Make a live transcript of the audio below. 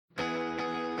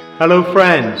Hello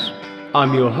friends,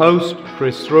 I'm your host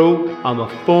Chris Thrall. I'm a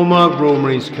former Royal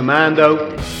Marines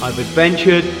Commando. I've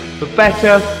adventured for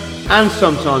better and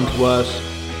sometimes worse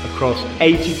across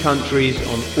 80 countries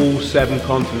on all 7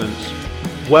 continents.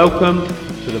 Welcome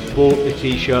to the Bought the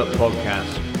T-Shirt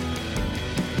podcast.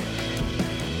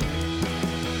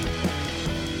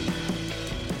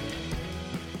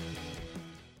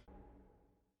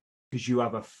 Because you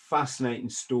have a fascinating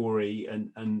story,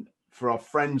 and for our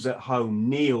friends at home,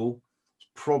 Neil is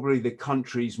probably the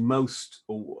country's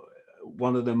or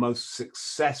one of the most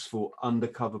successful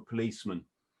undercover policemen.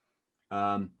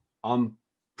 I'm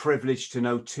privileged to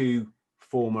know 2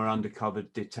 former undercover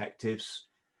detectives,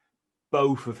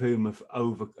 both of whom have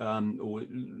or at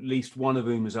least one of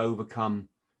whom has overcome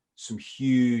some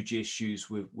huge issues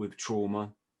with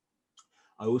trauma.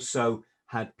 I also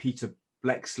had Peter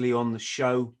Bleksley on the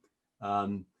show.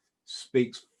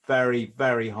 Speaks very,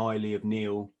 very highly of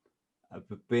Neil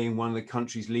for being one of the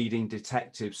country's leading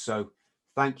detectives. So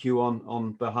thank you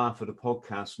on behalf of the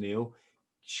podcast, Neil.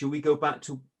 Shall we go back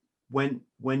to when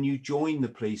you joined the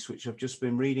police, which I've just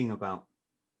been reading about?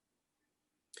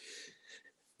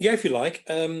 Yeah, if you like.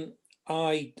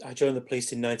 I joined the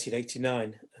police in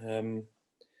 1989.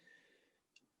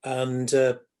 And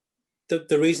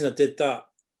the reason I did that,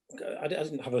 I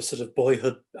didn't have a sort of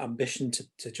boyhood ambition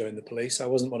to join the police. I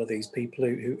wasn't one of these people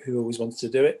who always wanted to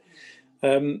do it.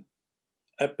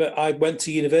 But I went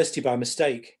to university by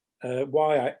mistake.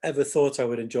 Why I ever thought I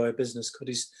would enjoy a business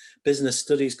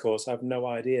studies course, I have no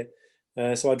idea.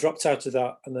 So I dropped out of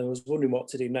that, and then I was wondering what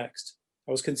to do next.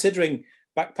 I was considering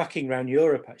backpacking around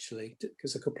Europe, actually,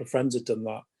 because a couple of friends had done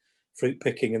that, fruit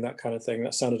picking and that kind of thing.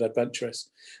 That sounded adventurous.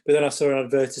 But then I saw an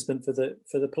advertisement for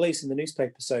the police in the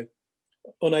newspaper. So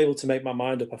unable to make my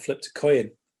mind up, I flipped a coin.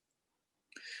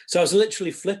 So I was literally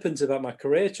flippant about my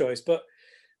career choice. But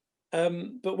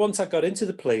once I got into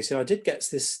the police, I did get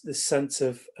this sense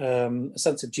of a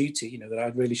sense of duty, that I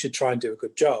really should try and do a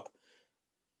good job.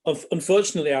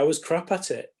 Unfortunately, I was crap at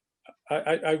it.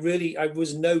 I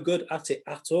was no good at it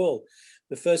at all.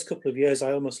 The first couple of years,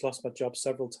 I almost lost my job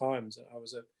several times.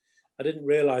 I didn't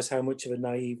realize how much of a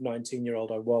naive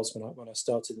 19-year-old I was when I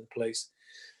started in the police.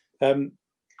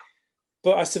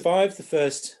 But I survived the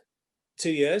first 2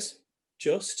 years,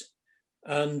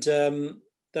 and then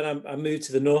I moved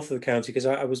to the north of the county because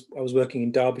I was working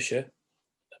in Derbyshire.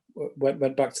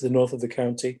 Went back to the north of the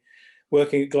county,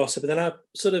 working at Glossop, and then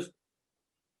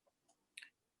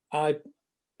I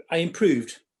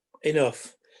improved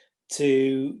enough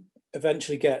to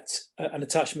eventually get an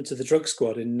attachment to the drug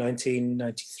squad in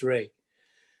 1993,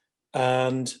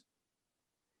 and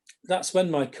that's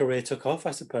when my career took off,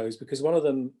 I suppose, because one of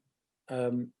them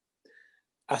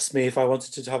asked me if I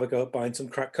wanted to have a go at buying some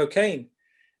crack cocaine,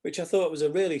 which I thought was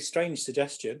a really strange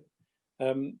suggestion.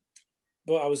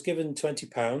 But I was given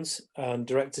 £20 and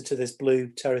directed to this blue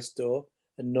terrace door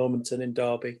in Normanton in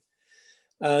Derby.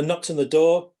 Knocked on the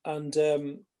door and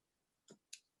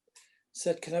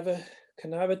said, "Can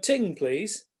I have a ting,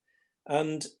 please?"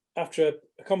 And after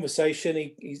a conversation,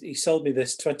 he sold me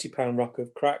this £20 rock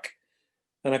of crack,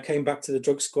 and I came back to the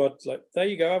drug squad like, "There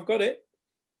you go, I've got it."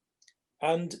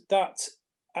 And that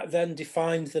then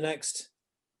defined the next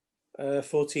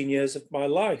 14 years of my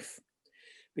life,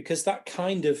 because that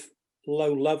kind of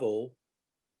low-level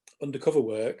undercover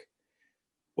work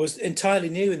was entirely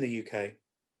new in the UK.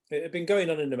 It had been going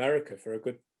on in America for a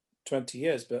good 20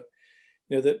 years, but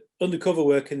the undercover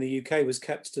work in the UK was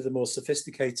kept to the more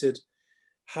sophisticated,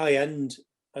 high-end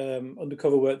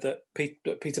undercover work that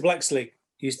Peter Bleksley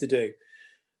used to do.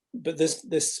 But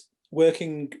this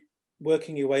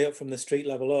working your way up from the street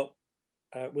level up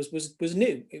was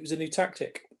new. It was a new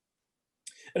tactic.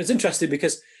 And it's interesting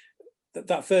because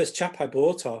that first chap I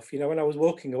bought off, when I was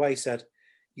walking away, said,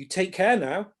 "You take care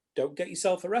now, don't get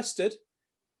yourself arrested,"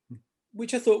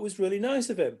 which I thought was really nice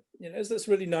of him. That's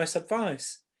really nice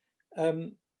advice.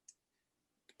 But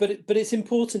it's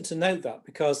important to note that,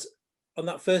 because on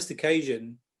that first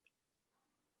occasion,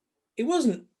 it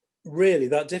wasn't really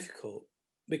that difficult,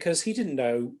 because he didn't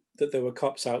know that there were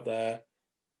cops out there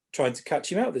trying to catch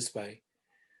him out this way,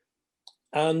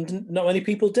 and not many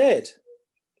people did.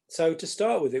 So to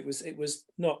start with, it was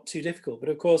not too difficult. But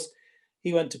of course,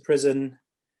 he went to prison,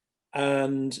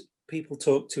 and people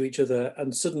talked to each other,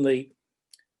 and suddenly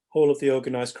all of the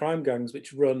organised crime gangs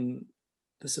which run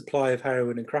the supply of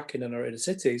heroin and crack in our inner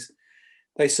cities,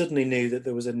 they suddenly knew that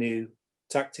there was a new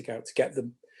tactic out to get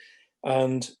them.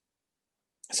 And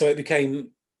so it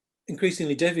became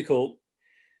increasingly difficult.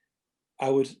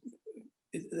 At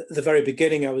the very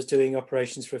beginning, I was doing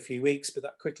operations for a few weeks, but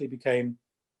that quickly became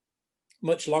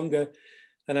much longer.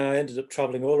 And I ended up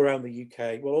traveling all around the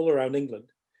UK, all around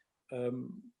England,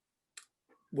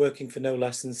 working for no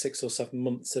less than 6 or 7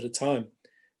 months at a time,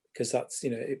 because that's,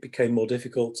 it became more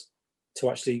difficult to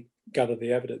actually gather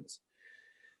the evidence.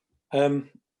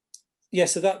 Yeah,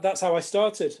 so that's how I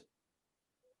started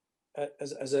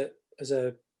as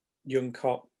a young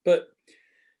cop. But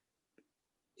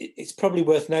it's probably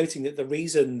worth noting that the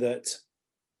reason that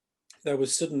there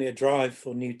was suddenly a drive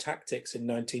for new tactics in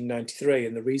 1993,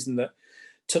 and the reason that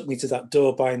took me to that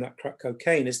door buying that crack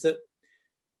cocaine, is that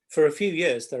for a few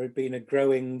years there had been a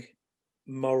growing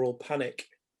moral panic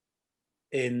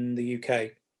in the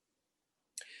UK.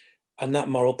 And that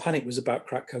moral panic was about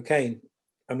crack cocaine.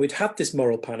 And we'd had this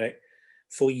moral panic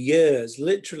for years,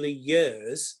 literally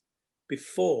years,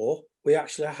 before we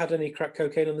actually had any crack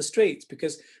cocaine on the streets,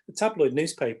 because the tabloid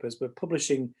newspapers were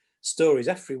publishing stories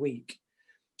every week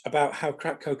about how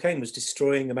crack cocaine was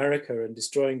destroying America and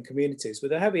destroying communities,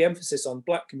 with a heavy emphasis on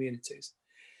Black communities.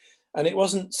 And it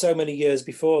wasn't so many years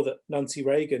before that Nancy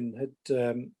Reagan had,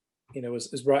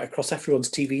 was right across everyone's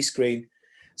TV screen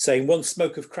saying, one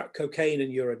smoke of crack cocaine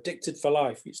and you're addicted for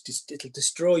life. It'll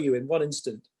destroy you in one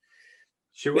instant.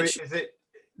 Is it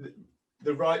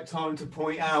the right time to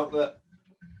point out that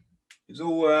it's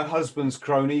all her husband's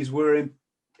cronies were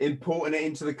importing it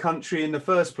into the country in the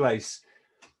first place?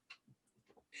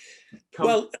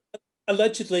 Well,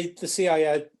 allegedly the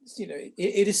CIA,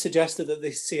 it is suggested that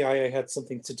the CIA had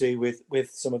something to do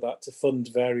with some of that to fund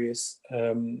various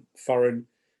foreign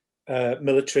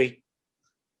military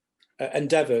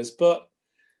endeavors. But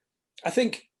I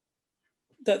think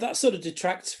that sort of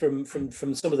detracts from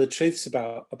some of the truths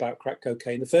about crack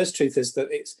cocaine. The first truth is that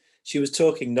she was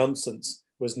talking nonsense,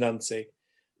 was Nancy.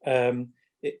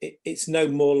 It's no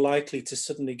more likely to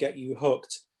suddenly get you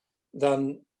hooked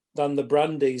than the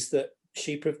brandies that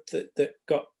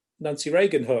got Nancy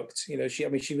Reagan hooked.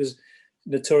 She was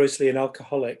notoriously an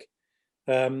alcoholic,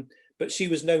 but she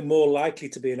was no more likely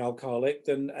to be an alcoholic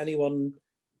than anyone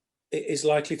is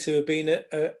likely to have been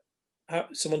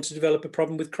someone to develop a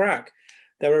problem with crack.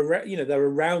 They're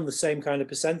around the same kind of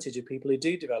percentage of people who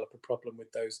do develop a problem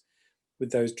with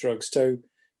those drugs. So,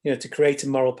 to create a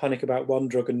moral panic about one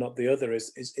drug and not the other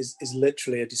is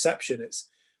literally a deception.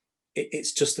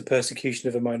 It's just the persecution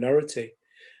of a minority.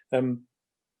 And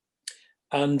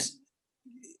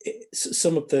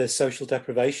some of the social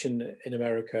deprivation in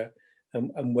America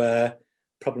and where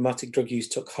problematic drug use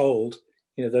took hold,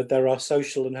 there are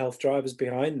social and health drivers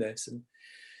behind this. And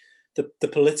the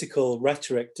political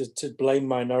rhetoric to blame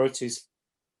minorities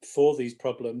for these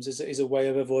problems is a way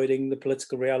of avoiding the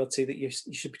political reality that you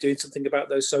should be doing something about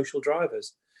those social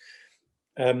drivers.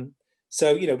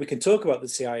 So we can talk about the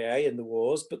CIA and the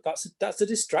wars, but that's a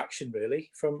distraction really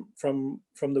from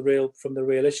the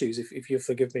real issues. If you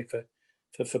forgive me for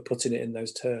putting it in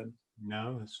those terms.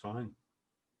 No, that's fine.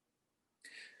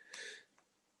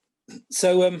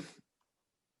 So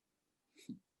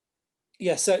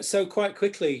so quite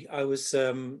quickly I was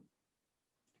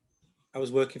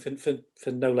working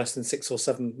for no less than 6 or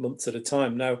 7 months at a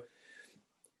time. Now,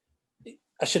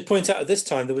 I should point out at this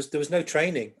time there was no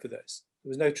training for this. There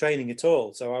was no training at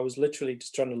all. So I was literally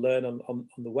just trying to learn on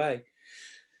the way.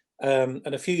 And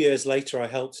a few years later, I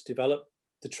helped develop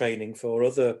the training for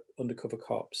other undercover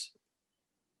cops.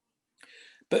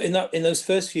 But in those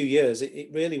first few years, it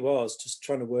really was just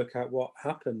trying to work out what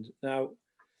happened. Now,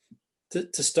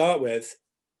 to start with,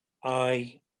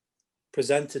 I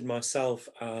presented myself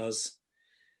as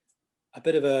a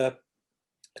bit of a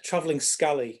traveling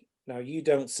scally. Now, you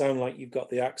don't sound like you've got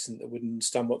the accent that would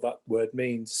understand what that word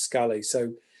means, scally.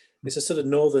 So it's a sort of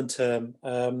northern term,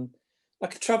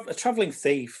 like a traveling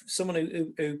thief,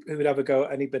 someone who would have a go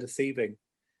at any bit of thieving.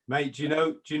 Mate, do you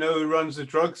know who runs the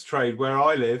drugs trade where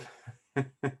I live?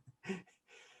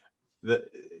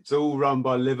 It's all run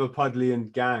by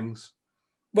Liverpudlian gangs.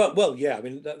 Well, yeah. I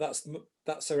mean,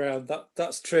 that's around that.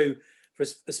 That's true for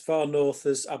as far north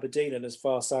as Aberdeen and as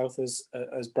far south as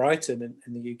Brighton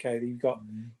in the UK.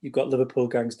 You've got Liverpool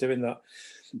gangs doing that.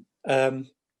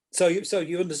 So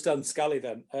you understand scally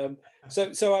then.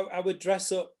 So I would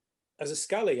dress up as a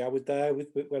scally. I'd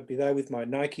be there with my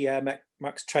Nike Air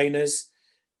Max trainers,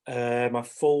 my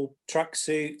full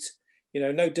tracksuit.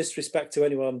 No disrespect to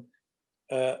anyone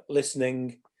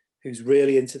listening who's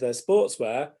really into their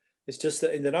sportswear. It's just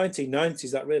that in the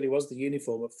 1990s, that really was the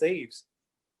uniform of thieves.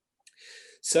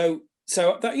 So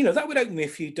that that would open me a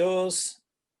few doors.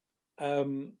 I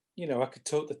could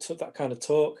talk that kind of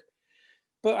talk,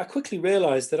 but I quickly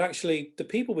realised that actually the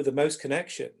people with the most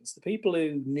connections, the people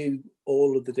who knew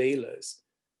all of the dealers,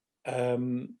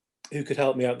 who could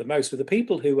help me out the most, were the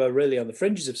people who were really on the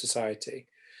fringes of society.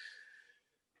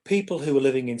 People who were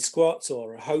living in squats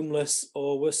or are homeless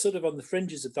or were sort of on the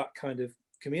fringes of that kind of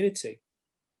community.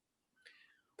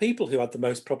 People who had the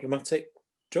most problematic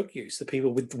drug use, the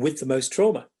people with the most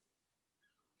trauma.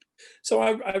 So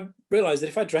I realized that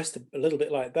if I dressed a little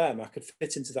bit like them, I could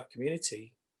fit into that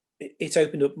community. It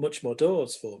opened up much more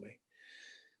doors for me.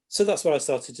 So that's what I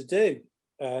started to do.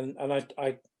 And I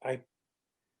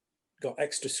got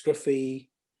extra scruffy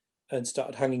and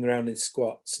started hanging around in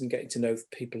squats and getting to know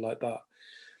people like that.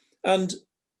 And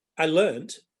I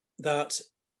learned that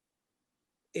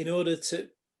in order to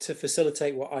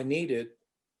facilitate what I needed,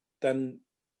 then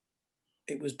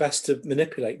it was best to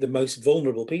manipulate the most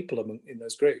vulnerable people in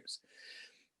those groups.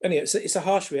 And it's a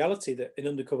harsh reality that in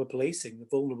undercover policing, the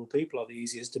vulnerable people are the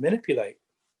easiest to manipulate.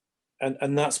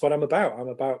 And that's what I'm about. I'm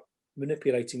about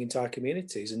manipulating entire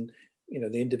communities and,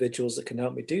 the individuals that can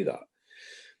help me do that.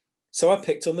 So I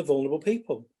picked on the vulnerable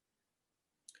people.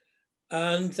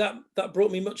 And that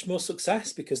brought me much more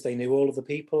success because they knew all of the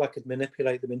people. I could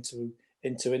manipulate them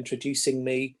into introducing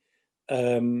me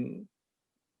up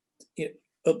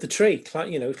the tree,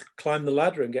 climb the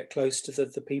ladder and get close to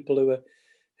the people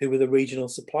who were the regional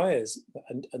suppliers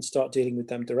and start dealing with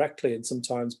them directly. And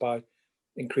sometimes by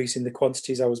increasing the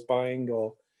quantities I was buying,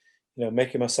 or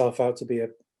making myself out to be a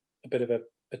bit of a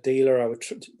dealer,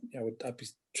 I'd be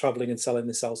traveling and selling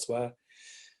this elsewhere.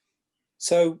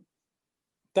 So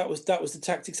that was the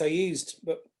tactics I used.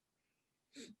 But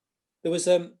there was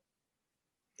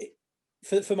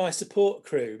for my support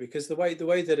crew, because the way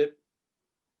that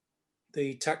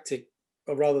the tactic,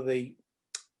 or rather the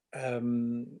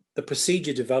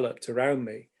procedure developed around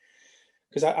me,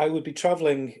 because I would be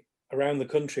traveling around the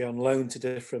country on loan to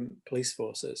different police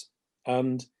forces,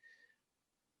 and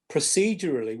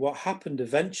procedurally what happened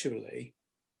eventually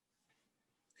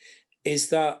is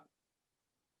that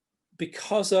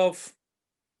because of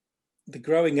the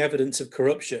growing evidence of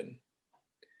corruption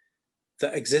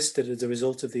that existed as a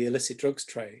result of the illicit drugs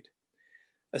trade,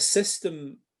 a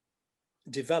system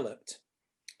developed.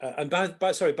 And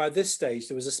by this stage,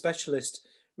 there was a specialist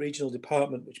regional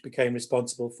department which became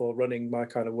responsible for running my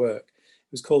kind of work.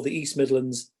 It was called the East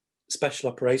Midlands Special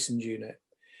Operations Unit.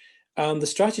 And the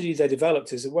strategy they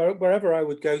developed is that wherever I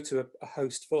would go to a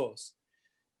host force,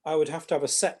 I would have to have a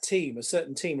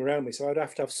certain team around me. So I'd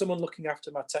have to have someone looking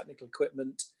after my technical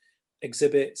equipment,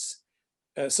 exhibits,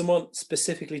 someone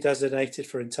specifically designated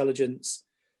for intelligence,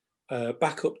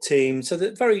 backup team. So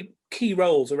the very key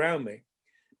roles around me.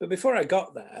 But before I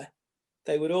got there,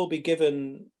 they would all be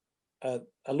given a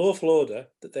lawful order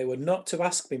that they were not to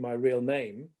ask me my real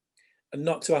name and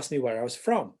not to ask me where I was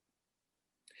from.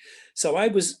 So I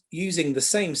was using the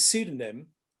same pseudonym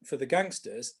for the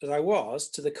gangsters as I was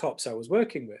to the cops I was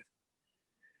working with.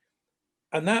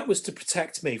 And that was to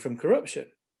protect me from corruption.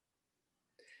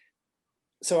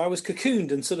 So I was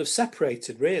cocooned and sort of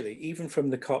separated, really, even from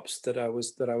the cops that I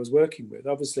was working with.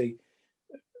 Obviously,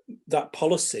 that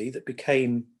policy that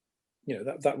became,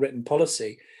 that written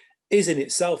policy is in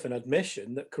itself an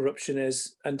admission that corruption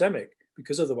is endemic,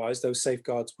 because otherwise those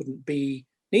safeguards wouldn't be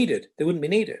needed. They wouldn't be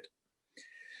needed.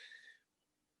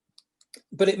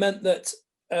 But it meant that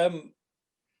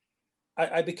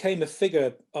I became a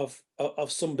figure of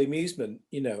some bemusement,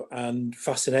 and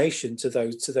fascination to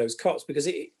those cops, because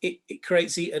it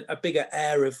creates a bigger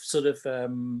air of sort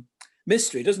of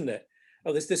mystery, doesn't it?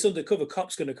 Oh, this undercover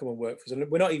cop's going to come and work for us, and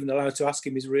we're not even allowed to ask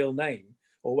him his real name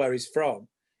or where he's from.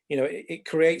 It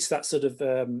creates that sort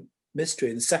of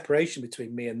mystery and separation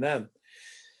between me and them.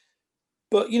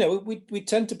 But we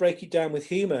tend to break it down with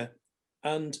humour.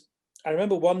 And I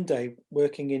remember one day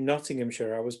working in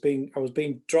Nottinghamshire, I was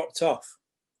being dropped off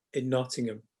in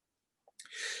Nottingham,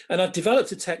 and I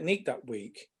developed a technique that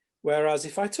week. Whereas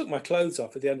if I took my clothes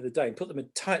off at the end of the day and put them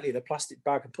tightly in a plastic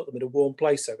bag and put them in a warm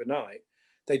place overnight,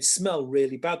 they'd smell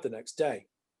really bad the next day.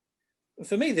 And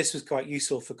for me, this was quite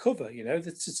useful for cover,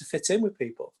 to fit in with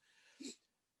people.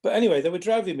 But anyway, they were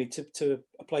driving me to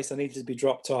a place I needed to be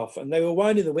dropped off, and they were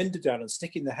winding the window down and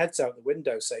sticking their heads out the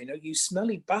window saying, "Oh, you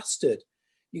smelly bastard.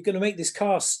 You're going to make this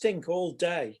car stink all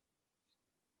day."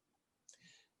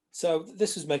 So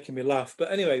this was making me laugh.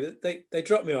 But anyway, they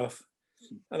dropped me off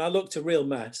and I looked a real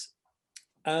mess.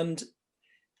 And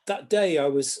that day I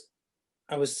was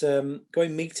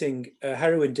going meeting a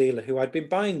heroin dealer who I'd been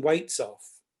buying weights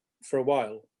off for a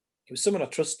while. He was someone I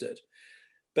trusted,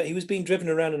 but he was being driven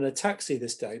around in a taxi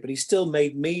this day, but he still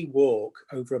made me walk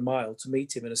over a mile to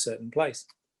meet him in a certain place.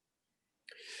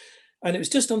 And it was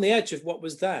just on the edge of what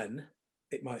was then,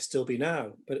 it might still be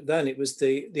now, but then it was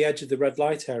the edge of the red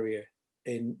light area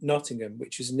in Nottingham,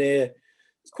 which is near,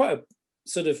 it's quite a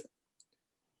sort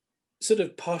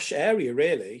of posh area,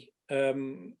 really,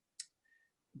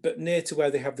 but near to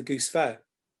where they have the Goose Fair.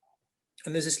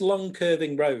 And there's this long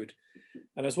curving road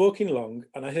And I was walking along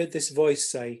and I heard this voice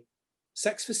say,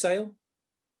 "Sex for sale?"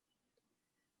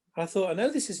 I thought, I know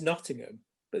this is Nottingham,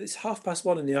 but it's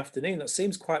 1:30 in the afternoon. That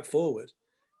seems quite forward,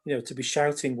 to be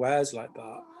shouting wares like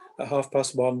that at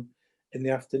 1:30 in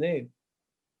the afternoon.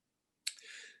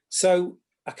 So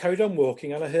I carried on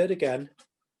walking and I heard again,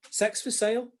 "Sex for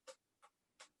sale?"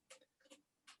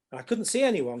 I couldn't see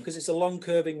anyone because it's a long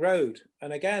curving road.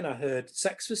 And again, I heard,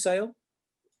 "Sex for sale?"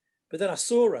 But then I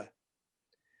saw her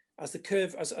as the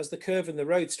curve in the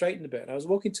road straightened a bit, and I was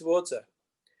walking towards her.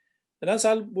 And as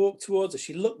I walked towards her,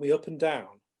 she looked me up and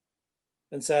down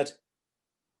and said,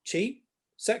 "Cheap?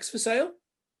 Sex for sale?"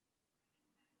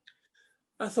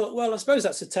 I thought, well, I suppose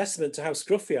that's a testament to how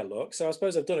scruffy I look. So I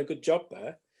suppose I've done a good job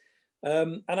there.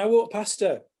 And I walked past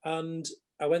her and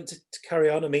I went to carry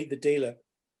on and meet the dealer.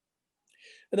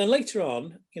 And then later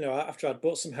on, after I'd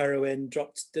bought some heroin,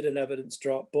 did an evidence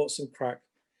drop, bought some crack,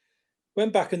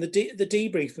 went back, and the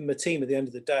debrief from the team at the end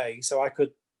of the day, so I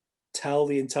could tell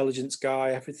the intelligence guy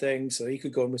everything, so he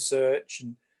could go and research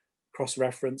and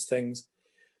cross-reference things.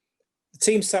 The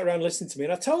team sat around listening to me,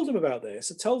 and I told them about this.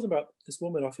 I told them about this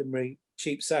woman offering me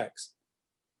cheap sex,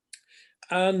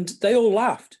 and they all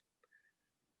laughed.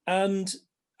 And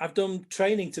I've done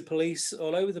training to police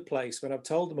all over the place when I've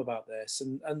told them about this,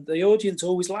 and the audience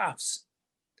always laughs.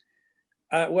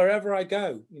 Wherever I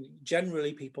go,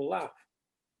 generally people laugh.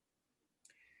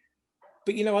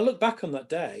 But, I look back on that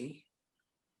day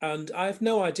and I have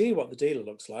no idea what the dealer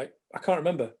looks like. I can't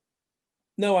remember.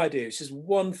 No idea. It's just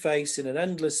one face in an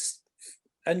endless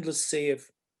sea of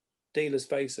dealers'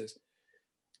 faces.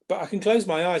 But I can close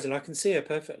my eyes and I can see her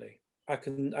perfectly. I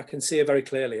can see her very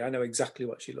clearly. I know exactly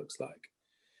what she looks like.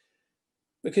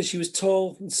 Because she was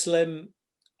tall and slim,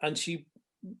 and she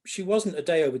wasn't a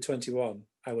day over 21,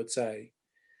 I would say.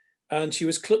 And she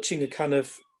was clutching a kind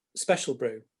of special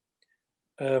brew,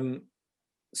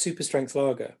 super strength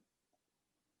lager.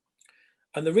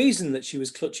 And the reason that she was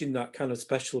clutching that kind of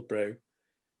special brew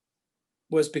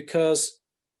was because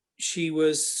she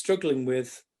was struggling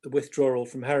with the withdrawal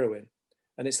from heroin.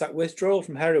 And it's that withdrawal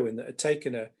from heroin that had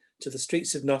taken her to the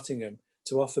streets of Nottingham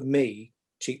to offer me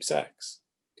cheap sex.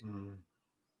 Mm.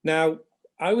 Now,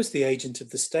 I was the agent of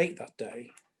the state that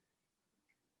day.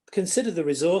 Consider the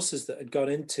resources that had gone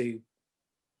into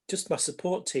just my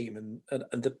support team and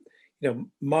the,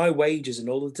 my wages and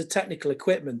all of the technical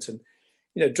equipment. And,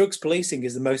 drugs policing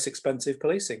is the most expensive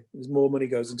policing. There's more money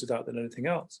goes into that than anything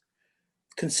else.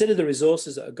 Consider the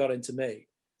resources that have got into me.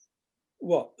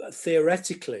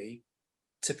 Theoretically,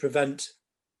 to prevent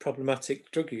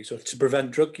problematic drug use or to prevent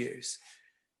drug use.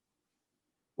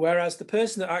 Whereas the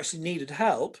person that actually needed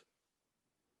help,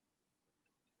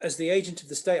 as the agent of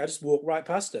the state, I just walked right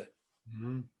past her.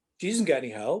 Mm-hmm. She doesn't get any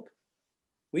help.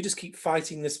 We just keep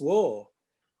fighting this war.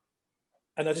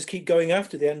 And I just keep going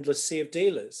after the endless sea of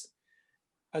dealers.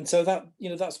 And so that,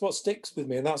 that's what sticks with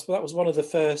me. And that was one of the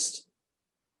first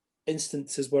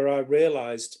instances where I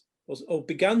realized, or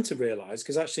began to realize,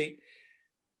 because actually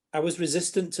I was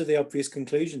resistant to the obvious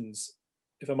conclusions,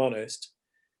 if I'm honest.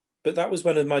 But that was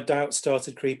when my doubts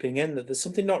started creeping in that there's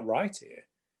something not right here.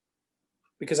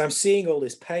 Because I'm seeing all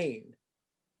this pain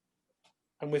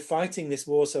and we're fighting this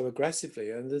war so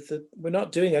aggressively and we're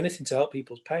not doing anything to help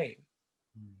people's pain.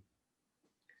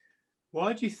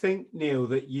 Why do you think, Neil,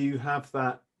 that you have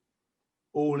that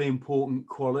all-important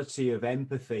quality of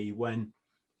empathy when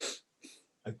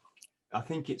I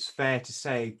think it's fair to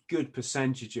say a good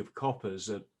percentage of coppers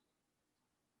are,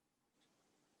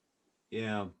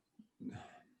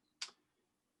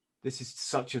 this is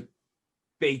such a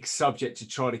big subject to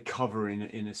try to cover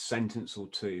in a sentence or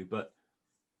two, but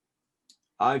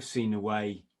I've seen the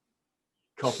way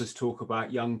coppers talk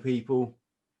about young people.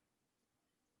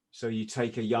 So you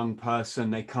take a young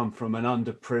person, they come from an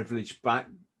underprivileged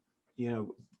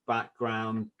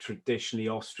background, traditionally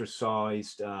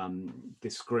ostracized,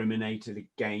 discriminated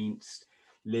against,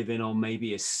 living on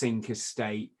maybe a sink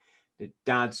estate. The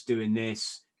dad's doing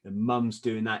this, the mum's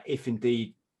doing that. If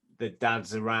indeed the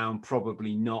dad's around,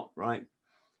 probably not, right?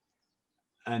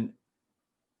 And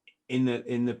in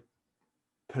the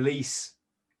police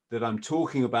that I'm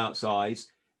talking about's eyes,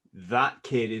 that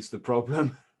kid is the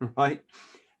problem, right?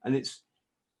 And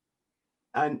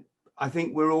I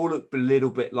think we're all a little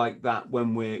bit like that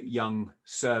when we're young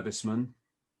servicemen.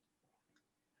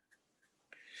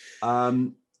 I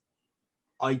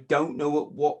don't know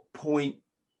at what point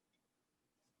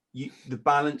the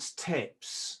balance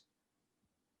tips.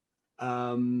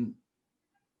 And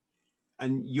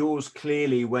yours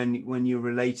clearly, when you're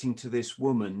relating to this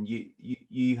woman,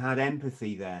 you had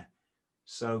empathy there.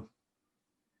 So,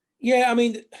 yeah, I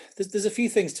mean, there's a few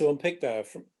things to unpick there.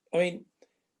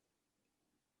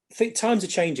 I think times are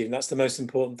changing. That's the most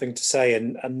important thing to say.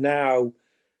 And now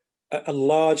a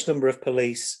large number of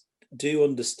police do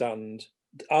understand,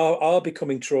 are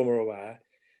becoming trauma aware,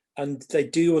 and they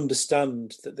do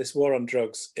understand that this war on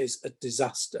drugs is a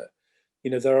disaster.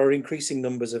 There are increasing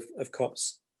numbers of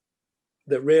cops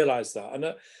that realise that, and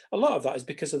a lot of that is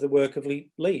because of the work of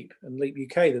Leap and Leap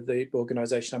UK, the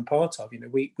organisation I'm part of.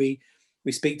 We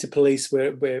speak to police,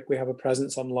 we have a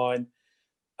presence online,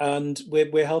 and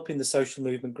we're helping the social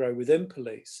movement grow within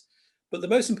police. But the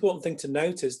most important thing to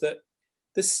note is that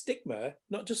the stigma,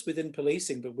 not just within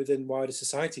policing but within wider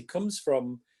society, comes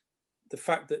from the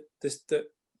fact that that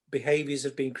behaviours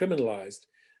have been criminalised,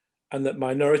 and that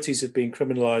minorities have been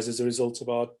criminalised as a result of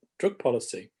our drug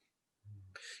policy.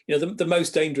 The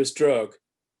most dangerous drug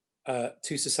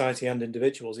to society and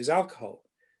individuals is alcohol.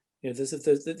 This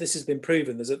has been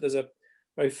proven. There's a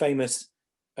very famous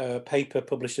paper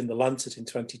published in The Lancet in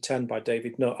 2010 by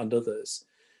David Nutt and others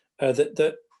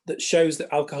that shows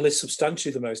that alcohol is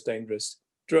substantially the most dangerous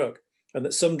drug, and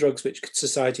that some drugs which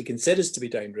society considers to be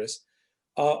dangerous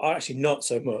are actually not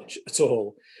so much at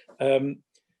all.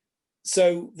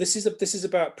 So this is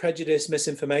about prejudice,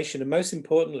 misinformation, and most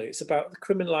importantly, it's about the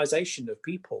criminalisation of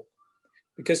people.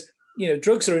 Because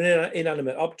drugs are an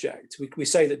inanimate object. We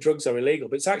say that drugs are illegal,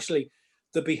 but it's actually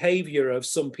the behaviour of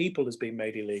some people has been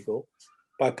made illegal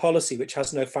by policy which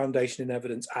has no foundation in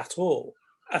evidence at all.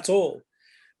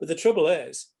 But the trouble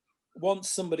is,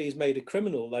 once somebody is made a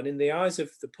criminal, then in the eyes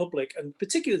of the public, and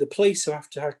particularly the police who have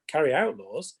to carry out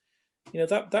laws,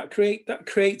 that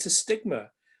creates a stigma.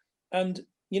 And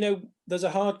there's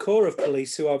a hard core of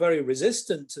police who are very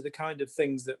resistant to the kind of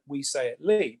things that we say at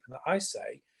Leap and that I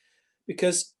say,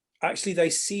 because actually they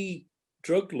see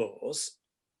drug laws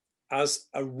as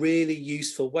a really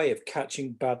useful way of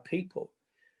catching bad people.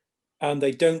 And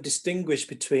they don't distinguish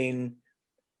between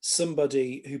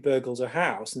somebody who burgles a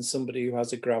house and somebody who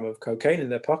has a gram of cocaine in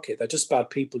their pocket. They're just bad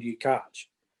people you catch.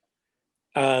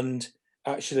 And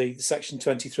actually, Section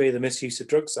 23 of the Misuse of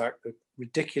Drugs Act, the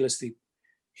ridiculously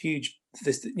huge,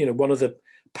 one of the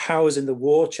powers in the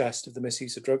war chest of the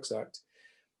Misuse of Drugs Act,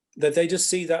 that they just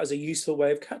see that as a useful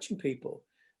way of catching people.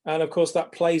 And of course,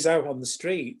 that plays out on the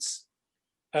streets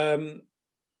in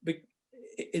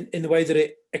the way that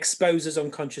it exposes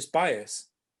unconscious bias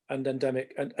and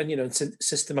endemic and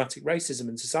systematic racism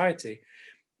in society.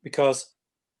 Because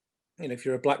if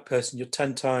you're a black person, you're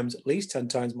at least 10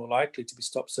 times more likely to be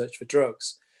stop searched for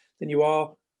drugs than you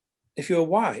are if you're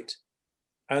white.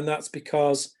 And that's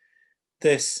because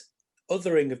this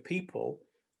othering of people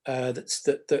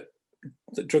that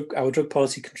our drug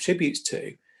policy contributes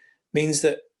to means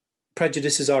that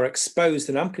prejudices are exposed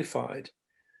and amplified.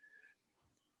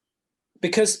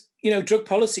 Because drug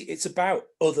policy, it's about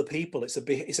other people.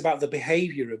 It's about the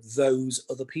behaviour of those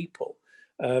other people,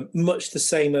 much the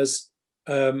same as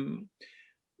the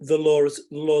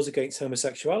laws against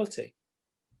homosexuality.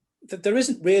 That there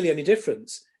isn't really any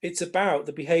difference. It's about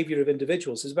the behaviour of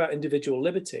individuals. It's about individual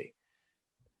liberty.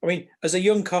 I mean, as a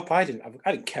young cop, I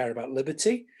didn't care about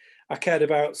liberty. I cared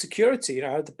about security.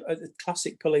 I had the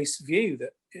classic police view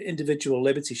that individual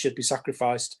liberty should be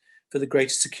sacrificed for the greater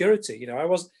security.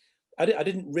 I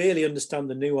didn't really understand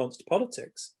the nuanced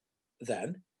politics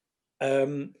then,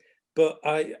 but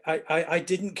I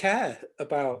didn't care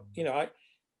about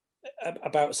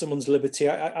about someone's liberty.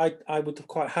 I would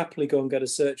quite happily go and get a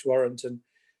search warrant and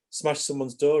smash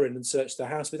someone's door in and search their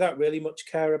house without really much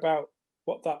care about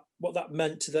what that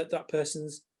meant to that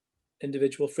person's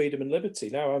individual freedom and liberty.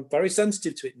 Now I'm very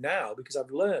sensitive to it now because I've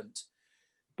learned,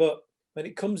 but when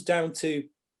it comes down to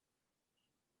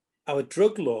our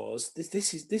drug laws,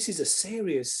 this is a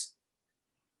serious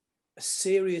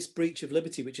breach of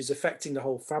liberty which is affecting the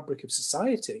whole fabric of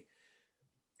society.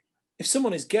 If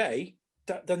someone is gay,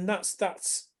 then that's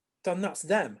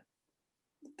them.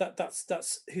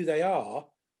 That's who they are,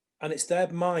 and it's their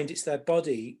mind, it's their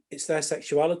body, it's their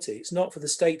sexuality. It's not for the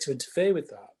state to interfere with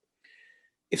that.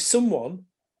 If someone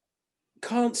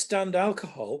can't stand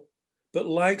alcohol but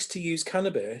likes to use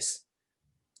cannabis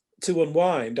to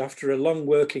unwind after a long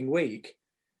working week,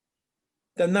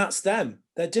 then that's them.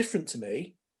 They're different to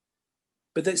me,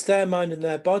 but it's their mind and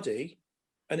their body,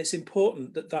 and it's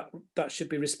important that should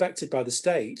be respected by the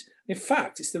state. In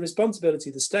fact, it's the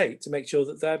responsibility of the state to make sure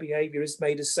that their behaviour is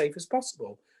made as safe as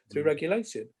possible through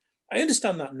regulation. I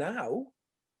understand that now,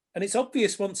 and it's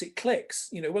obvious once it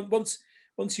clicks.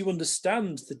 Once you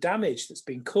understand the damage that's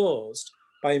been caused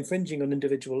by infringing on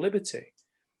individual liberty,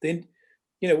 then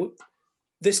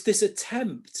this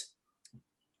attempt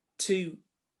to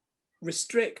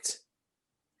restrict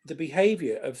the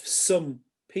behaviour of some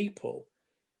people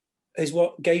is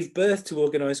what gave birth to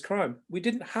organised crime. We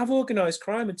didn't have organised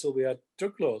crime until we had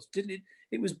drug laws, didn't it?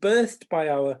 It was birthed by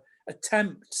our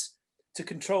attempts to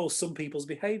control some people's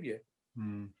behaviour.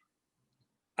 Mm.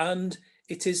 And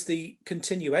it is the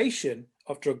continuation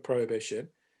of drug prohibition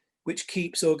which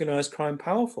keeps organised crime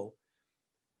powerful.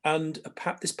 And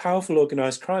this powerful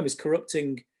organised crime is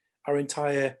corrupting our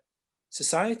entire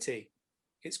society.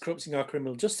 It's corrupting our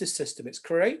criminal justice system. It's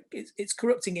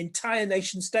corrupting entire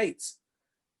nation states.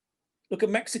 Look at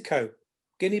Mexico,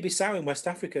 Guinea-Bissau in West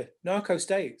Africa, narco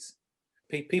states.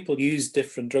 People use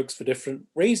different drugs for different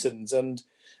reasons, and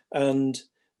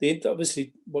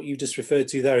obviously what you just referred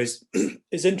to there is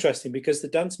is interesting, because the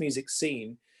dance music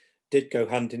scene did go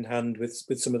hand in hand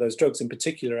with some of those drugs, in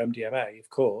particular MDMA, of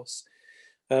course,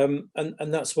 and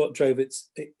that's what drove its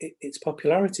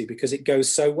popularity, because it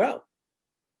goes so well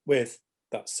with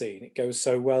that scene. It goes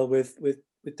so well with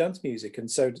dance music, and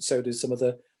so does some of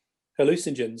the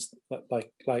hallucinogens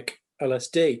like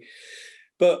LSD.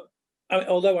 But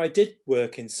although I did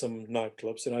work in some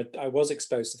nightclubs, and I was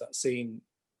exposed to that scene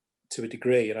to a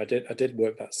degree, and I did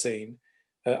work that scene.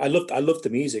 I loved the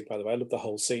music, by the way. I loved the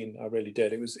whole scene. I really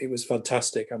did. It was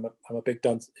fantastic. I'm a big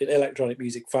electronic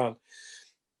music fan.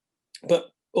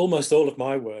 But almost all of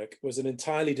my work was an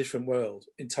entirely different world,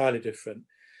 entirely different.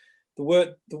 The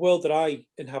world that I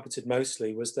inhabited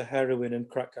mostly was the heroin and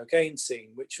crack cocaine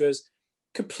scene, which was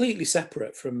completely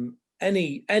separate from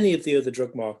any of the other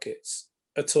drug markets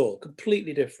at all,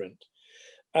 completely different.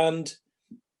 And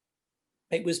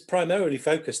it was primarily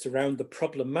focused around the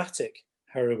problematic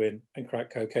heroin and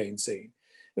crack cocaine scene,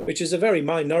 which is a very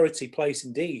minority place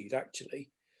indeed, actually,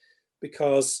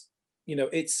 because, you know,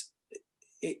 it's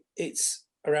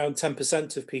around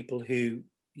 10% of people who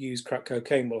use crack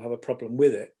cocaine will have a problem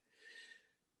with it,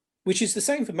 which is the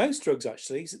same for most drugs,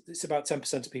 actually. It's about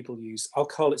 10% of people use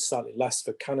alcohol. It's slightly less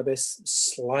for cannabis,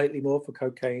 slightly more for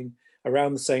cocaine,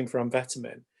 around the same for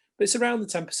amphetamine, but it's around the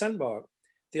 10% mark.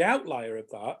 The outlier of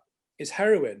that is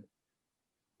heroin,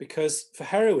 because for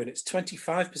heroin, it's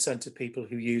 25% of people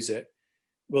who use it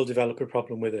will develop a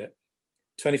problem with it,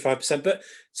 25%. But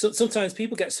sometimes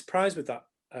people get surprised with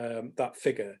that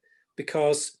figure,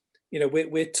 because, you know,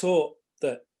 we're taught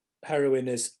that heroin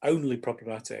is only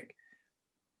problematic,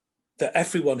 that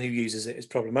everyone who uses it is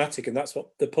problematic, and that's what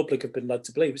the public have been led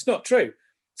to believe. It's not true.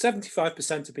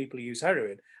 75% of people who use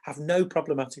heroin have no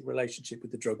problematic relationship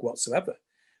with the drug whatsoever.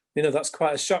 You know, that's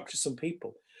quite a shock to some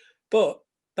people. But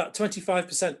that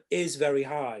 25% is very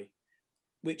high,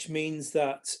 which means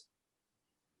that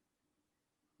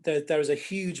there is a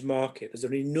huge market. There's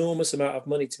an enormous amount of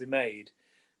money to be made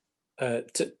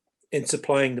in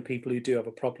supplying the people who do have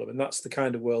a problem. And that's the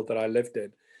kind of world that I lived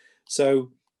in.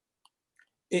 So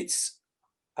it's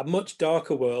a much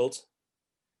darker world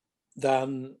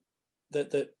than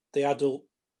the adult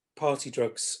party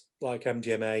drugs like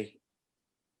MDMA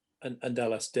and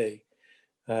LSD.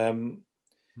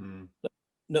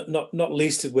 Not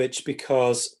least of which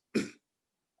because,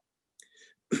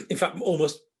 in fact,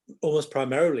 almost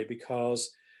primarily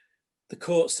because the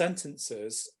court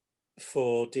sentences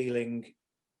for dealing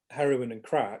heroin and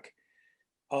crack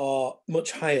are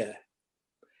much higher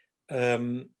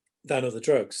than other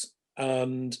drugs,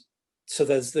 and so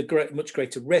there's much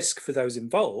greater risk for those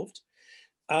involved,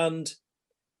 and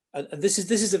this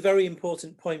is a very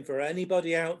important point for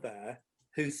anybody out there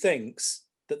who thinks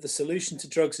that the solution to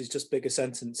drugs is just bigger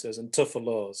sentences and tougher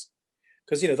laws,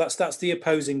 because, you know, that's the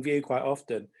opposing view quite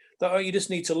often, that, oh, you just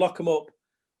need to lock them up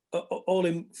all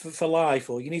in for life,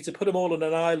 or you need to put them all on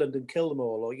an island and kill them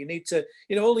all, or you need to,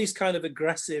 you know, all these kind of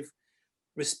aggressive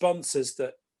responses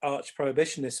that arch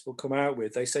prohibitionists will come out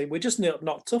with. They say, we're just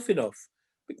not tough enough.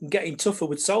 Getting tougher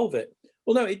would solve it.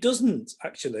 Well, no, it doesn't,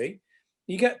 actually.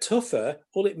 You get tougher,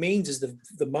 all it means is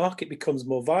the market becomes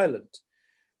more violent.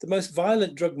 The most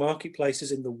violent drug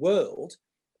marketplaces in the world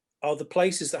are the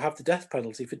places that have the death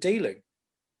penalty for dealing.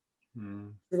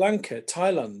 Sri Lanka,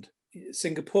 Thailand,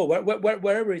 Singapore,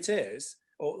 wherever it is,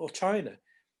 or China.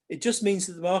 It just means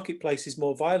that the marketplace is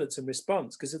more violent in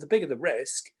response, because the bigger the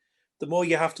risk, the more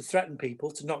you have to threaten people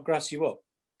to not grass you up,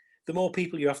 the more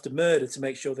people you have to murder to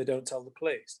make sure they don't tell the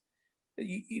police.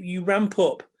 You ramp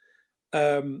up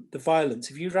the violence.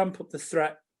 If you ramp up the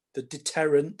threat, the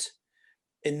deterrent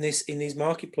in these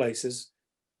marketplaces,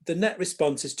 the net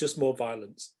response is just more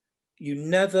violence. You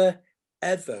never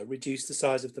ever reduce the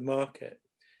size of the market,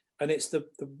 and it's the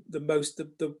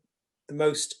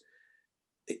most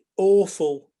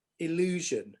awful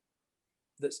illusion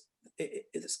that's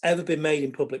ever been made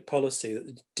in public policy, that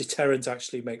the deterrent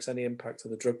actually makes any impact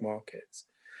on the drug markets.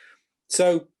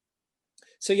 So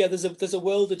yeah, there's a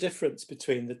world of difference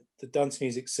between the dance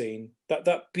music scene,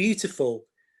 that beautiful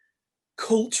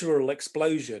cultural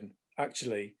explosion,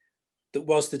 actually, that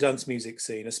was the dance music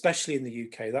scene, especially in the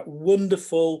UK. That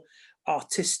wonderful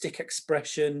artistic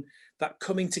expression, that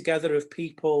coming together of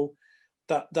people,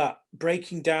 that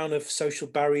breaking down of social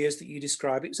barriers that you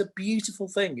describe. It was a beautiful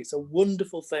thing. It's a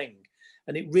wonderful thing,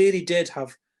 and it really did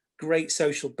have great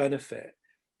social benefit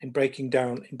in breaking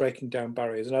down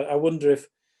barriers. And I wonder if,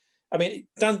 I mean,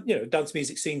 dance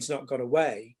music scene's not gone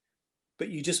away, but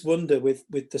you just wonder with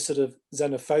the sort of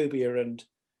xenophobia and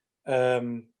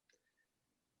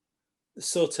the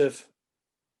sort of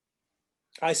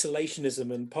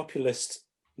isolationism and populist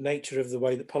nature of the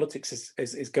way that politics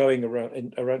is going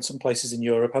around some places in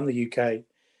Europe and the UK.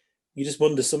 You just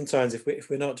wonder sometimes if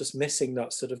we're not just missing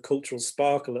that sort of cultural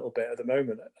spark a little bit at the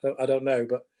moment. I don't know,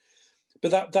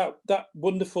 but that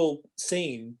wonderful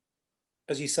scene,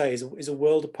 as you say, is a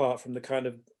world apart from the kind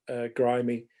of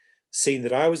grimy scene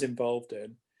that I was involved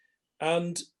in,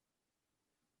 and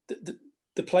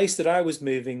the place that I was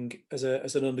moving as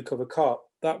an undercover cop.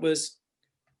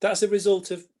 That's a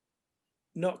result of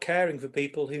not caring for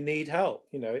people who need help.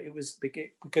 It was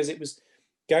because it was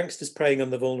gangsters preying on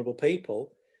the vulnerable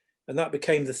people, and that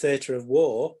became the theatre of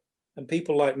war. And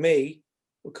people like me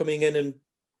were coming in and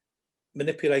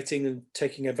manipulating and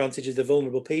taking advantage of the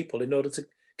vulnerable people in order to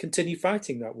continue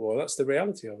fighting that war. That's the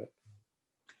reality of it.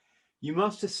 You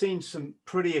must have seen some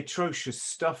pretty atrocious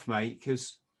stuff, mate,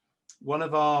 because one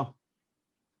of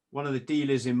the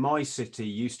dealers in my city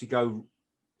used to go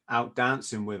out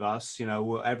dancing with us.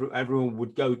 Everyone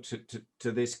would go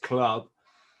to this club,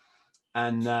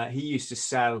 and he used to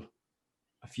sell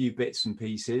a few bits and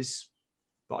pieces,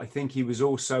 but I think he was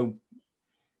also,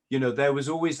 there was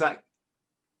always that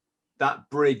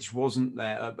bridge, wasn't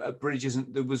there? A bridge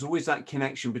isn't, there was always that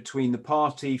connection between the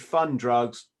party, fun,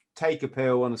 drugs, take a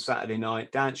pill on a Saturday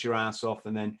night, dance your ass off,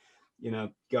 and then,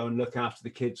 go and look after the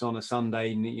kids on a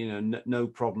Sunday, no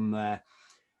problem there.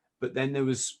 But then there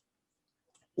was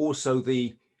also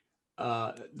the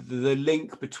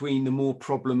link between the more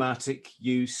problematic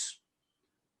use.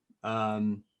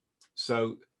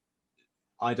 So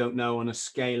I don't know, on a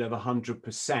scale of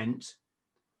 100%,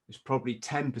 there's probably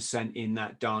 10% in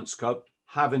that dance club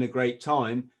having a great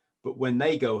time, but when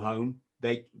they go home,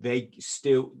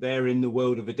 they're in the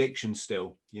world of addiction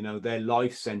still. Their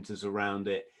life centers around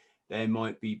it. They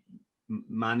might be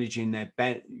managing their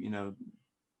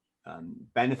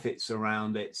benefits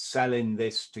around it, selling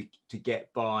this to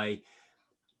get by,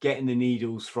 getting the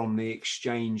needles from the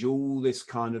exchange, all this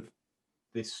kind of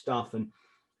this stuff. And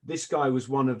this guy was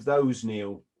one of those,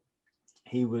 Neil.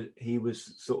 He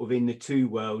was sort of in the two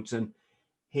worlds, and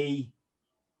he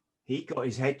got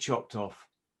his head chopped off.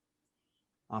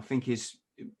 I think his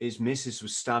missus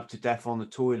was stabbed to death on the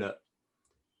toilet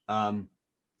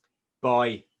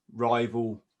by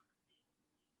rival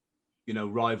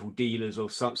dealers or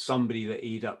somebody that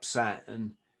he'd upset.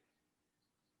 And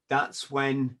that's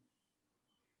when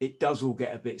it does all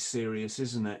get a bit serious,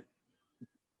 isn't it?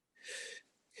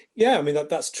 Yeah, I mean,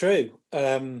 that's true.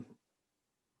 But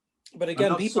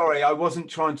again, sorry, I wasn't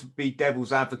trying to be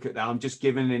devil's advocate there. I'm just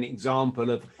giving an example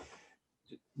of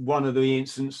one of the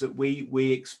incidents that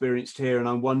we experienced here, and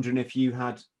I'm wondering if you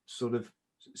had sort of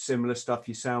similar stuff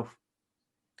yourself.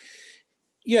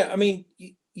 Yeah, I mean,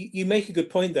 you make a good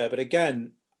point there, but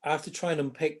again, I have to try and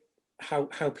unpick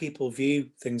how people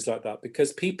view things like that,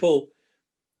 because people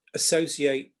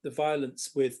associate the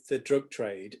violence with the drug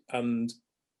trade. And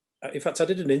in fact, I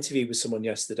did an interview with someone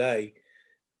yesterday,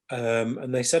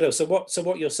 and they said, "Oh, so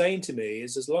what you're saying to me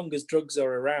is, as long as drugs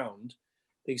are around,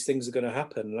 these things are going to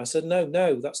happen." And I said,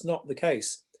 no, that's not the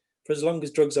case. For as long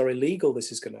as drugs are illegal,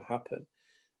 this is going to happen.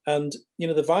 And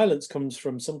the violence comes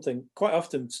from something, quite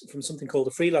often from something called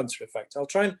a freelancer effect. I'll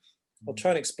try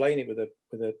and explain it with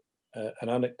an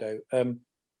anecdote.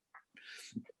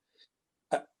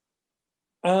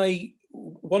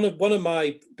 One of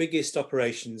my biggest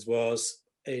operations was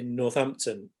in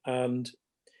Northampton, and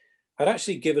I'd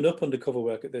actually given up undercover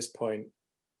work at this point,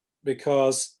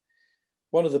 because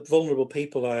one of the vulnerable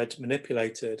people I had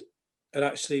manipulated, and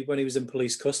actually, when he was in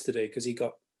police custody, because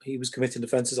he was committing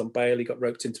offences on bail, he got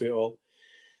roped into it all.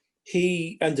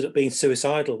 He ended up being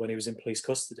suicidal when he was in police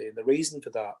custody, and the reason for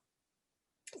that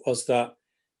was that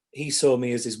he saw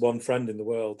me as his one friend in the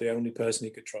world, the only person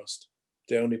he could trust,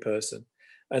 the only person.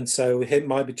 And so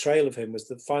my betrayal of him was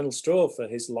the final straw for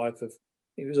his life.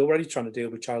 He was already trying to deal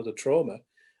with childhood trauma.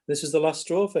 This was the last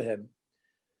straw for him.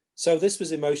 So this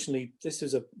was emotionally, this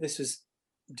was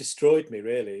destroyed me,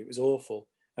 really. It was awful,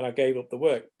 and I gave up the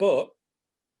work. But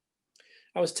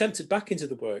I was tempted back into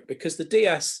the work, because the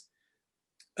DS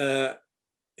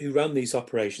who ran these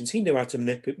operations, he knew how to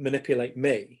manipulate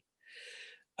me.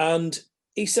 And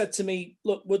he said to me,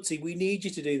 look, Woodsy, we need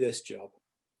you to do this job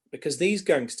because these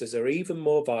gangsters are even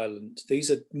more violent.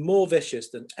 These are more vicious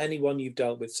than anyone you've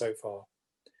dealt with so far.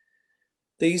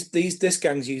 This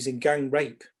gang's using gang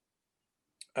rape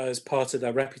as part of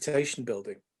their reputation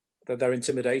building, their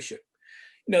intimidation.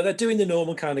 You know, they're doing the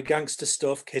normal kind of gangster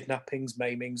stuff, kidnappings,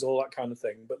 maimings, all that kind of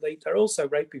thing, but they're also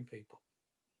raping people.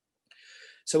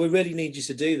 So we really need you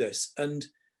to do this. And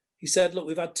he said, look,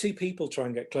 we've had 2 people try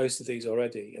and get close to these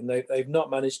already, and they've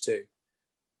not managed to.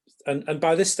 And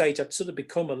by this stage, I'd sort of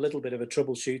become a little bit of a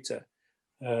troubleshooter,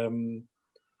 to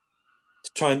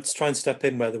try and step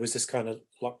in where there was this kind of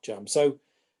lockjam. So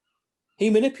he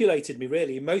manipulated me,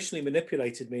 really emotionally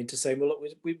manipulated me into saying, well, look,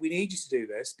 we need you to do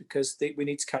this because we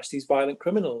need to catch these violent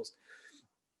criminals.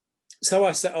 So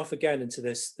I set off again into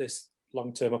this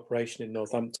long-term operation in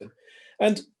Northampton.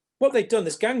 And what they'd done,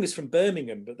 this gang was from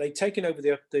Birmingham, but they'd taken over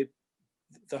the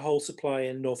whole supply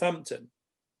in Northampton,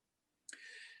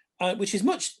 which is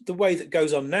much the way that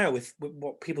goes on now with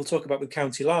what people talk about with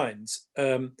county lines,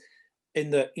 in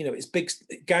that, you know, it's big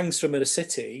gangs from a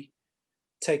city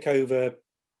take over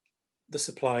the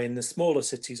supply in the smaller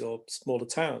cities or smaller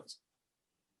towns,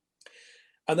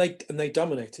 and they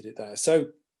dominated it there. So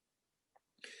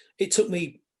it took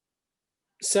me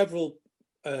several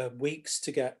weeks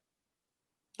to get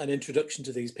an introduction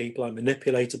to these people. I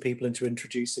manipulated people into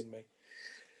introducing me.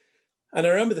 And I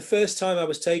remember the first time I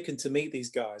was taken to meet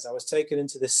these guys, I was taken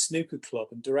into this snooker club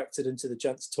and directed into the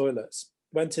gents' toilets.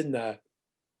 Went in there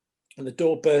and the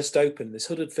door burst open. This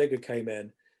hooded figure came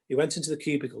in. He went into the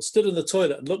cubicle, stood in the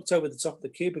toilet and looked over the top of the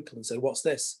cubicle and said, what's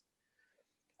this?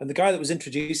 And the guy that was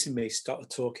introducing me started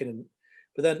talking.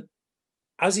 But then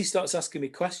as he starts asking me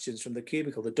questions from the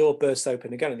cubicle, the door burst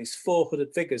open again and these 4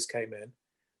 hooded figures came in and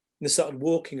they started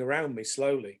walking around me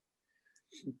slowly.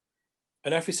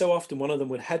 And every so often, one of them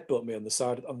would headbutt me on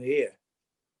the ear,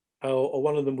 or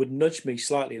one of them would nudge me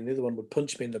slightly and the other one would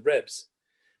punch me in the ribs.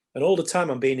 And all the time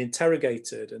I'm being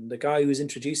interrogated and the guy who's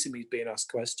introducing me is being asked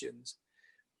questions.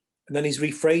 And then he's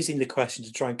rephrasing the question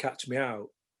to try and catch me out.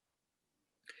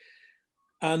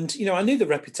 And, you know, I knew the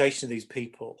reputation of these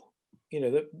people. You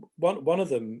know, that one of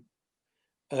them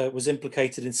was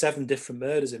implicated in 7 different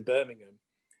murders in Birmingham.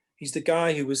 He's the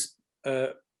guy who was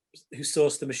who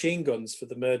sourced the machine guns for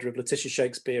the murder of Letitia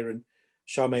Shakespeare and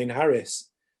Charmaine Harris.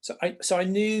 So I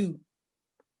knew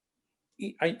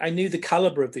the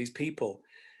caliber of these people,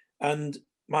 and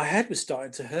my head was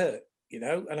starting to hurt, you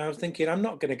know. And I was thinking, I'm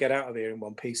not going to get out of here in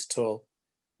one piece at all.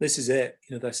 This is it.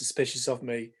 You know, they're suspicious of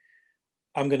me.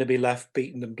 I'm going to be left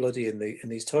beaten and bloody in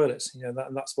these toilets. You know,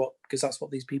 that's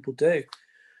what these people do.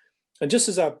 And just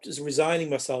as I was resigning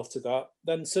myself to that,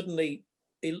 then suddenly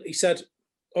he said,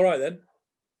 all right then,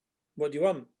 what do you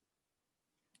want?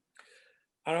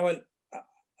 And I went,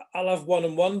 I'll have 1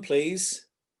 and 1, please.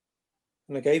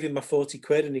 And I gave him my 40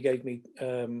 quid and he gave me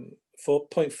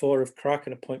 4.4 of crack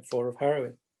and a 0.4 of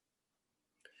heroin.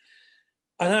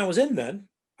 And I was in then.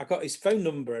 I got his phone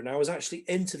number and I was actually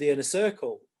into the inner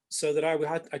circle so that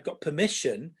I got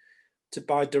permission to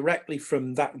buy directly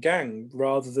from that gang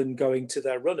rather than going to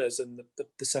their runners and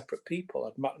the separate people.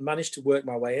 I'd managed to work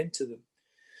my way into them.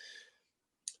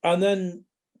 And then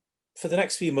for the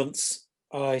next few months,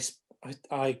 I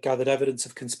gathered evidence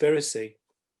of conspiracy,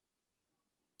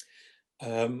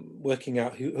 working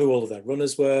out who all of their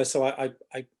runners were. So I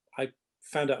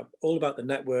found out all about the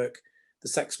network, the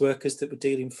sex workers that were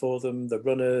dealing for them, the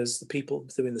runners, the people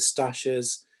doing the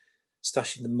stashes,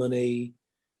 stashing the money,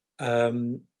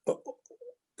 the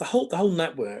whole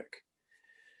network.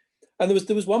 And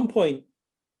there was one point,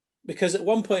 because at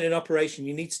one point in operation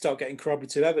you need to start getting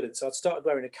corroborative evidence. So I'd started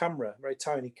wearing a camera, a very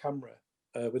tiny camera,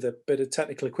 with a bit of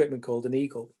technical equipment called an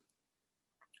Eagle.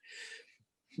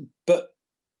 But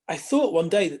I thought one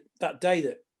day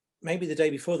that maybe the day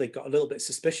before they got a little bit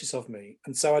suspicious of me.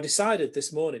 And so I decided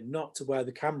this morning not to wear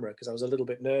the camera because I was a little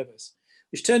bit nervous,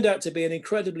 which turned out to be an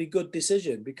incredibly good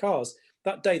decision because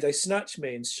that day they snatched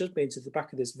me and shoved me into the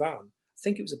back of this van. I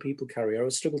think it was a people carrier. I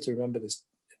struggle to remember this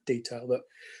detail, but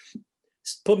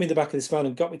put me in the back of this van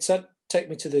and got me to take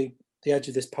me to the edge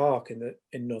of this park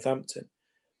in Northampton.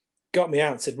 Got me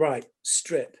out and said, right,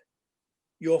 strip.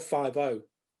 You're 5-0.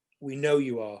 We know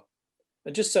you are.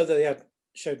 And just so that they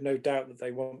showed no doubt that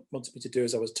they wanted me to do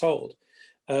as I was told,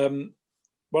 one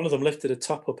of them lifted a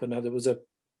top up and there was a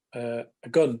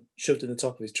gun shoved in the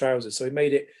top of his trousers. So he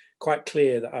made it quite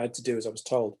clear that I had to do as I was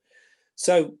told.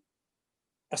 So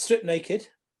I stripped naked,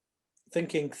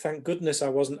 thinking, thank goodness I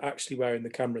wasn't actually wearing the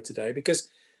camera today, because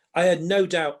I had no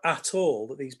doubt at all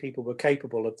that these people were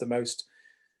capable of the most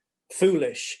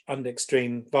foolish and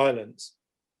extreme violence.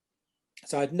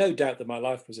 So I had no doubt that my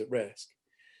life was at risk.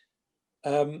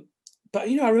 But,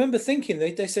 you know, I remember thinking,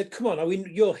 they said, come on,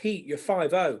 you're Heat, you're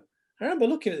 5-0. I remember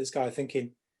looking at this guy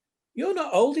thinking, you're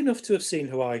not old enough to have seen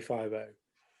Hawaii 5-0.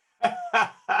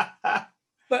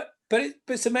 But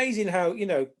it's amazing how, you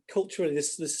know, culturally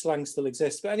this slang still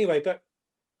exists. But anyway, but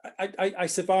I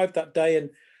survived that day and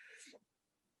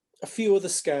a few other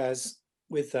scares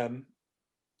with them.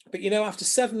 But, you know, after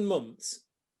 7 months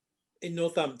in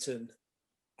Northampton,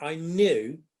 I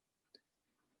knew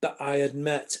that I had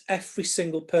met every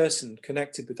single person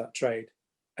connected with that trade,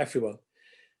 everyone.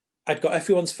 I'd got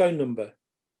everyone's phone number.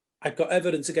 I'd got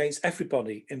evidence against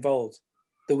everybody involved.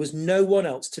 There was no one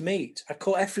else to meet. I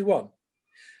caught everyone.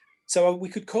 So we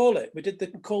could call it. We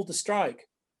called the strike.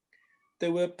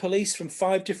 There were police from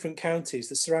 5 different counties,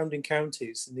 the surrounding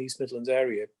counties in the East Midlands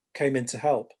area came in to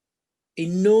help.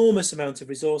 Enormous amount of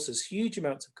resources, huge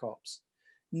amount of cops.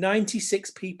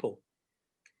 96 people.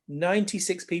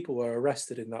 96 people were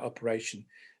arrested in that operation,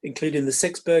 including the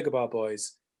 6 Burger Bar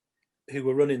boys who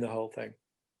were running the whole thing.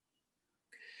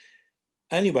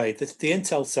 Anyway, the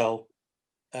Intel cell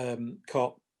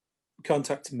cop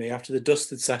contacted me after the dust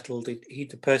had settled. The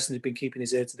person had been keeping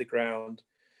his ear to the ground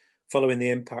following the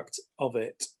impact of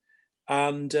it.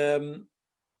 And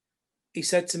he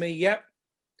said to me, yep,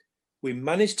 we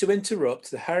managed to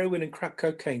interrupt the heroin and crack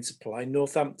cocaine supply in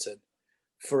Northampton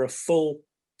for a full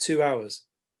 2 hours.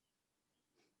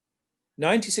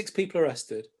 96 people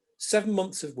arrested, 7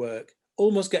 months of work,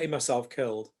 almost getting myself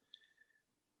killed.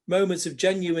 Moments of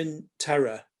genuine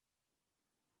terror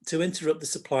to interrupt the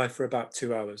supply for about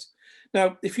 2 hours.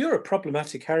 Now, if you're a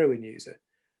problematic heroin user,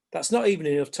 that's not even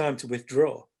enough time to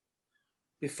withdraw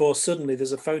before suddenly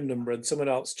there's a phone number and someone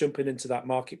else jumping into that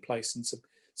marketplace and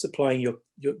supplying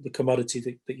the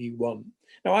commodity that you want.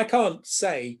 Now, I can't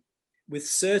say with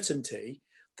certainty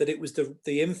that it was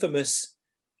the infamous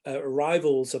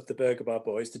rivals of the Burger Bar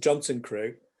boys, the Johnson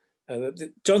crew.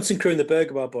 The Johnson crew and the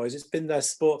Burger Bar boys, it's been their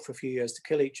sport for a few years to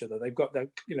kill each other. They've got their,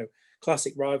 you know,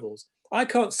 classic rivals. I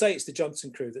can't say it's the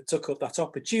Johnson crew that took up that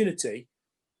opportunity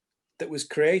that was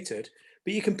created,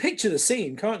 but you can picture the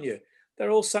scene, can't you?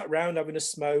 They're all sat round having a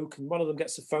smoke, and one of them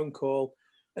gets a phone call,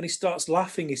 and he starts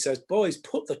laughing. He says, boys,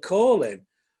 put the call in.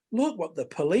 Look what the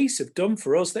police have done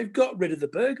for us. They've got rid of the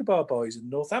Burger Bar boys in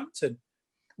Northampton.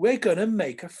 We're going to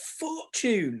make a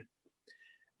fortune.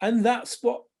 And that's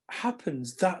what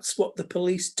happens. That's what the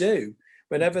police do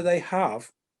whenever they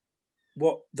have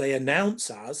what they announce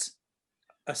as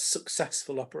a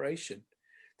successful operation.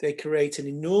 They create an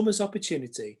enormous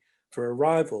opportunity for a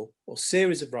rival or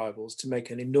series of rivals to make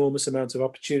an enormous amount of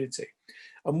opportunity.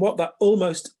 And what that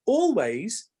almost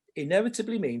always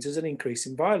inevitably means is an increase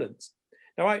in violence.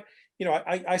 Now,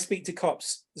 I speak to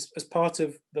cops as part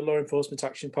of the Law Enforcement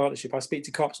Action Partnership. I speak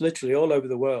to cops literally all over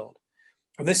the world.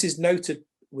 And this is noted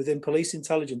within police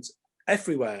intelligence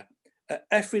everywhere, at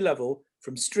every level,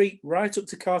 from street right up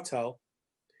to cartel.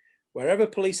 Wherever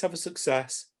police have a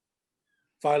success,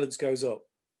 violence goes up.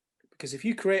 Because if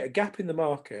you create a gap in the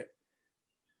market,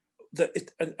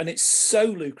 and it's so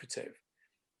lucrative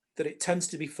that it tends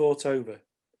to be fought over.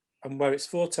 And where it's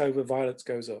fought over, violence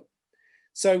goes up.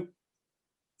 So,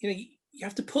 you know, you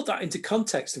have to put that into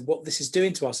context of what this is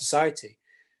doing to our society.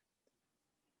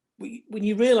 When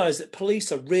you realise that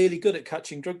police are really good at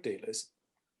catching drug dealers,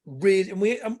 and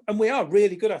we are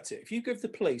really good at it. If you give the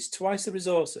police twice the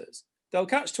resources, they'll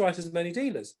catch twice as many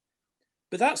dealers.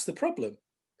 But that's the problem,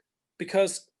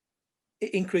 because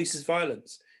it increases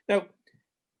violence. Now,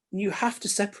 you have to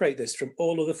separate this from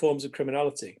all other forms of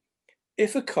criminality.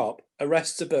 If a cop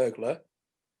arrests a burglar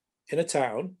in a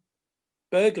town,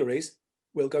 burglaries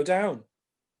will go down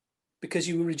because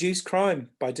you will reduce crime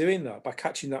by doing that, by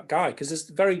catching that guy, because there's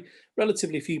very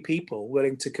relatively few people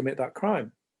willing to commit that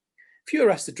crime. If you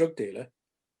arrest a drug dealer,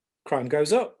 crime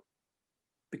goes up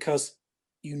because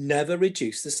you never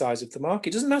reduce the size of the market.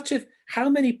 It doesn't matter how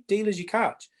many dealers you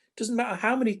catch. It doesn't matter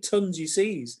how many tons you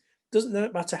seize. It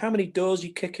doesn't matter how many doors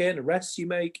you kick in, arrests you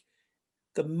make.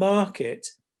 The market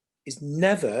is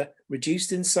never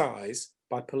reduced in size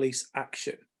by police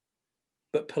action.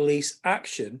 But police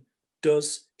action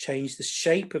does change the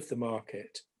shape of the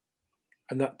market.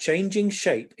 And that changing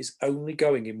shape is only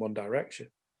going in one direction.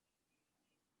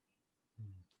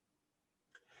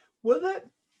 Well,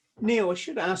 Neil, I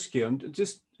should ask you, I'm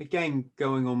just, again,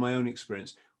 going on my own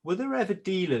experience, were there ever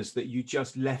dealers that you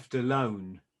just left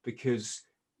alone because,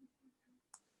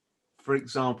 for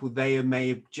example, they may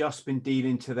have just been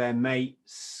dealing to their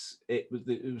mates, it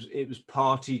was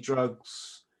party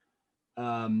drugs?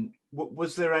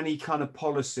 Was there any kind of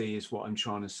policy, is what I'm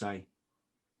trying to say?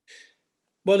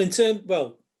 Well,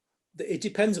 it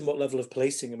depends on what level of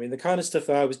policing. I mean, the kind of stuff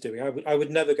that I was doing, I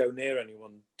would never go near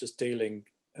anyone just dealing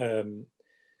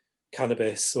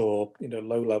cannabis or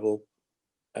low level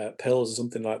pills or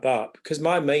something like that, because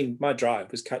my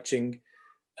drive was catching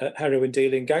heroin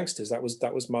dealing gangsters. That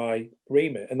was my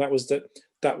remit, and that was the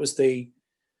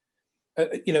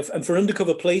and for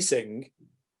undercover policing,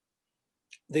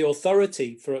 the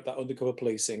authority for that undercover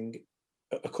policing,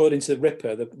 according to the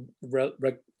RIPA,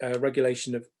 the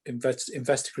Regulation of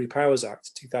Investigatory Powers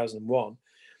Act 2001,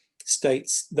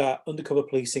 states that undercover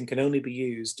policing can only be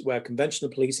used where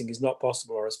conventional policing is not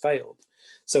possible or has failed.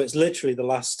 So it's literally the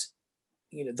last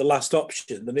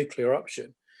option, the nuclear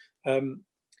option.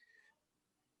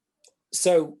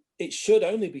 So it should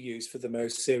only be used for the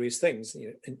most serious things,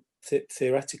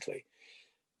 theoretically.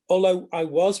 Although I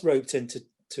was roped into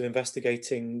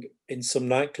investigating in some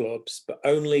nightclubs, but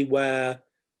only where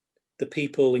the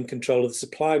people in control of the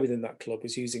supply within that club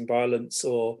was using violence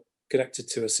or connected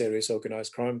to a serious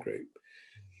organised crime group.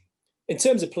 In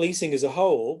terms of policing as a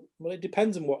whole, well, it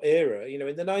depends on what era. In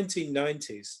the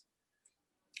 1990s,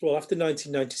 well, after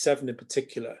 1997 in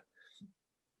particular,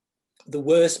 the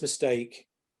worst mistake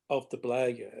of the Blair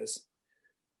years,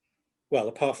 well,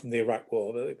 apart from the Iraq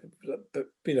War,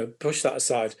 but push that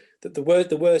aside, that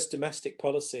the worst domestic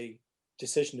policy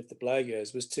decision of the Blair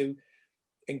years was to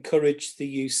encourage the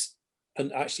use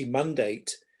and actually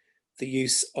mandate the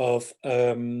use of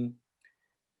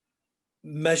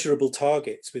measurable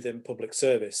targets within public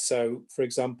service. So, for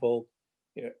example,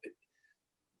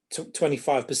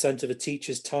 25% of a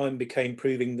teacher's time became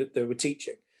proving that they were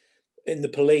teaching. In the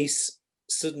police,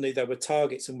 suddenly there were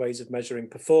targets and ways of measuring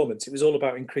performance. It was all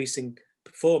about increasing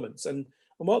performance. And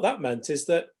what that meant is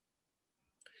that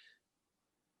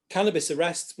cannabis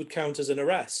arrests would count as an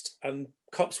arrest, and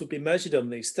cops would be measured on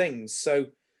these things. So,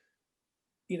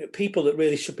 people that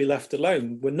really should be left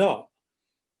alone were not.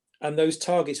 And those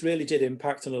targets really did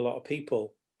impact on a lot of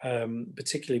people,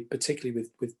 particularly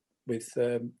with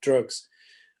drugs.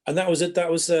 And that was a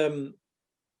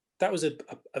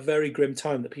very grim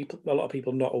time that a lot of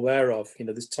people are not aware of.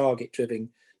 This target-driven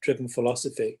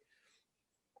philosophy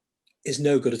is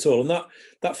no good at all, and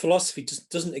that philosophy just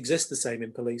doesn't exist the same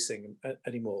in policing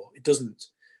anymore. It doesn't,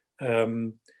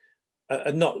 and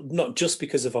not just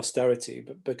because of austerity,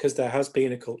 but because there has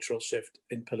been a cultural shift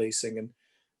in policing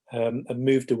and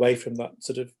moved away from that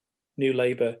sort of New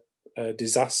Labour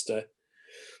disaster.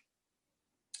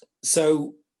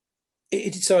 So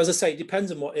as I say, it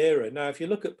depends on what era. Now, if you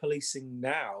look at policing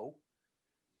now,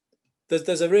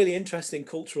 there's a really interesting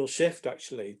cultural shift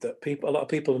actually that a lot of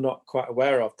people are not quite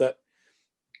aware of. That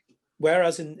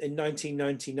whereas in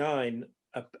 1999,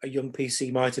 a young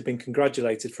PC might have been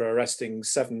congratulated for arresting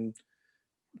 7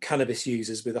 cannabis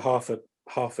users with half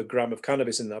a gram of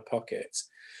cannabis in their pockets,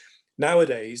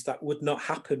 nowadays that would not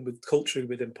happen with culture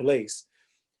within police.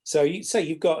 So you say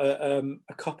you've got a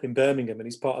cop in Birmingham and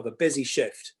he's part of a busy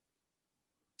shift,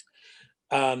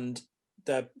 and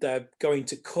they're going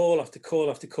to call after call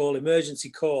after call, emergency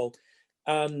call,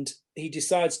 and he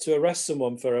decides to arrest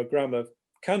someone for a gram of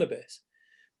cannabis.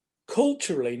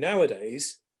 Culturally,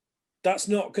 nowadays, that's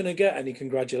not going to get any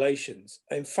congratulations.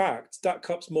 In fact, that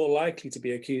cop's more likely to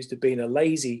be accused of being a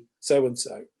lazy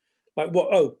so-and-so. Like,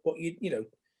 what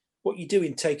you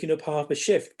doing taking up half a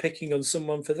shift, picking on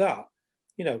someone for that?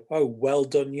 Oh, well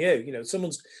done you.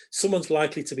 Someone's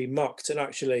likely to be mocked and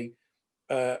actually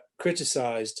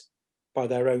criticised by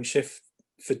their own shift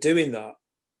for doing that,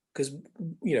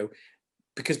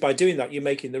 because by doing that you're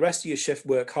making the rest of your shift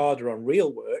work harder on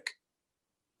real work,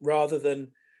 rather than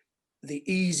the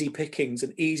easy pickings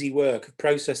and easy work of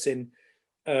processing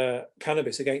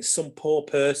cannabis against some poor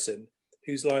person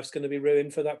whose life's going to be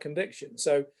ruined for that conviction.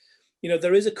 So,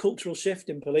 there is a cultural shift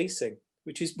in policing,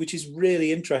 which is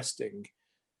really interesting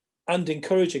and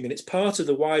encouraging, and it's part of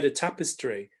the wider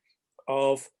tapestry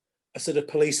of a sort of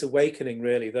police awakening,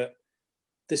 really, that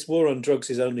this war on drugs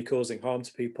is only causing harm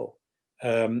to people,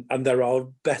 and there are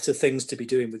better things to be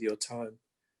doing with your time.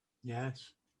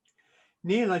 Yes.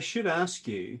 Neil, I should ask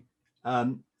you,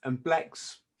 and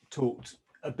Blex talked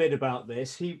a bit about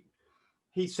this.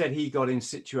 He said he got in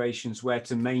situations where,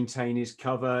 to maintain his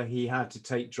cover, he had to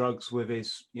take drugs with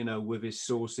his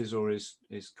sources or his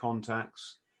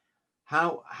contacts.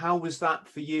 How was that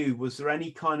for you? Was there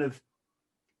any kind of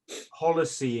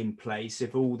policy in place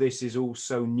if all this is all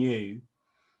so new?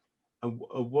 And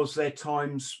was there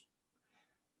times?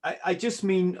 I just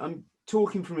mean, I'm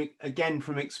talking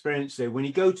from experience there. When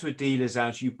you go to a dealer's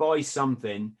house, you buy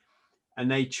something, and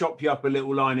they chop you up a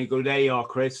little line and go, "There you are,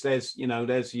 Chris. There's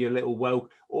your little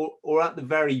or at the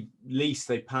very least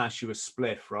they pass you a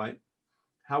spliff, right?"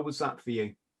 How was that for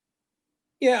you?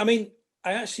 Yeah, I mean,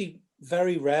 I actually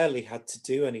very rarely had to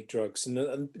do any drugs. And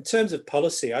in terms of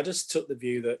policy, I just took the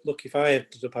view that, look, if I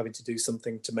ended up having to do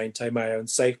something to maintain my own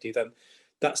safety, then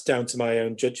that's down to my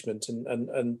own judgment.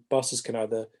 And bosses can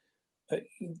either,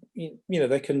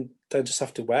 they'll just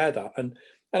have to wear that. And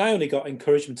I only got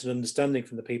encouragement and understanding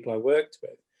from the people I worked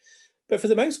with. But for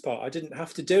the most part, I didn't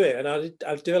have to do it. And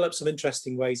I developed some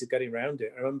interesting ways of getting around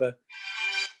it. I remember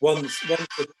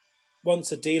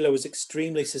once a dealer was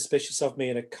extremely suspicious of me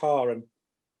in a car, and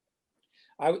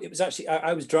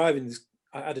I was driving this.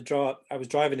 I was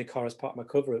driving a car as part of my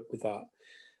cover up with that.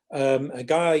 A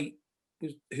guy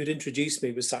who'd introduced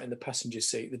me was sat in the passenger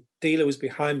seat. The dealer was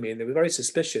behind me, and they were very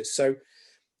suspicious. So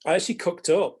I actually cooked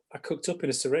up. I cooked up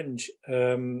in a syringe.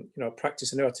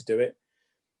 Practice. I knew how to do it.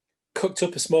 Cooked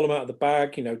up a small amount of the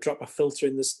bag. Dropped my filter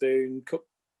in the spoon.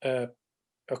 I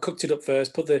cooked it up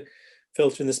first. Put the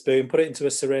filter in the spoon. Put it into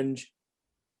a syringe.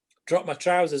 Dropped my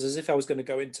trousers as if I was going to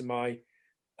go into my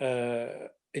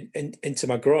into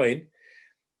my groin,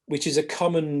 which is a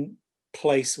common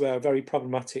place where very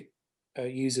problematic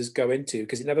users go into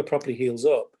because it never properly heals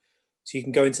up. So you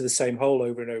can go into the same hole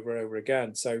over and over and over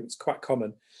again. So it's quite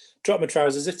common. Drop my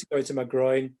trousers as if to go into my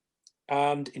groin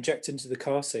and inject into the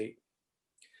car seat.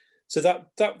 So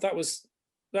that was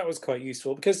quite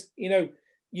useful because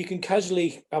you can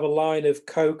casually have a line of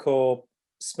coke or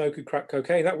smoke and crack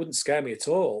cocaine. That wouldn't scare me at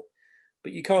all.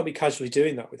 But you can't be casually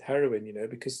doing that with heroin,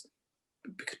 because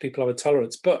people have a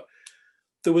tolerance. But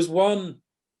there was one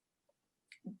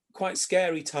quite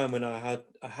scary time when I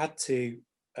had to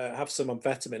have some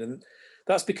amphetamine, and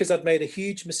that's because I'd made a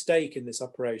huge mistake in this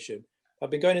operation.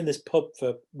 I'd been going in this pub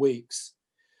for weeks,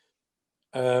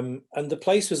 and the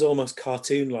place was almost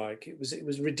cartoon-like. It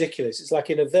was ridiculous. It's like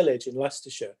in a village in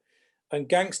Leicestershire, and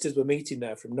gangsters were meeting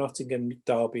there from Nottingham,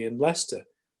 Derby, and Leicester.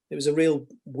 It was a real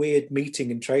weird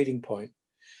meeting and trading point.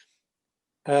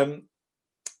 And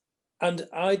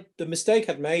the mistake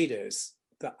I'd made is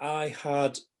that I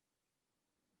had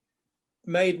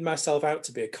made myself out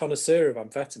to be a connoisseur of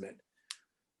amphetamine,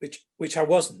 which I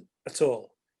wasn't at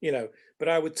all, but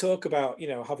I would talk about,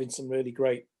 having some really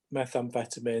great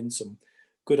methamphetamine, some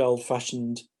good old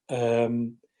fashioned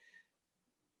 60s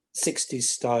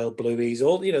style blueies,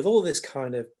 all this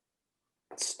kind of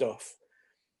stuff.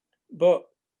 But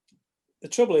the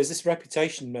trouble is, this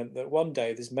reputation meant that one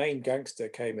day this main gangster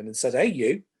came in and said, "Hey,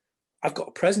 you, I've got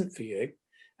a present for you."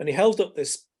 And he held up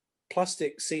this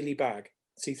plastic see-through bag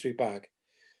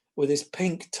with this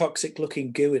pink toxic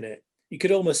looking goo in it. You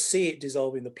could almost see it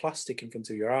dissolving the plastic in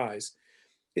front of your eyes.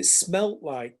 It smelt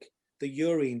like the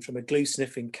urine from a glue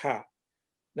sniffing cat.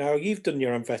 Now, you've done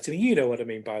your amphetamine. You know what I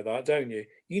mean by that, don't you?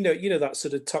 You know that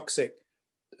sort of toxic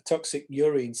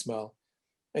urine smell.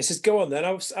 And he says, "Go on then,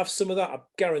 have some of that. I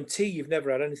guarantee you've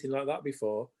never had anything like that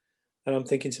before." And I'm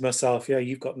thinking to myself, yeah,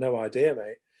 you've got no idea,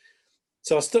 mate.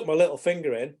 So I stuck my little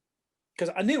finger in because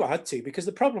I knew I had to, because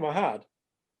the problem I had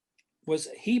was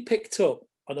he picked up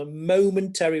on a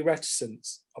momentary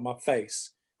reticence on my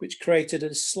face, which created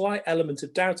a slight element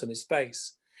of doubt on his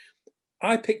face.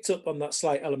 I picked up on that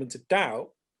slight element of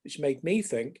doubt, which made me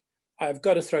think, I've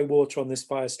got to throw water on this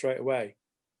fire straight away.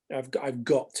 I've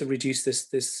got to reduce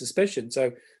this suspicion.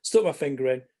 So stuck my finger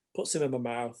in, put some in my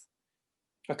mouth.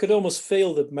 I could almost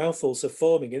feel the mouth ulcer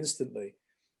forming instantly.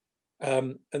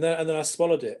 And then I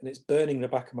swallowed it, and it's burning the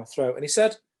back of my throat. And he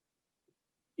said,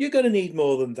 "You're going to need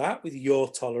more than that with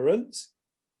your tolerance."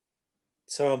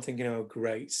 So I'm thinking, oh,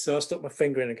 great. So I stuck my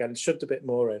finger in again and shoved a bit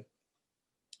more in.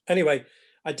 Anyway,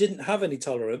 I didn't have any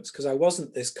tolerance because I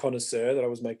wasn't this connoisseur that I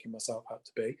was making myself out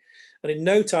to be. And in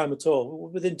no time at all,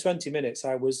 within 20 minutes,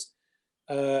 I was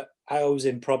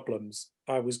in problems.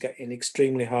 I was getting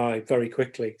extremely high very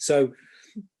quickly. So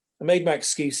I made my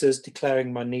excuses,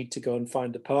 declaring my need to go and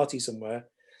find a party somewhere.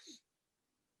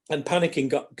 And panicking,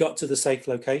 got to the safe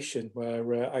location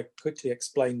where I quickly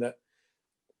explained that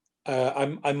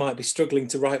I might be struggling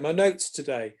to write my notes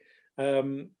today.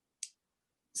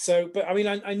 But I mean,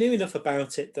 I knew enough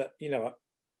about it that,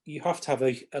 you have to have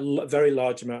a very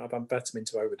large amount of amphetamine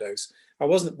to overdose. I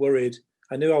wasn't worried.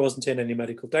 I knew I wasn't in any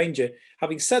medical danger.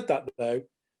 Having said that, though,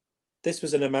 this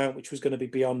was an amount which was going to be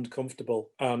beyond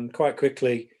comfortable. And quite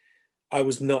quickly, I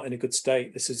was not in a good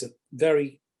state. This is a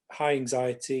very high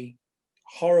anxiety,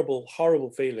 horrible,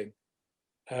 horrible feeling.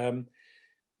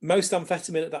 Most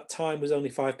amphetamine at that time was only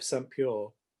 5%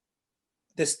 pure.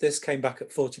 This came back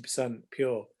at 40%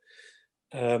 pure.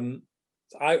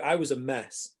 I was a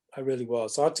mess. I really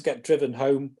was. So I had to get driven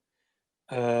home,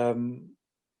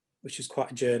 which was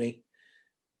quite a journey.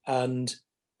 And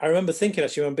I remember thinking,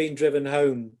 actually, when I'm being driven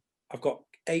home, I've got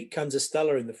 8 cans of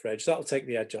Stella in the fridge. That'll take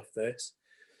the edge off this.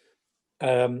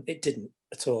 It didn't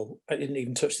at all. I didn't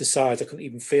even touch the sides. I couldn't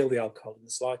even feel the alcohol in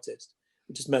the slightest.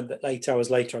 It just meant that 8 hours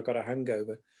later I got a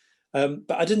hangover.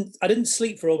 But I didn't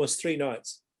sleep for almost 3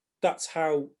 nights. That's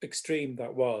how extreme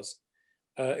that was.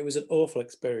 It was an awful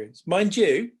experience. Mind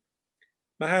you,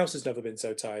 my house has never been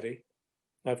so tidy,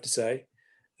 I have to say.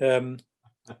 And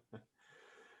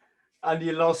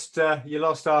you lost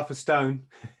half a stone.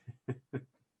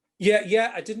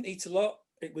 Yeah, I didn't eat a lot.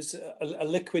 It was a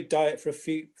liquid diet for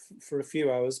a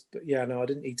few hours, but yeah, no, I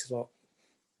didn't eat a lot.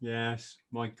 Yes,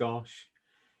 my gosh.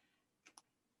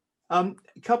 A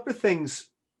couple of things.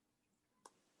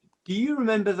 Do you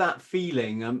remember that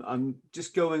feeling? I'm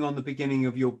just going on the beginning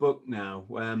of your book now.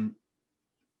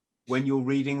 When you're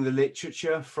reading the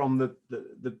literature from the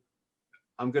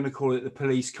I'm going to call it the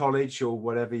police college or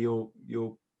whatever your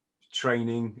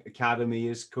training academy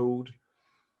is called.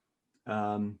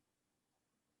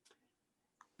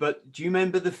 But do you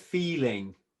remember the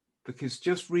feeling? Because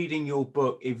just reading your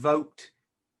book evoked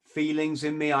feelings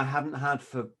in me I hadn't had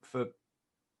for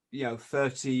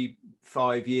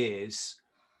 35 years.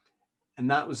 And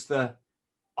that was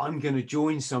I'm going to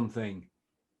join something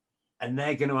and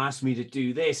they're going to ask me to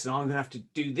do this and I'm going to have to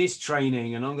do this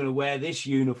training and I'm going to wear this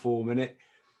uniform. And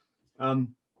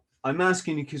I'm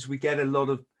asking you because we get a lot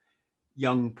of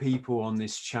young people on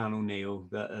this channel, Neil,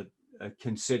 that are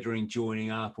considering joining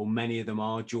up, or many of them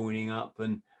are joining up,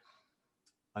 and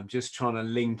I'm just trying to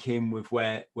link in with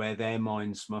where their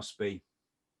minds must be.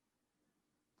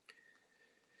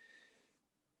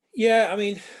 Yeah, I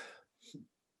mean,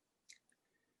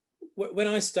 when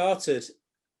I started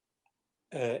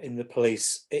in the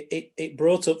police, it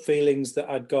brought up feelings that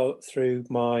I'd got through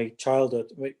my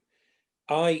childhood.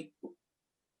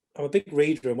 I'm a big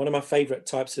reader, and one of my favourite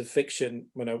types of fiction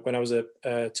when I was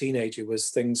a teenager was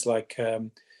things like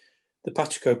the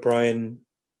Patrick O'Brian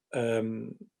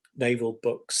naval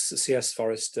books, C.S.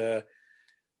 Forester,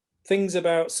 things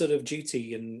about sort of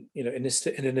duty and in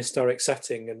an historic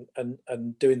setting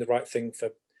and doing the right thing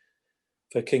for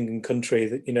king and country.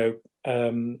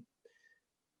 That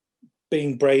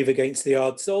being brave against the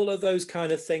odds, all of those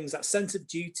kind of things, that sense of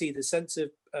duty, the sense of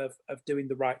doing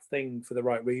the right thing for the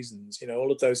right reasons,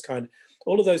 all of those kind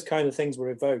of things were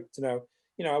evoked. I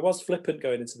was flippant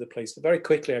going into the police, but very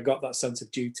quickly I got that sense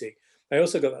of duty. I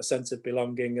also got that sense of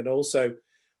belonging, and also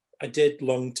I did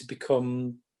long to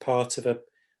become part of a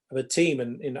team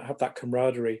and have that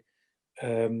camaraderie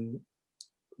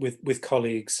with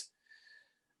colleagues.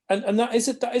 And that is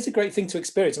a great thing to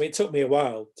experience. I mean, it took me a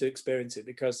while to experience it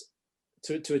because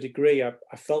to a degree I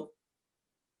felt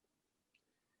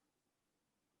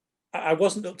I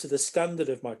wasn't up to the standard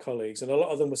of my colleagues, and a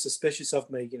lot of them were suspicious of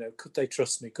me. Could they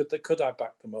trust me? Could I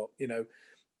back them up?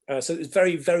 So it was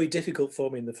very, very difficult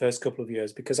for me in the first couple of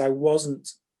years because I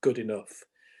wasn't good enough,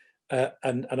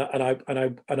 and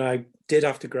I did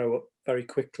have to grow up very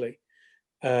quickly.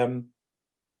 But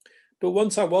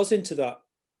once I was into that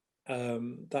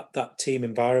team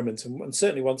environment, and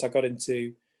certainly once I got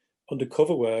into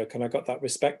undercover work and I got that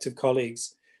respect of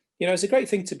colleagues, it's a great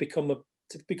thing to become a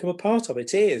part of.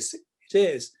 It is.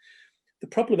 The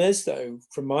problem is, though,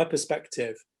 from my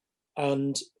perspective,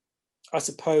 and I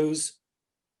suppose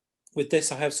with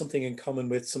this I have something in common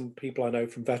with some people I know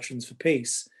from Veterans for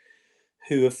Peace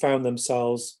who have found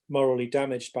themselves morally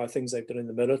damaged by things they've done in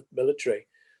the military.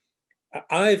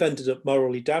 I've ended up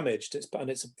morally damaged, and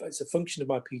it's a function of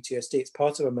my PTSD. It's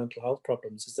part of my mental health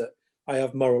problems, is that I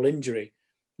have moral injury.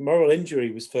 Moral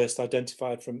injury was first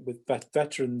identified with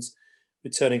veterans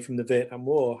returning from the Vietnam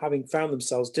War, having found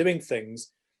themselves doing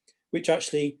things which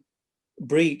actually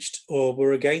breached or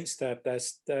were against their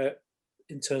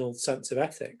internal sense of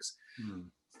ethics.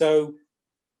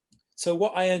 So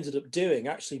what I ended up doing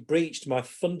actually breached my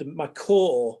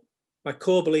core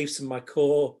beliefs and my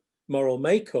core moral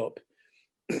makeup.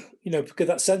 Because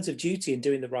that sense of duty and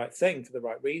doing the right thing for the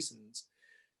right reasons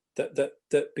that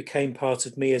became part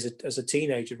of me as a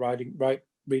teenager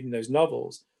reading those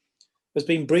novels has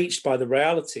been breached by the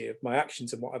reality of my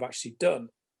actions and what I've actually done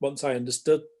once I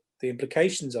understood the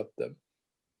implications of them.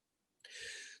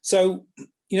 So,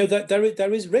 that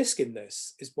there is risk in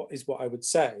this, is what I would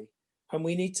say, and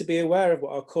we need to be aware of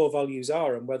what our core values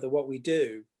are and whether what we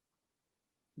do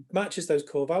matches those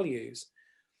core values.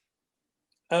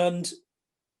 And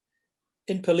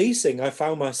in policing, I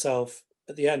found myself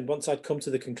at the end, once I'd come to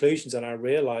the conclusions and I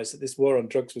realized that this war on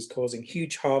drugs was causing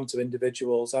huge harm to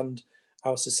individuals and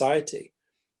our society,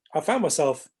 I found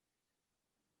myself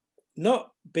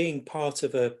not being part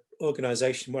of an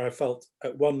organization where I felt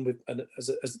at one with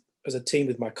as a team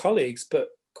with my colleagues, but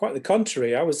quite the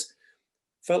contrary. I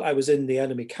felt I was in the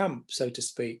enemy camp, so to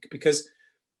speak, because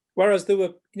Whereas there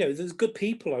were, there's good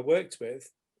people I worked with,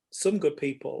 some good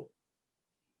people.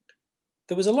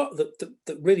 There was a lot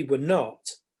that really were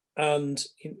not. And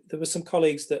there were some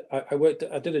colleagues that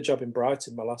I did a job in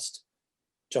Brighton, my last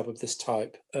job of this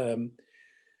type. And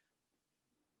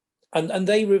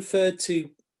they referred to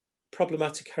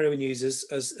problematic heroin users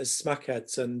as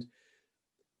smackheads. And,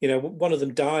 one of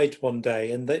them died one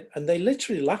day, and they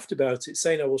literally laughed about it,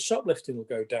 saying, "Oh, well, shoplifting will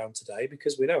go down today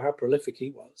because we know how prolific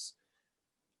he was."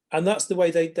 And that's the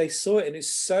way they saw it. And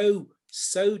it's so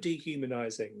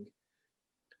dehumanizing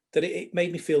that it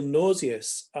made me feel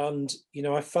nauseous. And,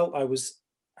 I felt I was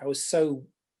so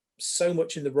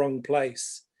much in the wrong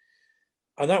place.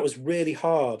 And that was really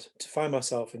hard to find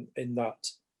myself in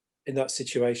that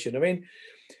situation. I mean,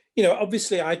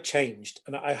 obviously I'd changed,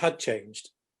 and I had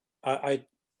changed. I'd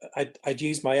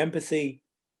used my empathy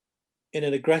in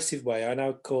an aggressive way. I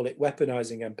now call it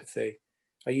weaponizing empathy.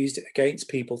 I used it against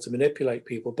people to manipulate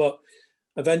people, but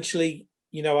eventually,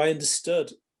 I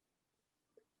understood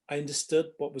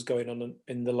what was going on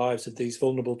in the lives of these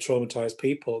vulnerable, traumatized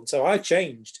people. And so I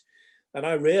changed, and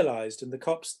I realized, and the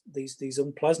cops, these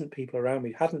unpleasant people around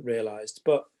me hadn't realized,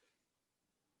 but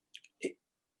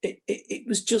it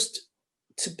was just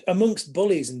amongst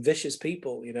bullies and vicious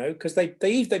people, because they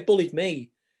bullied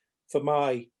me for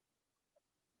my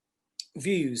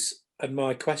views and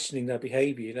my questioning their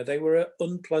behavior. They were an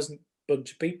unpleasant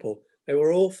bunch of people. They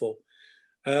were awful.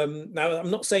 Now,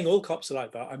 I'm not saying all cops are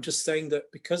like that. I'm just saying that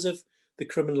because of the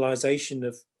criminalization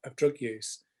of drug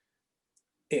use,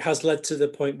 it has led to the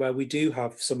point where we do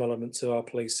have some elements of our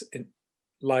police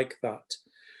like that.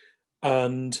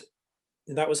 And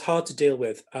that was hard to deal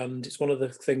with. And it's one of the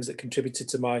things that contributed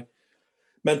to my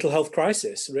mental health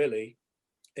crisis, really,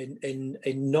 in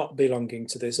not belonging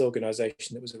to this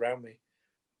organization that was around me.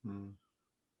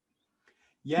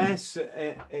 Yes,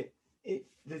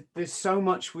 there's so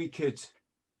much we could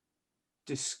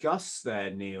discuss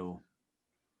there, Neil.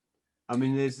 I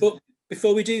mean, there's. But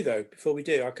before we do, I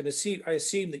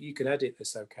assume that you can edit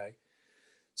this, okay,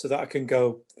 so that I can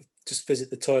go just visit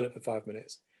the toilet for 5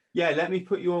 minutes. Yeah, let me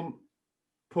put you on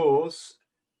pause,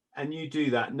 and you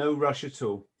do that. No rush at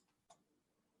all.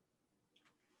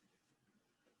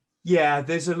 Yeah,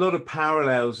 there's a lot of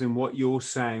parallels in what you're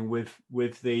saying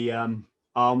with the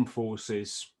armed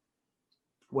forces.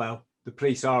 Well, the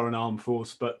police are an armed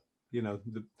force, but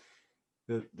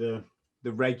the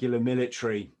regular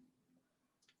military.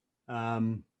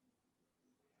 And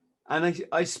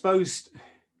I suppose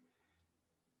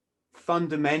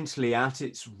fundamentally at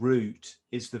its root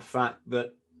is the fact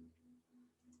that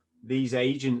these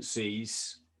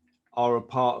agencies are a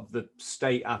part of the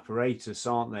state apparatus,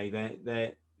 aren't they?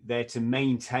 They're there to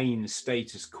maintain the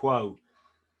status quo.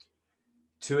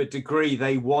 To a degree,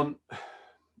 they want,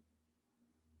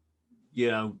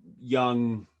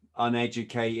 young,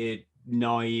 uneducated,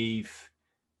 naive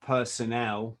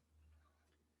personnel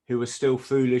who are still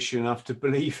foolish enough to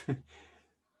believe,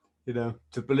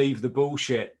 to believe the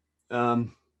bullshit.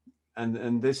 And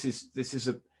this is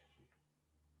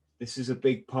a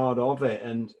big part of it.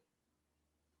 And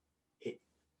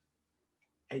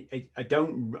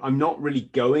I'm not really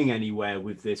going anywhere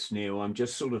with this, Neil. I'm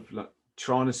just sort of like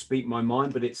trying to speak my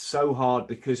mind, but it's so hard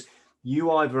because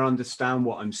you either understand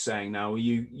what I'm saying now, or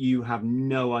you have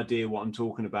no idea what I'm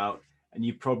talking about, and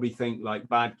you probably think like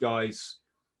bad guys,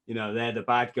 they're the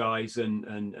bad guys,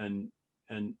 and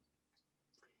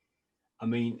I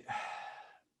mean,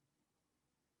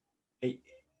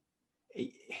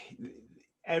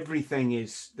 everything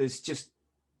is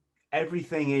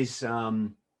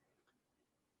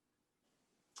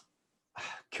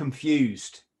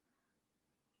confused.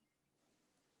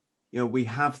 We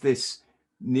have this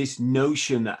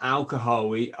notion that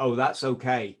alcohol, that's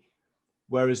okay.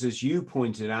 Whereas, as you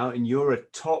pointed out, and you're a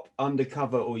top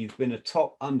undercover, or you've been a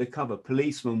top undercover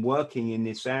policeman working in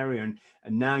this area, and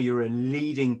now you're a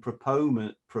leading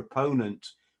proponent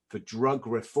for drug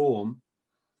reform.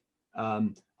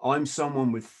 I'm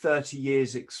someone with 30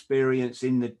 years experience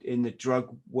in the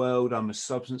drug world. I'm a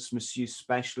substance misuse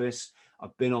specialist.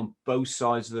 I've been on both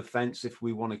sides of the fence, if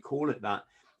we want to call it that.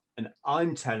 And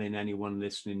I'm telling anyone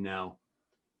listening now,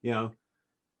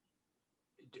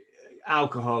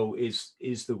 alcohol is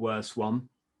the worst one.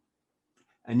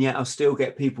 And yet I'll still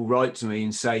get people write to me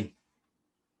and say,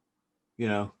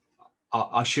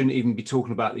 I shouldn't even be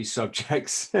talking about these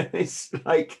subjects. It's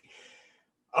like,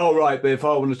 oh, right, but if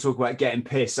I want to talk about getting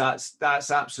pissed, that's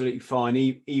absolutely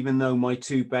fine. Even though my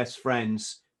two best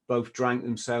friends both drank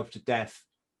themselves to death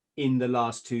in the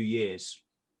last 2 years,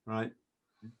 right?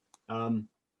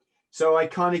 So I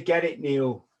kind of get it,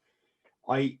 Neil.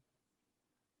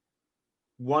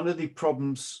 One of the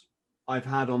problems I've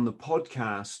had on the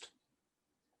podcast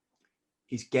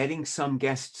is getting some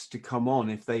guests to come on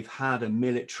if they've had a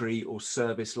military or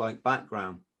service-like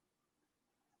background.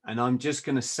 And I'm just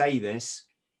going to say this,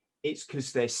 it's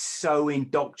because they're so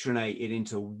indoctrinated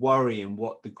into worrying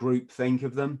what the group think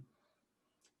of them.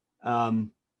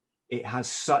 It has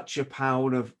such a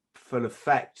powerful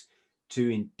effect to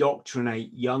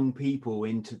indoctrinate young people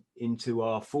into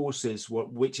our forces,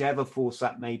 whichever force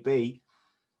that may be.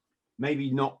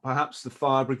 Maybe not perhaps the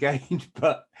fire brigade,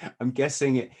 but I'm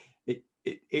guessing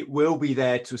it will be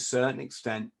there to a certain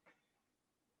extent.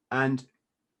 And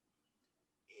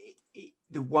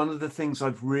one of the things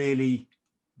I've really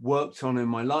worked on in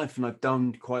my life, and I've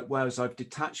done quite well, is I've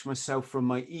detached myself from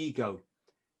my ego,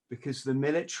 because the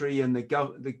military and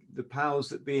the powers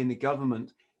that be in the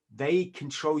government, they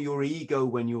control your ego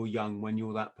when you're young, when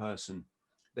you're that person.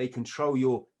 They control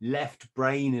your left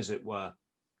brain, as it were.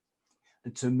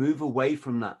 And to move away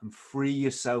from that and free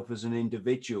yourself as an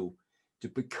individual, to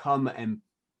become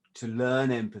to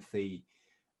learn empathy,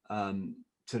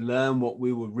 to learn what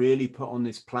we were really put on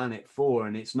this planet for.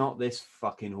 And it's not this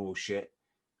fucking horseshit,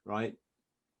 right?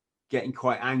 Getting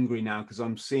quite angry now because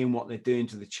I'm seeing what they're doing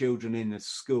to the children in the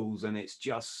schools, and it's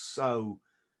just so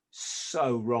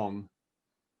wrong.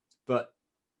 But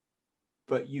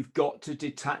you've got to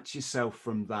detach yourself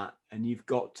from that, and you've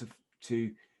got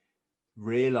to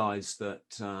realize that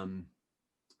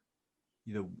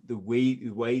the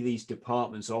way these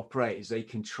departments operate is they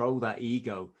control that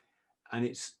ego, and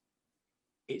it's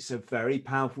a very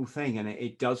powerful thing, and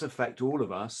it does affect all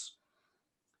of us.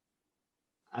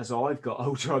 As I've got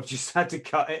older, I've just had to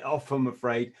cut it off. I'm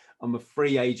afraid I'm a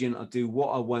free agent. I do what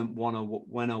I want when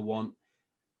I want,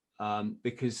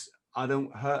 because I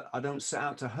don't set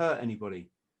out to hurt anybody.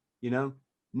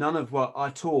 None of what I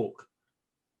talk.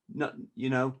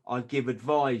 I give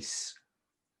advice.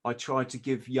 I try to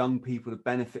give young people the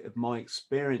benefit of my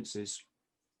experiences.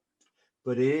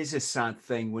 But it is a sad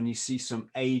thing when you see some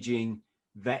aging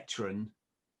veteran,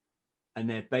 and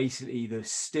they're basically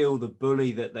still the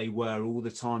bully that they were all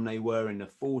the time they were in the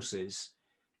forces.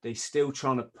 They're still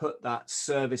trying to put that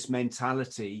service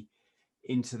mentality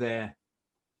into their,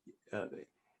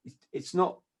 it's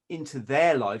not into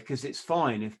their life, because it's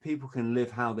fine if people can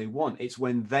live how they want. It's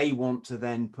when they want to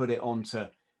then put it onto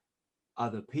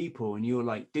other people, and you're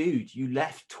like, dude, you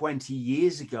left 20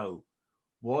 years ago.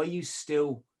 Why are you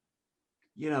still,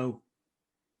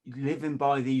 living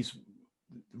by these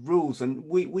rules? And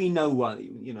we know why,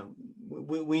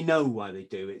 we know why they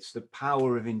do. It's the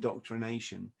power of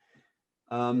indoctrination.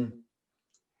 And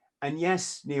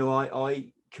yes, Neil,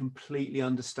 I completely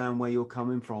understand where you're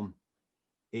coming from.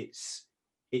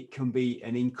 It can be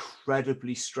an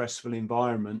incredibly stressful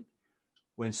environment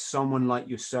when someone like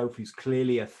yourself, who's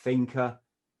clearly a thinker,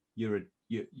 you're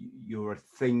a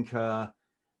thinker.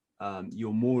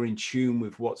 You're more in tune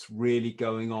with what's really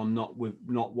going on, not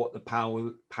what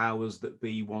the powers that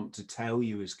be want to tell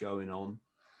you is going on.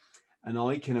 And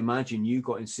I can imagine you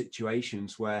got in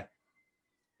situations where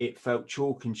it felt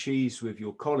chalk and cheese with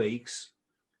your colleagues,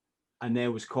 and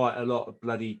there was quite a lot of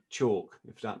bloody chalk,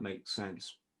 if that makes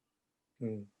sense.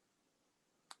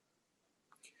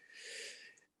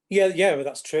 Yeah, well,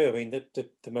 that's true. I mean,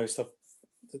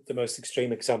 the most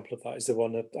extreme example of that is the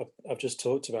one I've just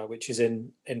talked about, which is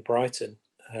in Brighton,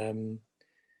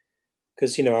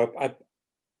 because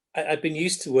I've been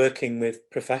used to working with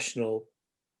professional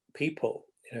people,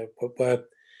 where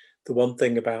the one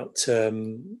thing about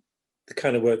the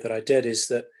kind of work that I did is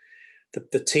that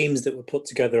the teams that were put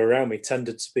together around me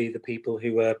tended to be the people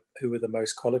who were the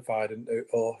most qualified,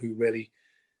 or who really,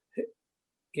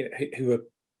 who were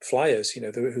flyers, who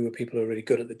were people who were really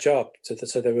good at the job. So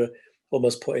they were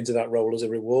almost put into that role as a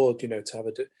reward, to have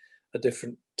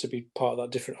to be part of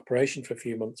that different operation for a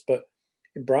few months. But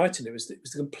in Brighton, it was the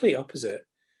complete opposite.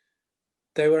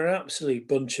 They were an absolute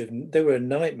they were a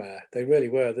nightmare. They really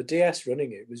were. The DS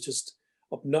running it was just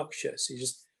obnoxious. He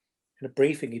just, in a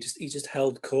briefing, he just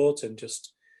held court and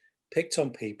just picked on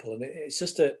people. And it's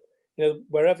just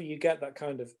wherever you get that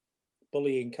kind of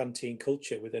bullying canteen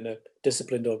culture within a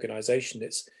disciplined organization,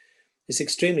 it's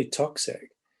extremely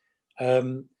toxic.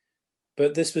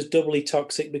 But this was doubly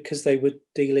toxic because they were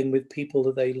dealing with people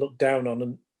that they looked down on,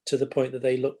 and to the point that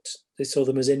they saw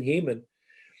them as inhuman.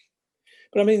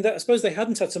 But I mean, I suppose they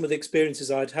hadn't had some of the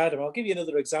experiences I'd had. And I'll give you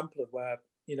another example of where,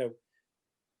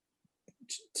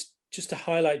 just to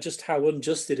highlight just how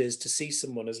unjust it is to see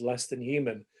someone as less than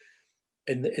human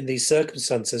in these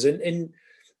circumstances. In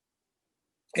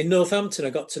Northampton, I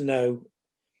got to know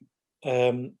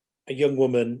a young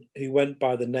woman who went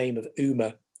by the name of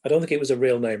Uma. I don't think it was a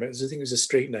real name. I think it was a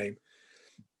street name.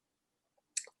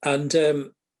 And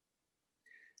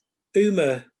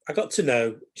Uma, I got to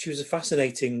know, she was a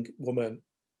fascinating woman,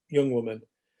 young woman,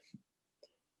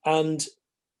 and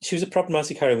she was a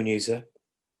problematic heroin user.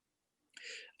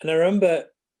 And I remember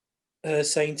her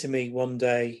saying to me one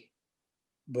day,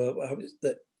 well,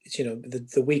 that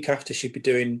the week after she'd be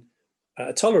doing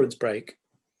a tolerance break,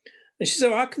 and she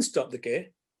said, "Oh, I can stop the gear.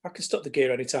 I can stop the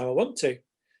gear anytime I want to,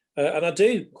 and I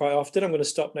do quite often. I'm going to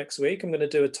stop next week. I'm going to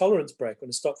do a tolerance break. I'm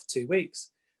going to stop for 2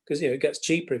 weeks because it gets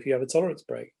cheaper if you have a tolerance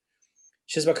break."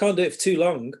 She says, "But I can't do it for too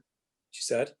long." She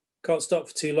said, "Can't stop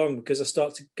for too long because I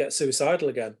start to get suicidal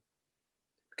again."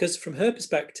 Because from her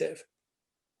perspective,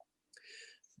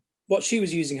 what she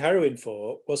was using heroin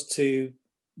for was to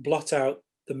blot out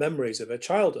the memories of her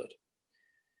childhood.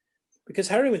 Because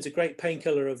heroin's a great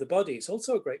painkiller of the body, it's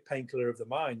also a great painkiller of the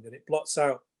mind, and it blots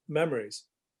out memories.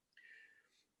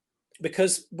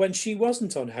 Because when she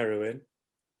wasn't on heroin,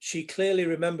 she clearly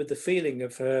remembered the feeling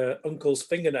of her uncle's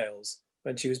fingernails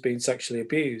when she was being sexually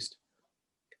abused.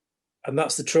 And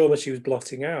that's the trauma she was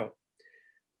blotting out.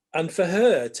 And for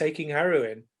her, taking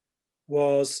heroin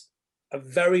was a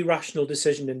very rational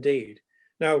decision indeed.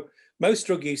 Now, most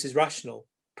drug use is rational.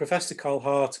 Professor Carl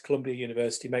Hart at Columbia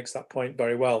University makes that point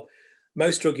very well.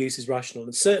 Most drug use is rational,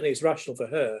 and certainly it's rational for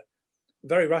her. A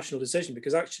very rational decision,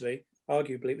 because actually,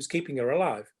 arguably, it was keeping her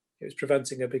alive. It was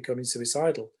preventing her becoming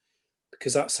suicidal,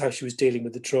 because that's how she was dealing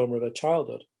with the trauma of her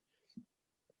childhood.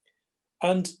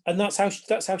 And that's how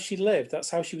she lived. That's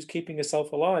how she was keeping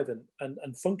herself alive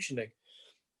and functioning.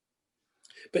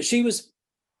 But she was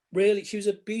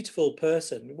a beautiful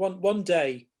person. One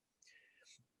day,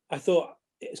 I thought,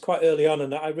 it was quite early on,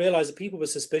 and I realized that people were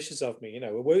suspicious of me.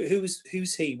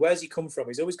 Who's he? Where's he come from?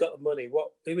 He's always got the money.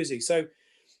 Who is he? So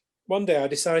one day I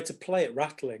decided to play at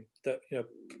rattling. That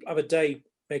have a day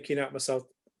making out myself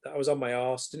that I was on my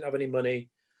arse, didn't have any money,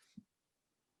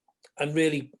 and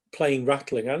really playing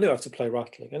rattling. I knew how to play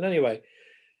rattling. And anyway,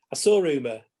 I saw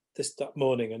Uma that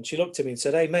morning, and she looked at me and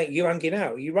said, "Hey mate, you hanging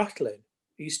out? Are you rattling?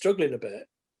 Are you struggling a bit?"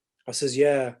 I says,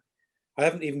 "Yeah, I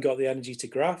haven't even got the energy to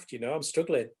graft, I'm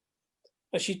struggling."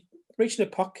 And she reached in her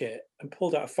pocket and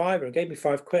pulled out a fiver and gave me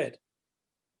 £5.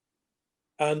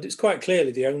 And it's quite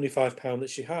clearly the only £5 that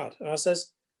she had. And I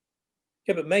says,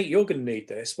 "Yeah, but mate, you're going to need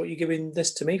this. What are you giving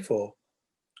this to me for?"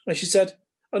 And she said,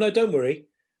 "Oh no, don't worry.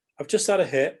 I've just had a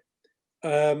hit.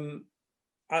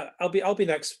 I'll be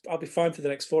fine for the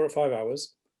next 4 or 5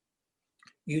 hours.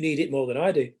 You need it more than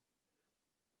I do."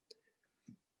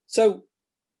 So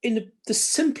in the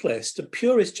simplest and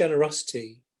purest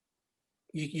generosity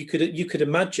you could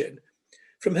imagine,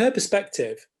 from her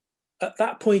perspective, at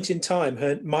that point in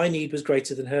time, my need was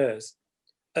greater than hers,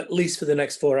 at least for the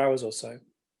next 4 hours or so.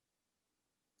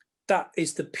 That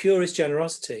is the purest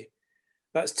generosity.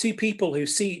 That's two people who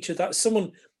see each other. That's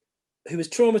someone who is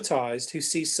traumatized, who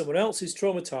sees someone else who's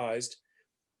traumatized,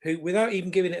 who, without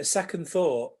even giving it a second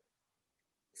thought,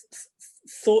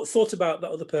 thought about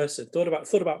that other person, thought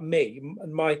about me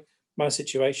and my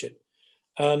situation.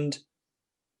 And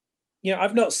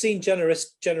I've not seen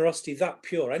generosity that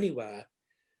pure anywhere,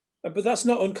 but that's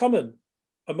not uncommon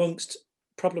amongst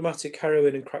problematic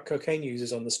heroin and crack cocaine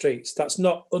users on the streets. That's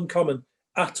not uncommon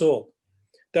at all.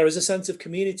 There is a sense of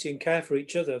community and care for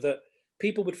each other that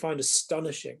people would find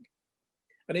astonishing.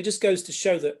 And it just goes to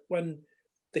show that when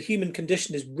the human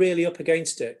condition is really up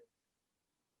against it,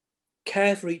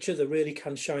 care for each other really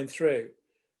can shine through.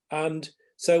 And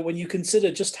so when you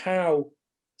consider just how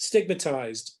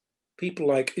stigmatized people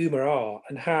like Uma are,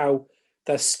 and how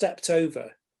they're stepped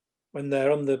over when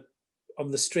they're on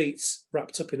the streets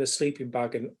wrapped up in a sleeping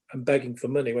bag and begging for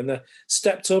money, when they're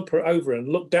stepped up or over and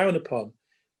looked down upon,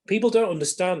 people don't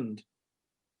understand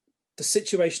the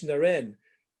situation they're in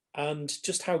and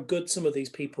just how good some of these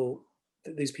people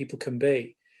can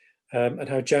be, and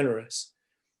how generous.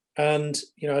 And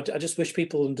I just wish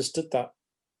people understood that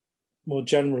more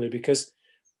generally, because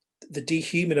the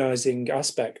dehumanizing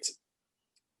aspect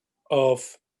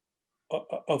of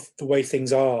the way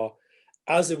things are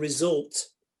as a result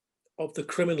of the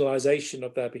criminalization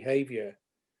of their behavior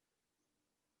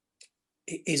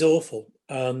is awful,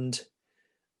 and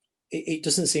it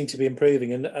doesn't seem to be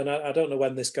improving. And I don't know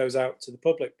when this goes out to the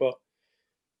public, but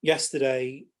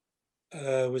yesterday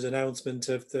was an announcement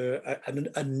of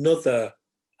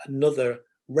another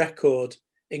record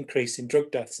increase in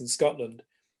drug deaths in Scotland,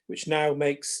 which now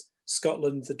makes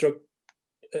Scotland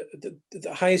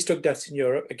the highest drug deaths in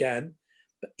Europe again,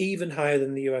 but even higher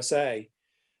than the USA.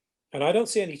 And I don't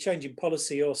see any change in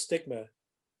policy or stigma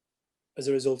as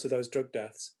a result of those drug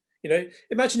deaths.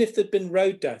 Imagine if there'd been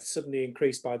road deaths suddenly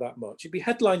increased by that much. It'd be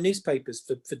headline newspapers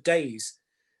for days.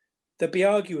 There'd be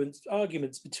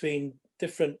arguments between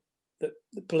different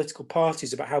the political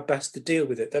parties about how best to deal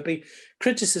with it. There'll be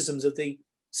criticisms of the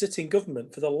sitting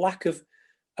government for the lack of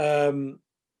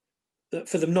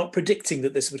for them not predicting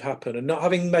that this would happen and not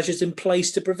having measures in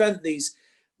place to prevent this.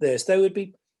 There would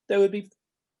be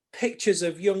pictures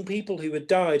of young people who had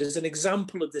died as an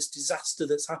example of this disaster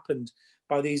that's happened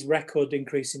by these record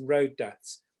increase in road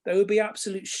deaths. There would be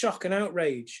absolute shock and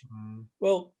outrage.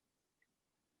 Well,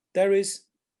 there is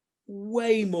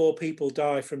way more people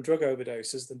die from drug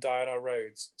overdoses than die on our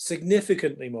roads,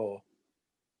 significantly more.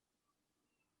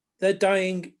 They're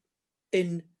dying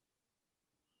in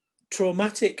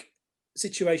traumatic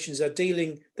situations. They're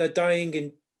dying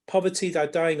in poverty, they're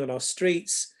dying on our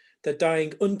streets, they're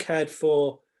dying uncared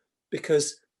for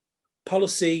because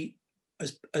policy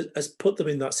has put them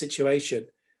in that situation.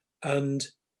 And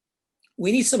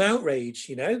we need some outrage,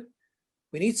 you know?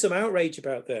 We need some outrage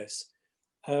about this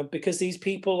because these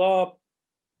people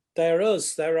they're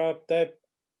us. They're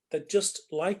just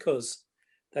like us.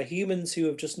 They're humans who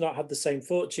have just not had the same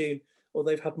fortune, or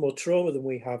they've had more trauma than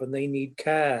we have, and they need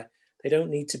care. They don't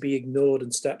need to be ignored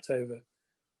and stepped over.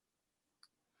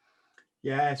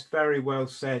 Yeah, it's very well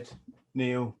said,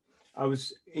 Neil. I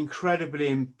was incredibly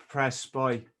impressed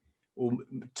by, or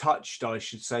touched, I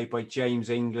should say, by James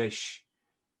English,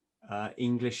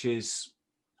 English's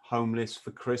Homeless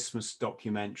for Christmas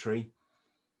documentary.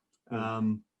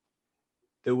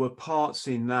 There were parts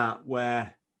in that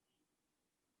where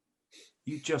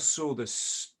you just saw the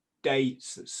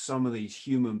states that some of these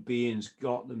human beings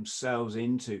got themselves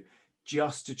into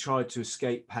just to try to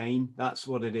escape pain. That's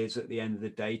what it is at the end of the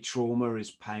day. Trauma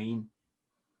is pain.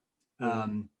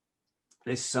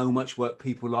 There's so much work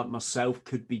people like myself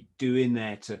could be doing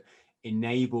there to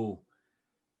enable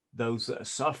those that are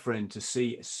suffering to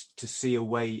see a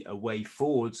way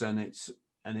forwards, and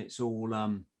it's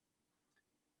all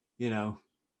you know,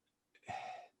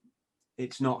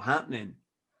 it's not happening.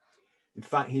 In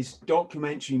fact, his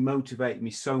documentary motivated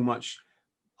me so much.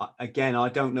 Again, I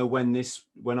don't know when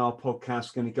our podcast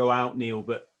is going to go out, Neil,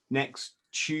 but next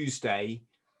Tuesday,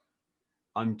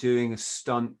 I'm doing a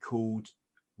stunt called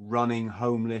Running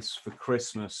Homeless for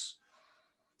Christmas.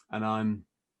 And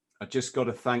I just got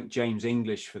to thank James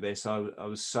English for this. I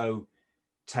was so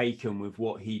taken with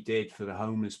what he did for the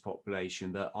homeless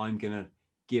population that I'm going to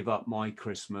give up my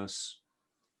Christmas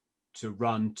to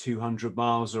run 200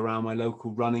 miles around my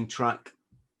local running track.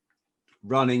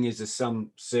 Running is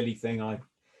some silly thing I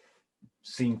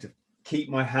seem to keep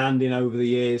my hand in over the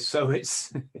years. So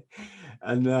it's,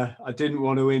 and I didn't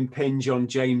want to impinge on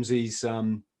James's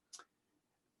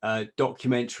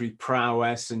documentary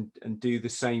prowess and do the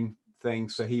same thing.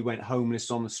 So he went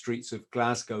homeless on the streets of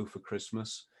Glasgow for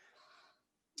Christmas.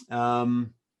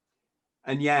 And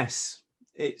yes,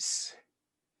 it's,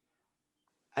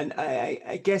 and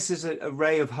I guess there's a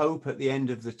ray of hope at the end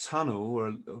of the tunnel,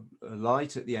 or a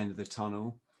light at the end of the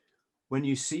tunnel, when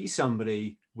you see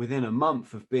somebody within a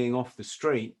month of being off the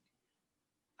street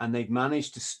and they've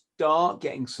managed to start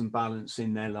getting some balance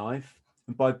in their life.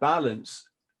 And by balance,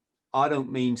 I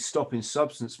don't mean stopping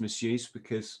substance misuse,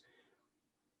 because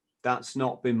that's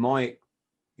not been my,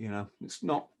 it's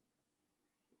not,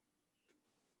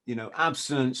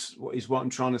 abstinence is what I'm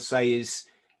trying to say is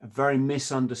a very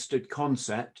misunderstood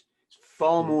concept. It's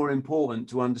far more important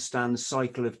to understand the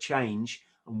cycle of change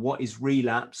and what is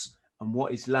relapse and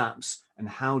what is lapse, and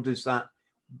how does that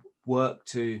work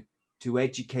to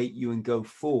educate you and go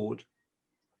forward.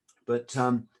 But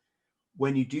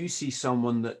when you do see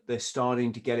someone that they're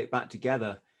starting to get it back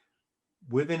together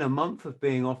within a month of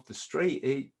being off the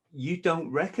street, you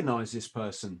don't recognize this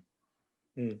person.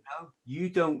 You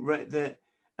don't that.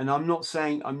 And I'm not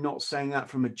saying that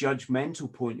from a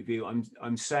judgmental point of view.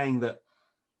 I'm saying that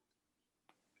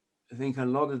I think a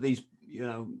lot of these,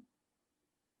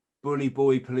 bully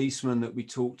boy policemen that we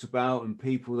talked about, and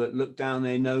people that look down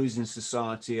their nose in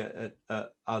society at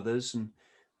others, and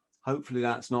hopefully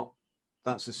that's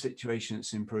a situation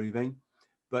that's improving.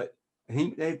 But I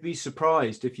think they'd be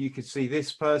surprised if you could see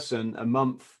this person a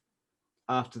month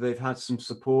after they've had some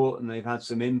support and they've had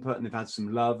some input and they've had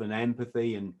some love and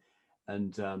empathy and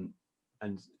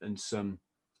some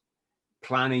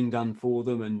planning done for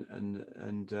them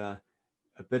and a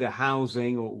bit of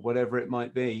housing or whatever it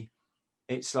might be.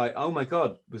 It's like, oh my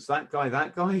God, was that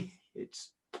guy?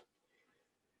 It's,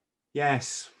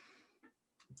 yes.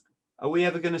 Are we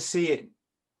ever going to see it,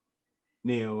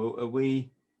 Neil?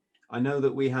 I know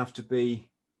that we have to be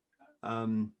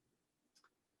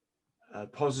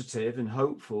positive and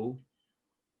hopeful,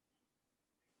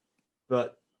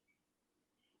 but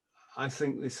I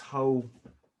think the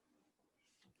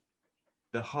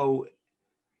whole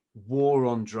war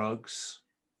on drugs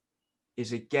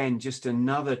is again just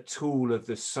another tool of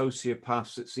the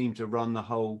sociopaths that seem to run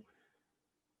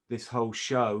this whole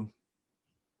show.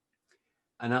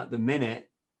 And at the minute,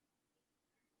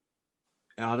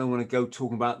 I don't want to go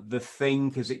talking about The Thing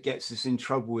because it gets us in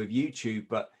trouble with YouTube,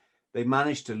 but they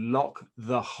managed to lock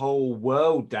the whole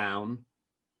world down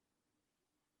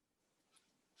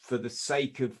for the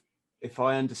sake of, if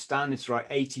I understand this right,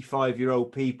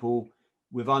 85-year-old people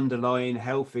with underlying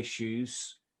health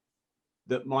issues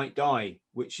that might die,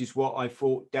 which is what I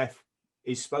thought death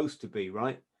is supposed to be,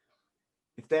 right?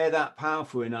 If they're that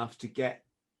powerful enough to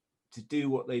do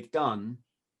what they've done,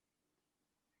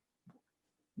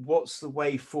 what's the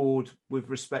way forward with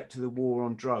respect to the war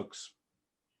on drugs?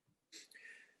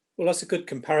 Well, that's a good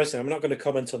comparison. I'm not going to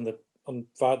comment on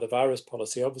the virus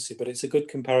policy, obviously, but it's a good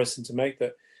comparison to make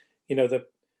that, that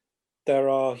there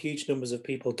are huge numbers of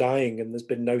people dying and there's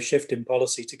been no shift in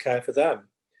policy to care for them.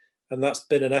 And that's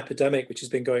been an epidemic which has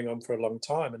been going on for a long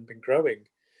time and been growing.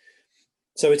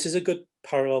 So it is a good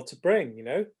parallel to bring,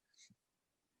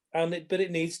 but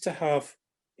it needs to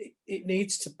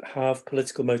have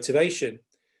political motivation.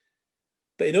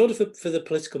 But in order for the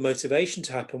political motivation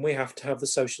to happen, we have to have the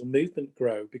social movement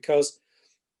grow, because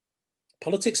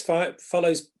politics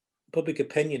follows public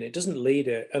opinion. It doesn't lead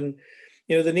it. And,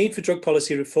 the need for drug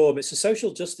policy reform, it's a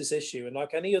social justice issue. And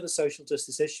like any other social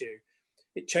justice issue,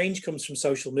 change comes from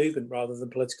social movement rather than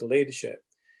political leadership.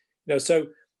 So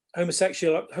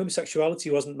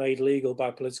homosexuality wasn't made legal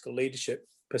by political leadership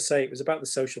per se. It was about the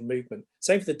social movement.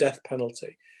 Same for the death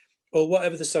penalty, or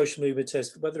whatever the social movement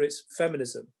is, whether it's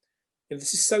feminism.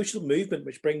 This is social movement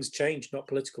which brings change, not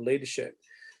political leadership.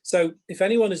 So if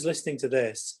anyone is listening to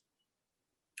this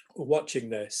or watching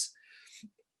this,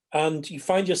 and you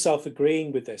find yourself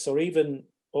agreeing with this, or even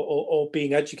or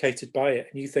being educated by it,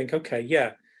 and you think, okay,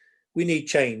 yeah, we need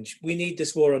change. We need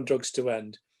this war on drugs to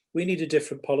end. We need a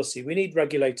different policy. We need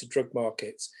regulated drug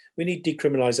markets. We need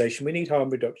decriminalization. We need harm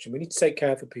reduction. We need to take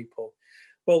care for people.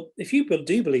 Well, if you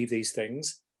do believe these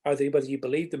things, either whether you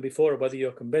believed them before or whether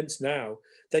you're convinced now,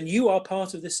 then you are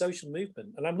part of this social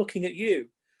movement. And I'm looking at you.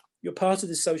 You're part of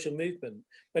this social movement.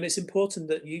 And it's important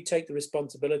that you take the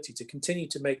responsibility to continue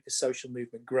to make this social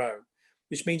movement grow,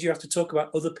 which means you have to talk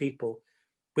about other people,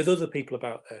 with other people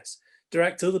about this,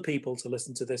 direct other people to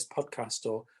listen to this podcast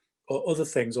or other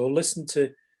things, or listen to,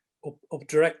 or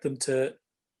direct them to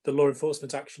the Law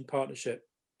Enforcement Action Partnership,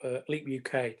 LEAP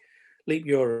UK, LEAP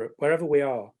Europe, wherever we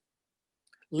are.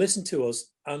 Listen to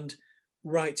us and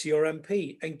write to your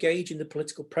MP, engage in the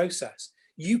political process.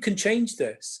 You can change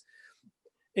this.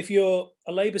 If you're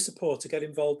a Labour supporter, get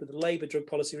involved with the Labour Drug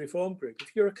Policy Reform Group.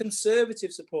 If you're a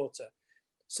Conservative supporter,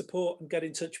 support and get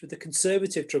in touch with the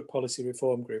Conservative Drug Policy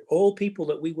Reform Group. All people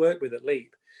that we work with at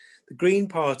LEAP. The Green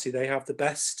Party, they have the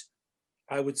best,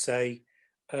 I would say,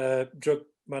 drug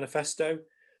manifesto.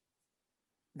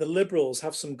 The Liberals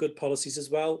have some good policies as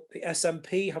well. The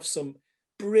SNP have some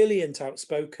brilliant,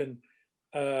 outspoken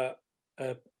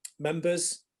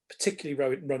members,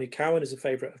 particularly Ronnie Cowan is a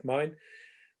favourite of mine.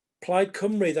 Plaid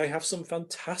Cymru, they have some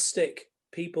fantastic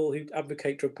people who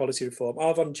advocate drug policy reform.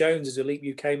 Arfon Jones is a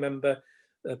LEAP UK member,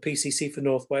 PCC for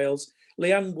North Wales.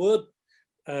 Leanne Wood,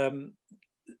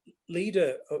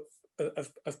 leader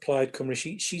of Plaid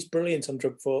Cymru, she's brilliant on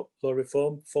drug law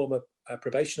reform, former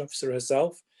probation officer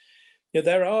herself.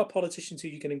 There are politicians who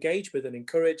you can engage with and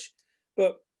encourage,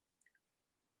 but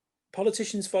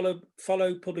politicians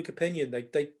follow public opinion.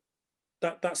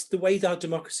 That's the way that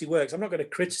democracy works. I'm not going to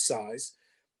criticise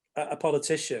a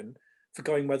politician for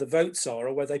going where the votes are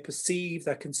or where they perceive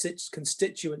their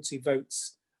constituency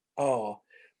votes are,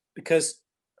 because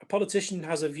a politician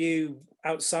has a view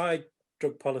outside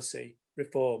drug policy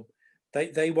reform.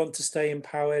 They want to stay in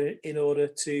power in order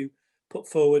to put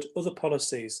forward other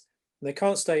policies, and they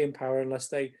can't stay in power unless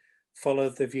they follow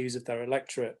the views of their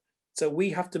electorate. So we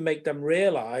have to make them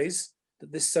realise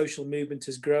that this social movement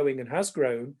is growing and has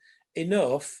grown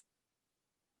enough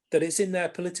that it's in their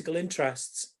political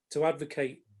interests to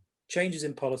advocate changes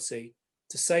in policy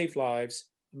to save lives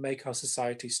and make our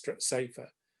society safer.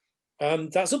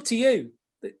 That's up to you.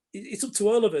 It's up to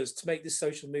all of us to make this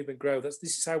social movement grow. This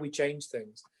is how we change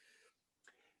things.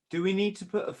 Do we need to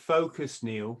put a focus,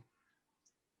 Neil?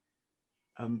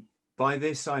 By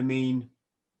this, I mean,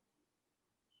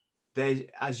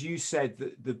 as you said,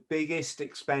 the biggest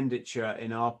expenditure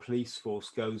in our police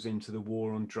force goes into the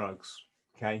war on drugs,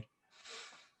 okay?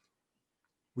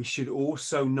 We should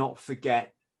also not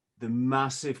forget the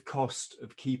massive cost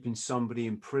of keeping somebody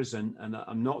in prison. And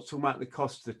I'm not talking about the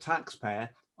cost to the taxpayer.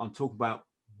 I'm talking about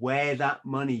where that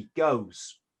money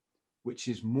goes, which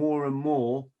is more and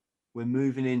more, we're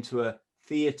moving into a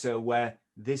theatre where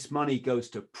this money goes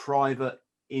to private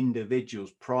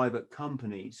individuals, private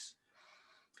companies.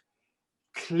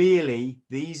 Clearly,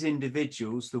 these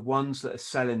individuals, the ones that are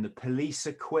selling the police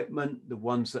equipment, the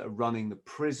ones that are running the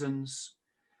prisons,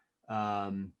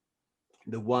 the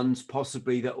ones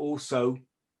possibly that also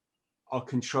are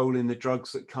controlling the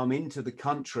drugs that come into the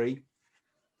country.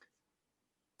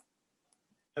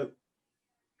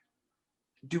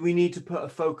 Do we need to put a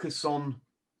focus on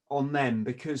them?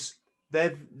 Because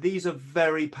these are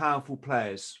very powerful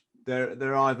players.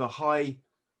 They're either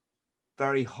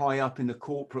very high up in the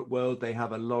corporate world. They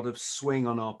have a lot of swing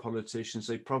on our politicians.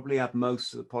 They probably have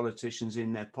most of the politicians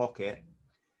in their pocket.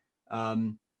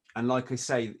 And like I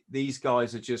say, these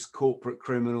guys are just corporate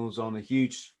criminals on a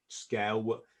huge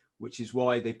scale, which is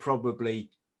why they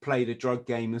probably play the drug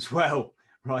game as well,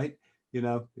 right? You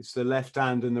know, it's the left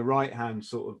hand and the right hand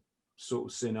sort of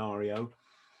scenario.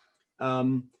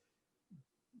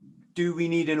 Do we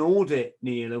need an audit,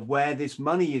 Neil, of where this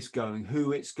money is going,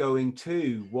 who it's going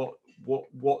to,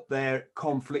 what their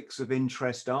conflicts of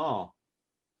interest are?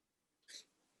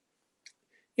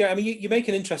 Yeah, I mean, you make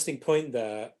an interesting point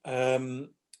there.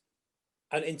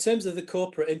 And in terms of the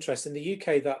corporate interest in the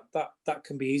UK, that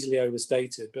can be easily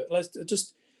overstated. But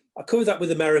I'll cover that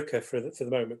with America for the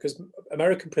moment, because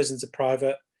American prisons are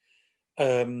private.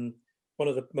 One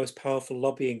of the most powerful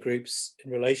lobbying groups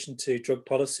in relation to drug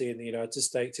policy in the United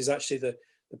States is actually the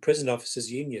prison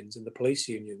officers' unions and the police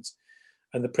unions,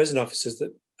 and the prison officers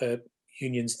that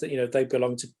unions that, you know, they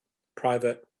belong to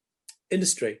private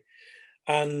industry,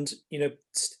 and you know,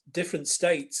 different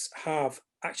states have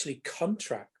actually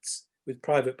contracts with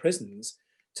private prisons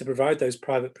to provide those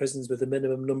private prisons with a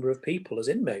minimum number of people as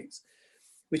inmates,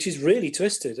 which is really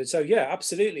twisted. And so, yeah,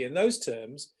 absolutely, in those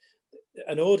terms,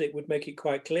 an audit would make it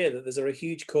quite clear that there's a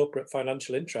huge corporate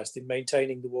financial interest in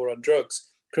maintaining the war on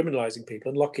drugs, criminalizing people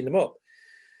and locking them up.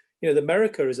 You know,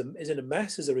 America is in a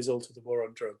mess as a result of the war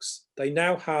on drugs. They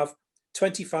now have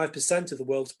 25% of the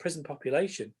world's prison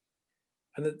population,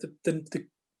 and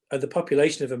the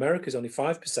population of America is only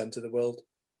 5% of the world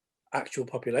actual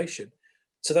population.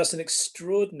 So that's an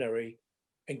extraordinary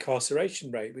incarceration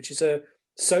rate, which is a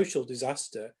social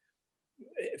disaster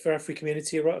for every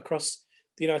community across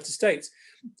the United States.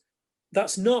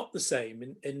 That's not the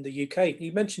same in the UK.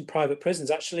 You mentioned private prisons.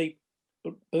 Actually,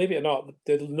 believe it or not,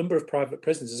 the number of private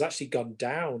prisons has actually gone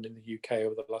down in the UK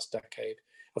over the last decade.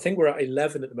 I think we're at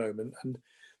 11 at the moment, and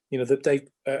you know,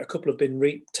 a couple have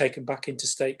been taken back into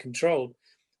state control.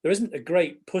 There isn't a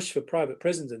great push for private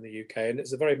prisons in the UK, and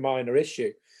it's a very minor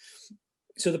issue.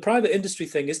 So the private industry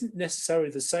thing isn't necessarily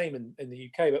the same in the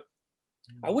UK, but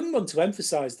I wouldn't want to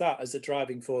emphasize that as the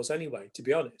driving force anyway, to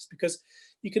be honest, because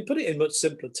you can put it in much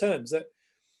simpler terms. That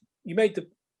you made the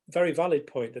very valid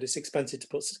point that it's expensive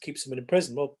to keep someone in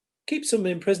prison. Well, keep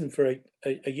someone in prison for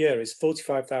a year is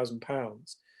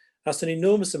 £45,000. That's an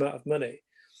enormous amount of money.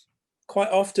 Quite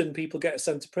often people get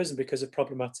sent to prison because of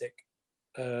problematic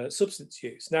substance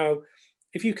use. Now,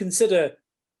 if you consider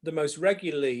the most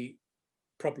regularly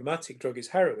problematic drug is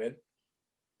heroin,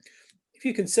 if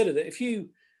you consider that if you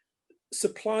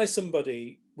supply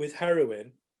somebody with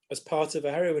heroin as part of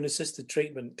a heroin assisted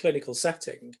treatment clinical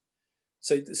setting,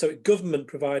 so government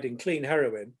providing clean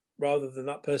heroin rather than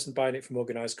that person buying it from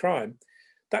organised crime,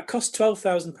 that costs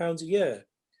 £12,000 a year.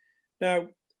 Now,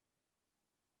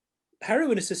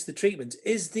 heroin assisted treatment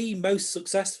is the most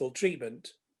successful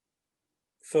treatment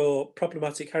for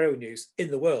problematic heroin use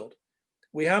in the world.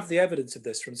 We have the evidence of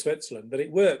this from Switzerland, that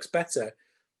it works better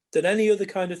than any other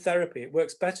kind of therapy. It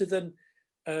works better than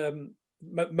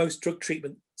most drug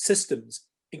treatment systems,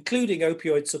 including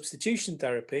opioid substitution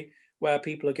therapy, where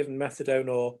people are given methadone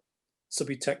or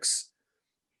Subutex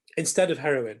instead of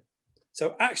heroin.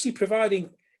 So actually providing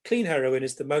clean heroin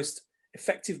is the most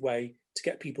effective way to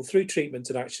get people through treatment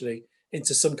and actually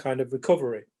into some kind of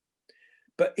recovery.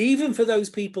 But even for those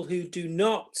people who do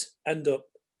not end up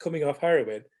coming off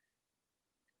heroin,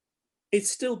 it's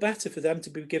still better for them to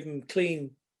be given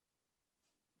clean,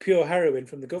 pure heroin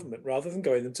from the government rather than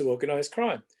going them to organised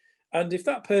crime. And if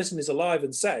that person is alive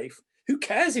and safe, who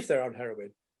cares if they're on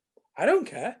heroin? I don't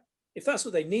care. If that's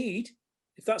what they need,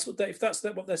 if that's what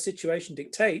their situation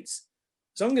dictates,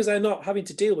 as long as they're not having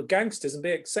to deal with gangsters and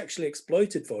being sexually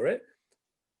exploited for it,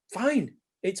 fine.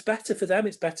 It's better for them,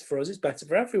 it's better for us, it's better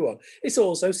for everyone. It's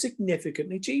also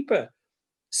significantly cheaper.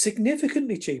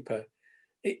 Significantly cheaper.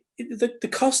 The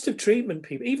cost of treatment,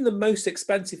 people, even the most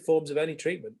expensive forms of any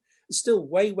treatment, is still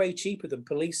way, way cheaper than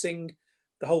policing,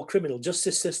 the whole criminal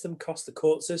justice system cost, the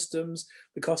court systems,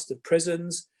 the cost of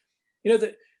prisons. You know,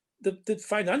 the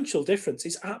financial difference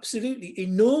is absolutely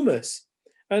enormous.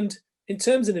 And in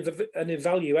terms of an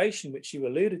evaluation, which you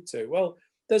alluded to, well,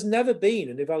 there's never been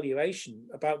an evaluation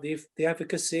about the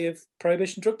efficacy of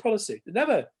prohibition drug policy.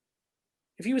 Never.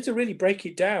 If you were to really break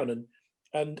it down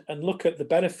and look at the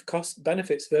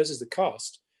benefits versus the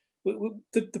cost,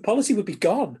 the policy would be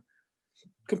gone,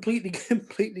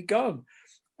 completely gone.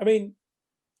 I mean,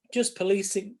 just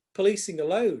policing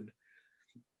alone,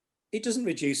 it doesn't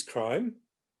reduce crime.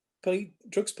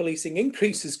 Drugs policing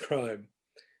increases crime.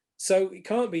 So there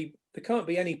can't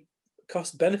be any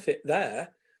cost benefit there.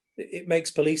 It makes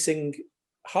policing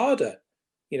harder.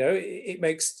 It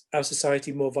makes our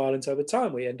society more violent over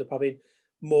time. We end up having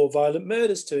more violent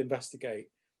murders to investigate.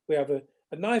 We have a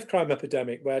knife crime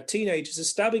epidemic where teenagers are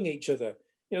stabbing each other.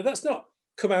 That's not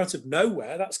come out of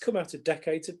nowhere. That's come out of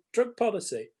decades of drug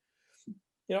policy.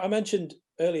 I mentioned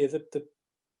earlier the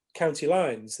county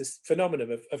lines, this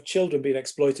phenomenon of children being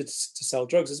exploited to sell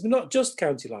drugs. It's not just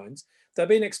county lines. They're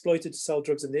being exploited to sell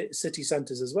drugs in the city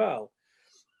centres as well.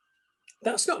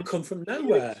 That's not come from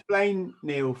nowhere. Explain,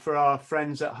 Neil, for our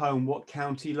friends at home, what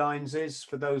county lines is,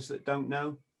 for those that don't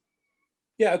know.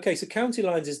 Yeah, okay. So county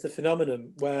lines is the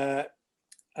phenomenon where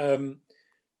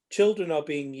children are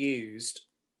being used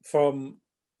from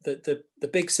the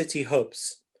big city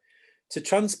hubs to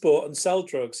transport and sell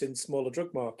drugs in smaller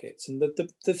drug markets. And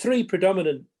the three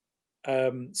predominant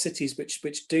cities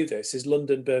which do this is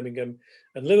London, Birmingham,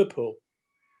 and Liverpool.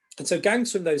 And so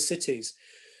gangs from those cities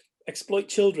exploit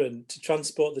children to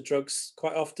transport the drugs,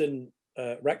 quite often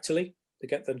rectally, to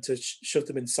get them to shove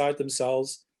them inside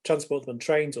themselves, transport them on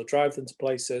trains or drive them to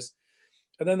places.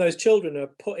 And then those children are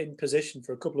put in position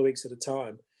for a couple of weeks at a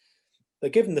time.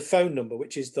 They're given the phone number,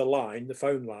 which is the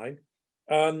phone line,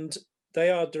 and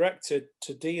they are directed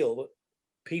to deal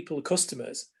people,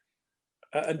 customers,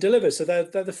 and deliver. So they're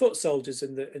the foot soldiers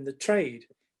in the trade.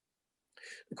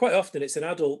 And quite often it's an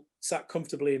adult sat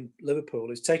comfortably in Liverpool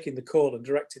who's taking the call and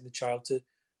directing the child to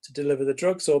deliver the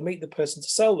drugs or meet the person to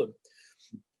sell them.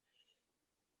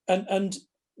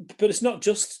 But it's not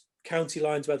just county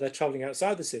lines where they're travelling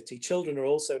outside the city. Children are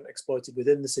also exploited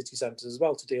within the city centres as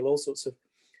well to deal all sorts of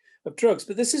drugs.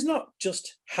 But this has not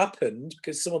just happened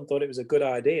because someone thought it was a good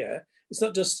idea. It's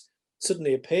not just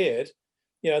suddenly appeared.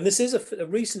 And this is a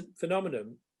recent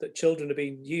phenomenon that children are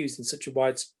being used in such a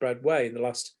widespread way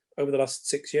over the last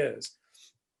 6 years.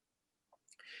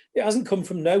 It hasn't come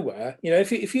from nowhere.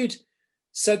 If you'd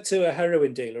said to a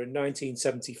heroin dealer in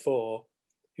 1974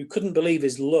 who couldn't believe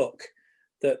his luck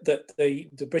that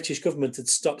the British government had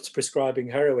stopped prescribing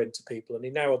heroin to people, and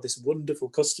he now had this wonderful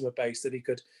customer base that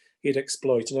he'd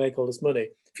exploit and make all this money.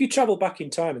 If you travel back in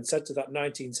time and said to that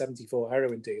 1974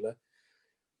 heroin dealer,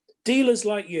 dealers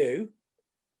like you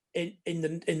in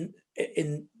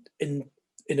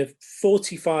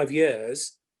 45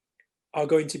 years are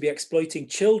going to be exploiting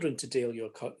children to deal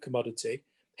your commodity,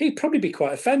 he'd probably be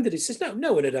quite offended. He says,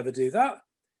 no one would ever do that.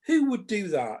 Who would do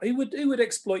that? Who would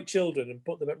exploit children and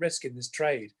put them at risk in this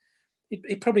trade?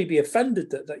 He'd probably be offended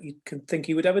that you can think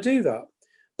he would ever do that.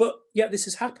 But yet this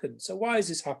has happened. So why has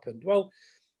this happened? Well,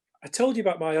 I told you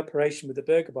about my operation with the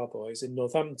Burger Bar boys in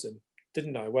Northampton,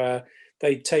 didn't I? Where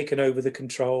they'd taken over the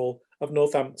control of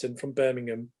Northampton from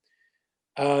Birmingham,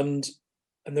 and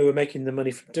they were making the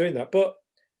money from doing that. But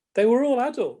they were all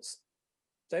adults.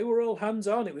 They were all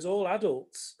hands-on. It was all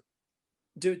adults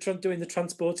doing the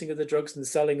transporting of the drugs and the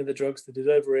selling of the drugs, the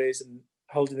deliveries and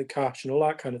holding the cash and all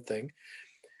that kind of thing.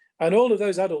 And all of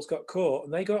those adults got caught,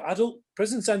 and they got adult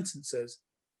prison sentences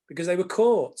because they were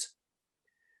caught.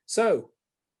 So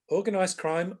organised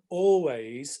crime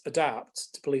always adapts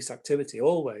to police activity,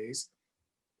 always.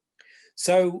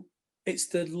 So it's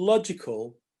the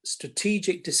logical,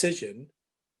 strategic decision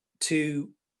to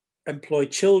employ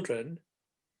children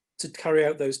to carry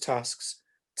out those tasks,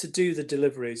 to do the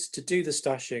deliveries, to do the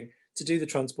stashing, to do the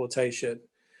transportation,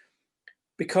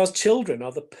 because children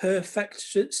are the perfect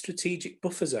strategic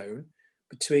buffer zone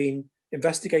between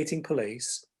investigating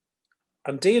police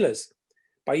and dealers.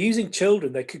 By using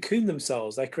children, they cocoon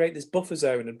themselves, they create this buffer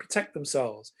zone and protect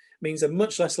themselves. It means they're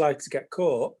much less likely to get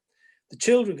caught. The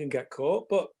children can get caught,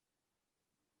 but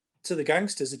to the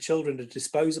gangsters, the children are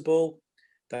disposable,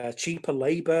 they're cheaper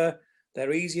labour,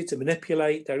 they're easier to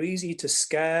manipulate, they're easier to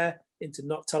scare into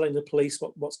not telling the police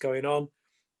what's going on.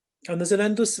 And there's an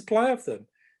endless supply of them.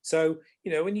 So,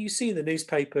 when you see in the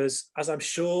newspapers, as I'm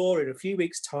sure in a few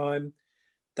weeks' time,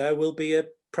 there will be a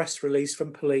press release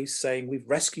from police saying we've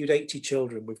rescued 80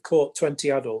 children, we've caught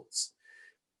 20 adults.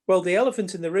 Well, the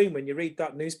elephant in the room when you read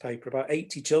that newspaper about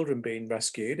 80 children being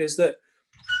rescued is that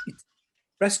you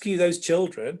rescue those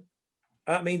children,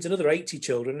 that means another 80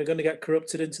 children are going to get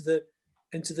corrupted into the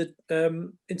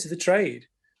trade.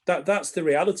 That's the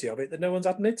reality of it that no one's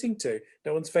admitting to,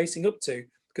 no one's facing up to.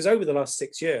 Because over the last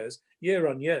 6 years, year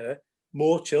on year,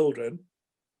 more children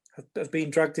have been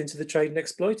dragged into the trade and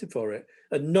exploited for it.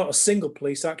 And not a single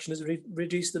police action has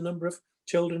reduced the number of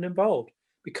children involved,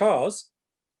 because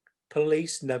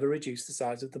police never reduce the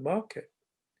size of the market.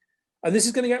 And this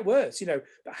is going to get worse,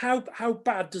 but how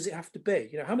bad does it have to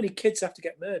be? How many kids have to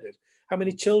get murdered? How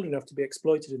many children have to be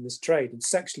exploited in this trade and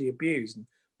sexually abused and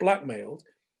blackmailed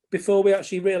before we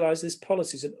actually realise this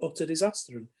policy is an utter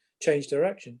disaster and change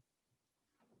direction?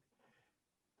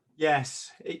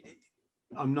 Yes,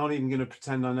 I'm not even going to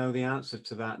pretend I know the answer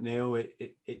to that, Neil.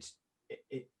 It's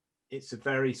a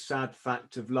very sad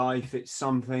fact of life. It's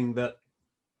something that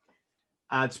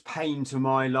adds pain to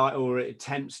my life, or it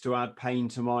attempts to add pain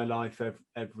to my life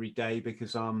every day,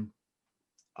 because I'm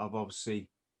obviously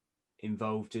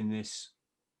involved in this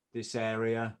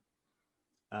area.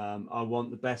 I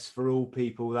want the best for all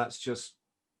people. That's just,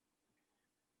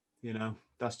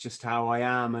 that's just how I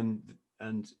am.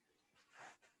 And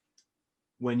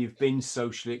when you've been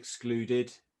socially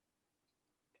excluded,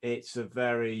 it's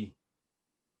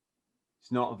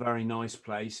not a very nice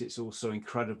place. It's also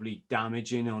incredibly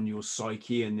damaging on your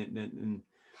psyche. And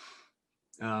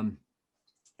in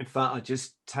fact, I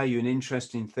just tell you an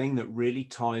interesting thing that really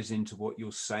ties into what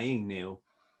you're saying, Neil,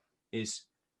 is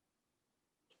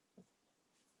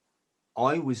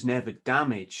I was never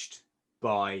damaged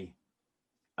by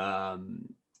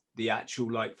the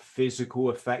actual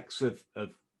physical effects of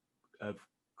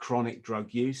chronic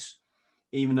drug use,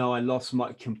 even though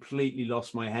I completely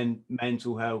lost my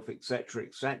mental health, etc.,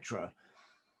 etc.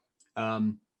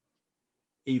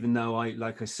 Even though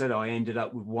like I said, I ended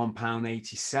up with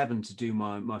 £1.87 to do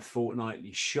my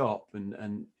fortnightly shop,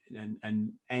 and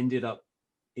ended up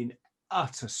in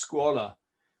utter squalor,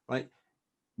 right?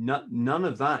 None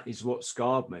of that is what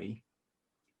scarred me.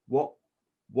 What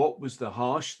was the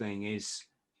harsh thing is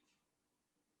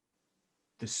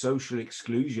the social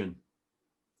exclusion.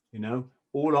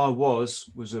 All I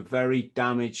was a very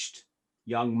damaged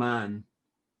young man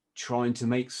trying to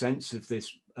make sense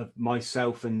of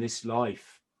myself and this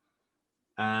life.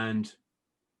 And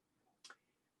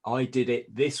I did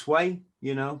it this way,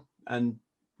 and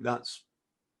that's,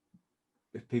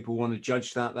 if people want to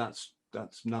judge that, that's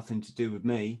nothing to do with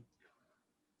me.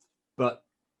 But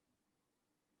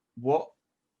what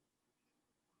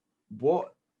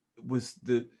was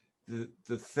the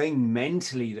thing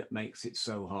mentally that makes it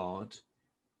so hard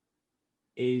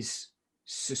is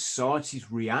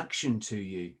society's reaction to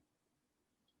you.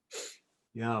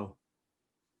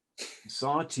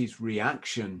 Society's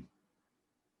reaction.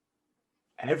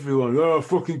 Everyone, oh,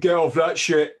 fucking get off that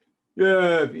shit.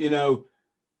 Yeah,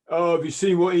 oh, have you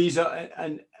seen what he's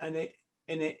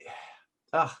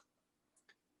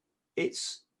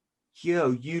it's,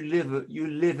 you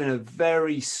live in a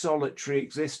very solitary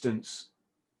existence.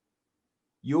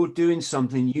 You're doing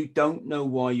something, you don't know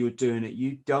why you're doing it.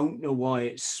 You don't know why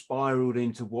it's spiraled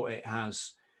into what it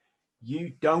has.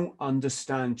 You don't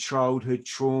understand childhood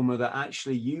trauma that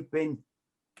actually you've been,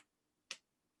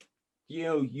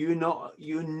 you're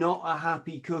not a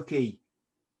happy cookie,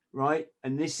 right?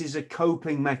 And this is a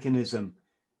coping mechanism,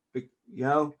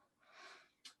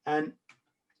 and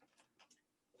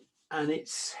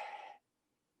it's,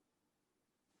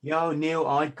 Neil,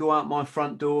 I'd go out my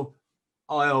front door,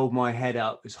 I hold my head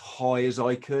up as high as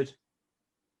I could,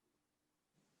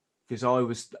 because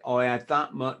I had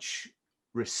that much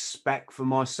respect for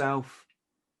myself,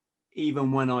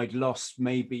 even when I'd lost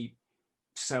maybe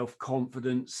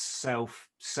self-confidence, self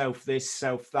this,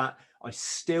 self that. I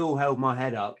still held my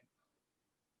head up,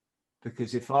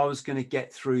 because if I was going to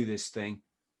get through this thing,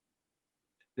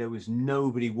 there was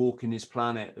nobody walking this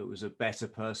planet that was a better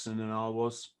person than I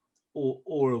was,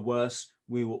 or a worse.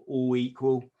 We were all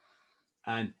equal.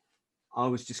 And I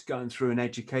was just going through an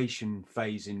education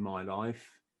phase in my life.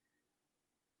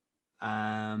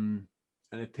 And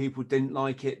if people didn't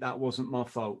like it, that wasn't my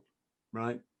fault,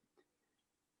 right?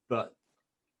 But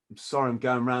I'm sorry, I'm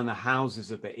going around the houses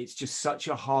a bit. It's just such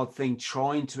a hard thing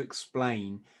trying to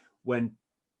explain when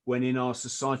in our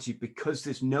society, because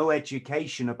there's no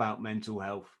education about mental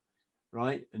health,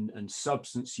 right? And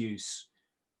substance use,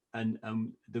 and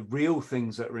the real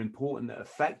things that are important that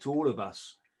affect all of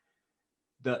us,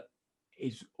 that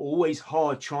it's always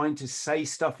hard trying to say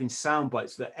stuff in sound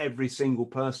bites that every single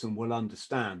person will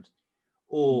understand,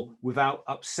 or without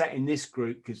upsetting this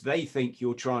group because they think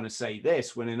you're trying to say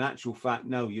this, when in actual fact,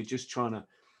 no, you're just trying to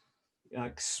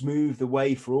smooth the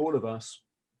way for all of us.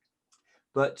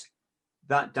 But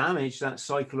that damage, that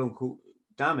psychological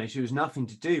damage, it was nothing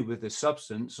to do with the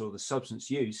substance or the substance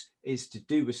use. It's to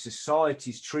do with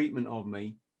society's treatment of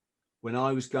me when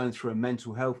I was going through a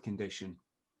mental health condition.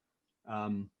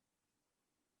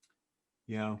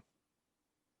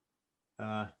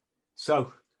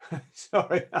 So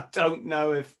sorry, I don't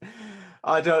know if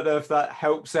that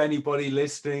helps anybody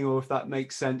listening or if that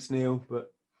makes sense, Neil,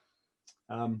 but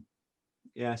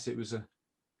yes, it was a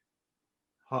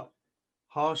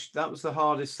harsh. That was the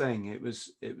hardest thing. It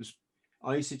was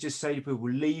I used to just say to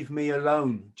people, leave me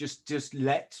alone, just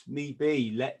let me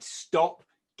be, stop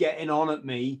getting on at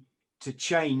me to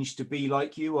change, to be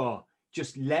like you are.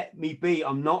 Just let me be.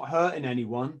 I'm not hurting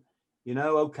anyone,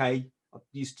 okay. I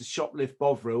used to shoplift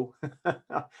Bovril.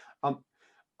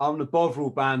 I'm the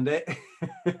Bovril bandit.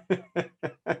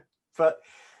 But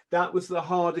that was the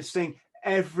hardest thing.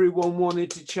 Everyone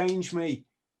wanted to change me.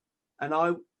 And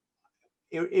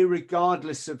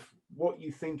irregardless of what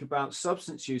you think about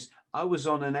substance use, I was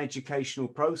on an educational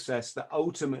process that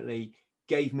ultimately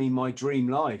gave me my dream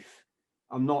life.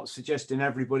 I'm not suggesting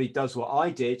everybody does what I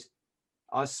did.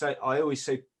 I always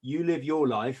say, you live your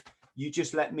life. You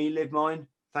just let me live mine.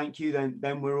 Thank you.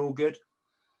 Then we're all good.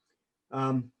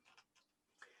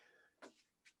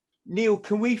 Neil,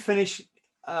 can we finish?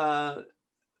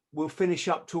 We'll finish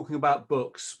up talking about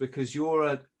books, because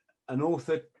you're an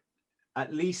author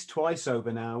at least twice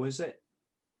over now, is it?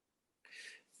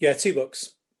 Yeah, 2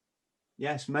 books.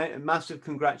 Yes, massive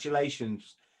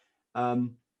congratulations.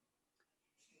 And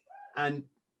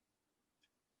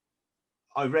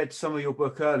I read some of your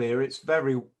book earlier. It's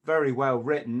very, very well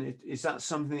written. Is that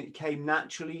something that came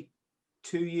naturally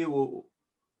to you, or?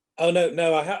 Oh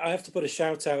no, I have to put a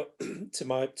shout out to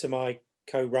my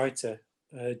co-writer,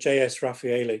 J.S.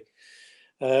 Raffaele.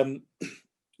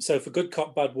 So for Good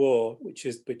Cop, Bad War, which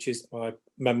is my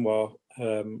memoir,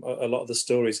 a lot of the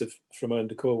stories from my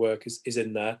undercover work is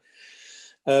in there.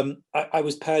 I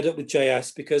was paired up with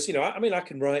JS because, I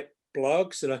can write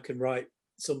blogs and I can write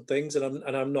some things, and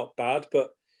I'm not bad,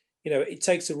 but it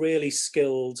takes a really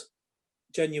skilled,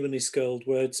 genuinely skilled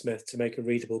wordsmith to make a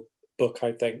readable book,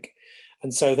 I think.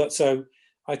 And so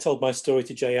I told my story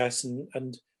to JS,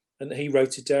 and he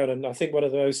wrote it down. And I think one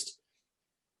of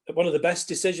the best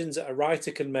decisions that a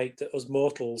writer can make that us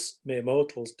mere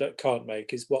mortals, can't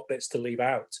make, is what bits to leave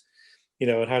out,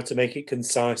 and how to make it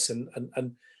concise and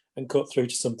cut through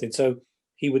to something. So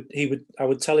I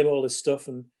would tell him all this stuff,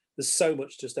 and there's so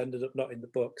much just ended up not in the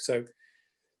book. So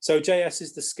JS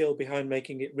is the skill behind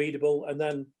making it readable. And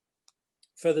then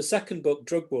for the second book,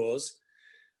 Drug Wars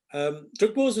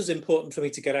was important for me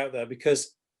to get out there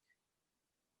because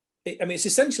it's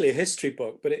essentially a history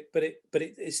book, but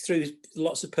it's through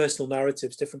lots of personal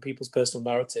narratives, different people's personal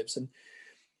narratives. And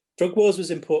Drug Wars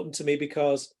was important to me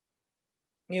because,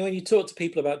 when you talk to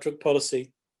people about drug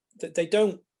policy, that they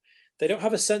don't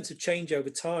have a sense of change over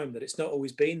time, that it's not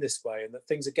always been this way and that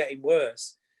things are getting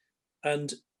worse.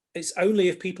 And it's only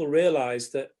if people realize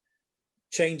that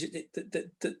change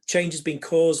has been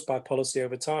caused by policy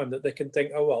over time that they can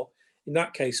think, oh, well, in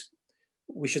that case,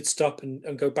 we should stop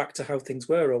and go back to how things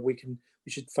were, or we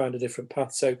should find a different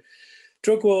path. So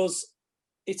Drug Wars,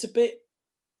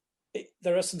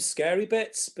 there are some scary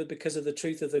bits, but because of the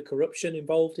truth of the corruption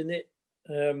involved in it,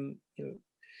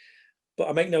 but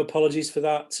I make no apologies for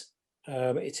that.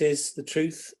 It is the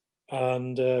truth,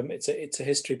 and it's a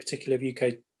history, particularly of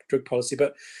UK drug policy.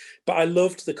 But I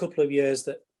loved the couple of years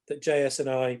that JS and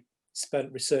I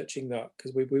spent researching that,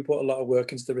 because we put a lot of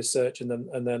work into the research and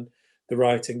then the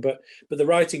writing. But the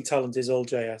writing talent is all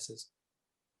JS's.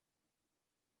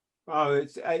 Oh,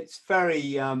 it's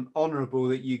very honourable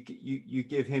that you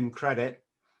give him credit.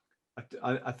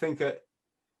 I think I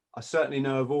certainly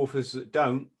know of authors that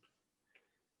don't.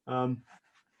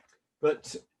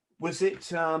 But was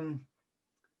it,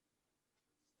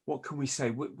 what can we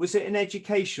say? Was it an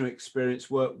educational experience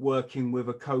working with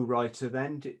a co-writer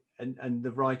then, and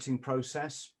the writing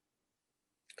process?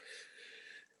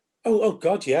 Oh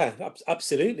God, yeah,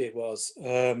 absolutely it was.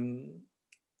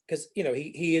 Because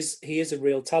he is a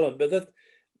real talent,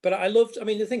 but I loved. I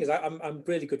mean, the thing is, I'm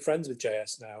really good friends with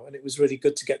JS now, and it was really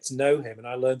good to get to know him, and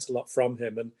I learned a lot from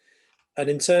him. And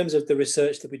in terms of the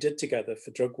research that we did together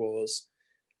for Drug Wars,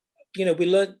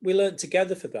 we learned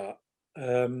together for that.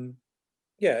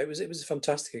 Yeah, it was a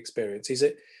fantastic experience. He's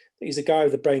a guy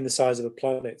with a brain the size of a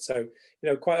planet. So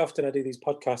quite often I do these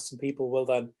podcasts, and people will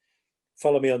then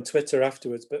follow me on Twitter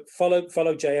afterwards. But follow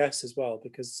JS as well,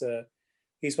 because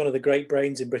he's one of the great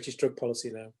brains in British drug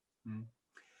policy now.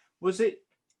 Was it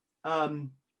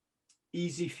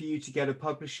easy for you to get a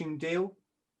publishing deal?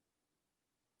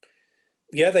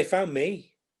 Yeah, they found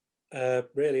me.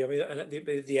 Really, I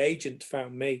mean, the agent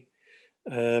found me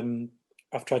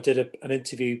after I did an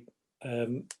interview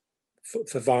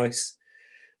for Vice,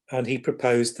 and he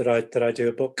proposed that I do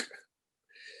a book.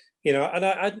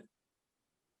 And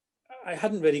I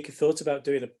hadn't really thought about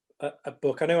doing a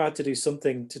book. I know I had to do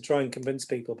something to try and convince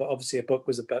people, but obviously a book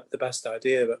was the best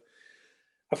idea. But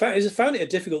I found it a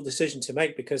difficult decision to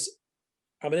make because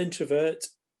I'm an introvert.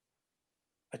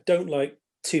 I don't like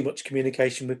too much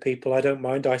communication with people. I don't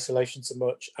mind isolation so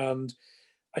much, and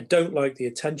I don't like the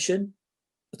attention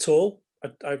at all.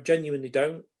 I genuinely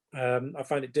don't. I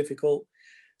find it difficult.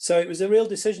 So it was a real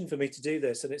decision for me to do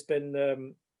this, and it's been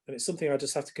and it's something I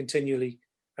just have to continually.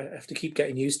 I have to keep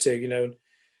getting used to. You know,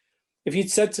 if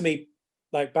you'd said to me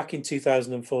like back in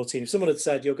 2014, if someone had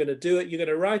said you're going to do it, you're going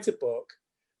to write a book,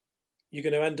 you're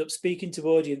going to end up speaking to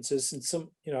audiences, and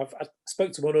some, you know, I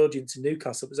spoke to one audience in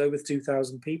Newcastle. It was over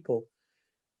 2,000 people,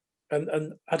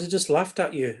 and I'd have just laughed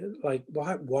at you, like,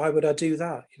 why would I do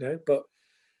that, you know?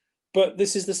 But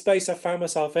this is the space I found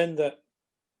myself in, that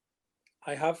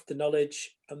I have the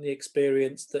knowledge and the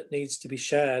experience that needs to be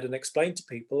shared and explained to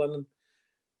people, and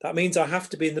that means I have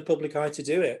to be in the public eye to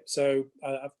do it. So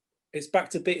it's back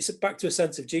to a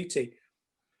sense of duty.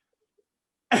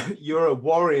 You're a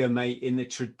warrior, mate, in the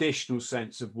traditional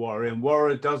sense of warrior, and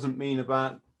warrior doesn't mean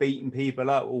about beating people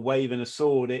up or waving a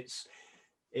sword. It's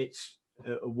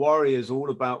a warrior is all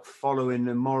about following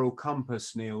the moral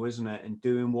compass, Neil, isn't it, and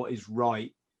doing what is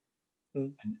right,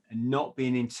 and not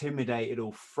being intimidated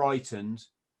or frightened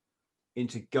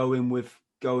into going with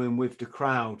the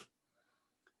crowd.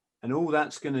 And all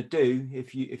that's going to do,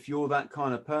 if you're that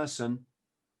kind of person,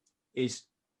 is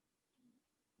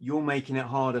you're making it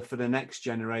harder for the next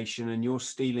generation, and you're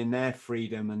stealing their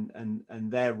freedom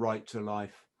and their right to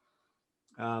life.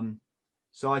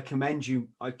 So I commend you,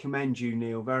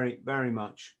 Neil, very, very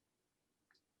much.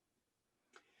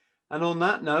 And on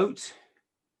that note,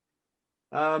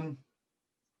 I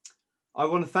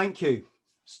want to thank you.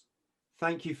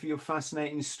 Thank you for your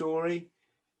fascinating story.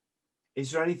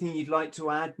 Is there anything you'd like to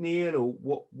add, Neil,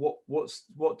 or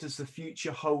what does the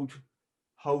future hold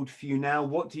for you now?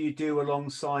 What do you do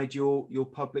alongside your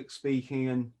public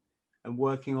speaking and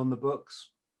working on the books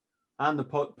and the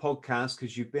podcast,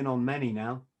 because you've been on many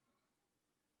now?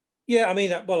 Yeah, I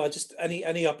mean, well, I just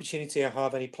any opportunity I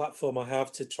have, any platform I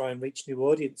have to try and reach new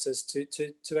audiences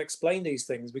to explain these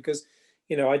things, because,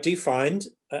 you know, I do find,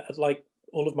 like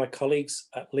all of my colleagues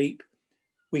at Leap,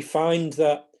 we find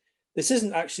that this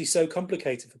isn't actually so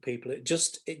complicated for people. It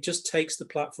just takes the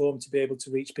platform to be able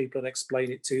to reach people and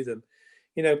explain it to them.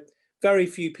 You know, very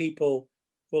few people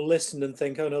will listen and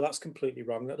think, oh no, that's completely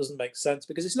wrong, that doesn't make sense,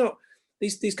 because it's not,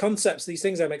 these concepts, these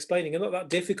things I'm explaining are not that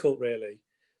difficult, really.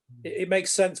 It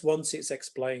makes sense once it's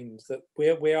explained, that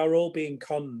we are all being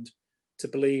conned to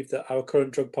believe that our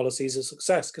current drug policy is a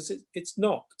success, because it's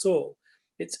not at all.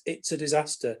 It's a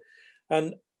disaster.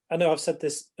 And I know I've said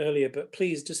this earlier, but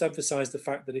please just emphasize the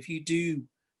fact that if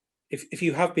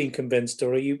you have been convinced,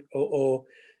 or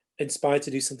inspired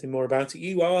to do something more about it,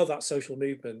 you are that social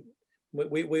movement.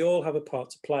 We all have a part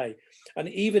to play. And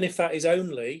even if that is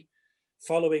only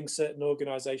following certain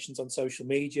organizations on social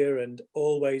media and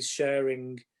always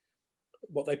sharing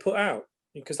what they put out,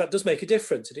 because that does make a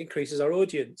difference. It increases our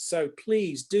audience. So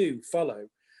please do follow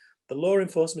the Law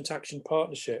Enforcement Action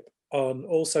Partnership on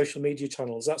all social media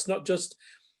channels. That's not just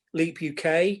Leap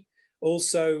UK,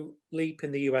 also Leap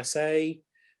in the USA.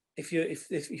 If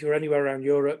you're anywhere around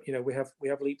Europe, you know, we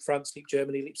have Leap France, Leap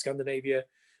Germany, Leap Scandinavia,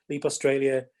 Leap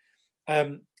Australia.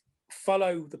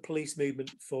 Follow the police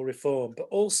movement for reform, but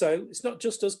also it's not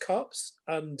just us cops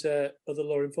and other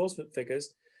law enforcement figures.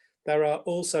 There are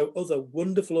also other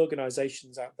wonderful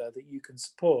organizations out there that you can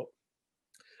support.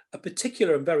 A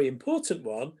particular and very important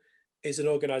one is an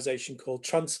organization called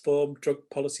Transform Drug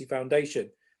Policy Foundation.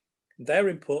 They're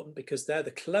important because they're the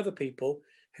clever people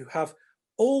who have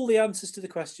all the answers to the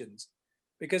questions.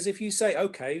 Because if you say,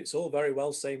 okay, it's all very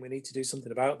well saying we need to do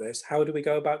something about this, how do we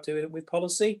go about doing it with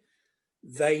policy?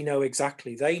 They know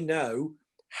exactly. They know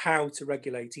how to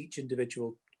regulate each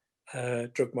individual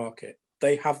drug market.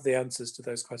 They have the answers to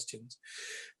those questions.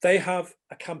 They have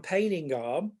a campaigning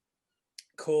arm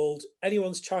called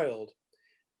Anyone's Child.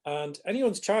 And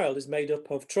Anyone's Child is made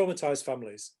up of traumatized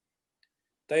families.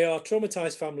 They are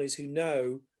traumatized families who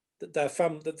know that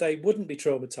that they wouldn't be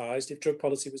traumatized if drug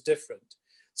policy was different.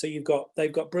 So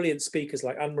they've got brilliant speakers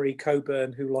like Anne-Marie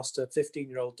Coburn, who lost her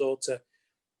 15-year-old daughter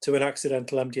to an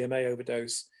accidental MDMA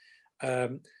overdose.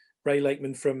 Ray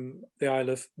Lakeman from the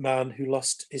Isle of Man, who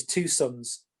lost his two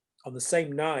sons on the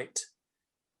same night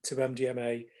to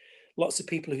MDMA. Lots of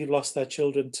people who lost their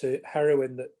children to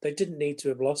heroin that they didn't need to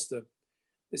have lost them.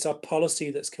 It's our policy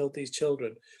that's killed these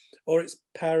children. Or it's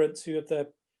parents who've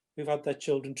had their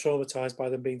children traumatized by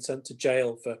them being sent to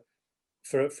jail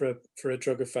for a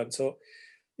drug offense. Or,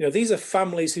 you know, these are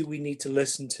families who we need to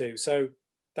listen to. So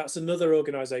that's another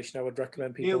organization I would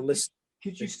recommend people listen.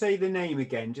 Could you say the name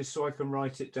again, just so I can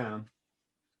write it down?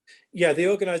 Yeah,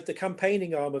 the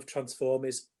campaigning arm of Transform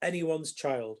is Anyone's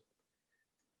Child.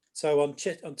 So on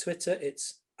Twitter,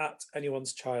 it's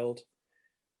 @Anyone'sChild.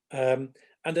 And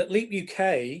at Leap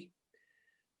UK,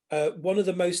 one of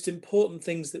the most important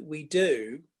things that we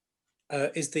do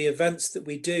is the events that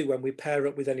we do when we pair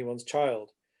up with Anyone's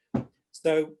Child.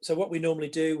 So what we normally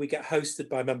do, we get hosted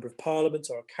by a member of parliament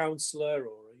or a councillor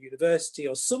or a university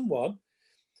or someone,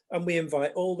 and we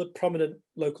invite all the prominent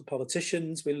local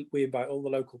politicians, we invite all the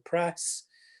local press,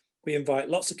 we invite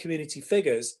lots of community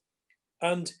figures.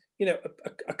 And, you know,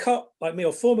 a cop like me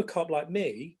or former cop like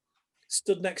me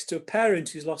stood next to a parent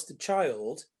who's lost a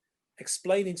child,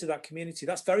 explaining to that community.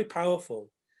 That's very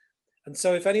powerful. And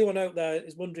so if anyone out there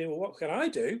is wondering, well, what can I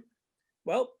do?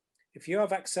 Well, if you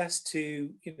have access to,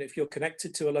 you know, if you're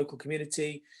connected to a local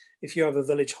community, if you have a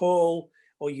village hall,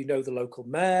 or you know the local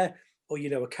mayor, or you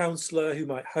know a councillor who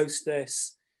might host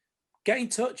this, get in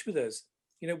touch with us.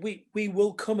 You know, we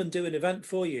will come and do an event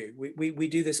for you. We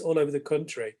do this all over the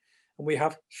country, and we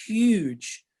have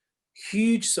huge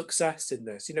success in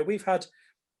this. You know,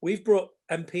 we've brought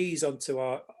MPs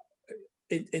onto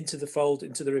into the fold,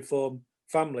 into the Reform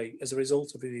family as a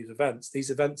result of these events. These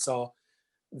events are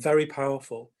very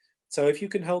powerful. So if you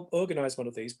can help organise one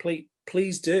of these,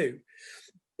 please do.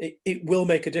 It will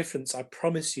make a difference. I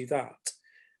promise you that.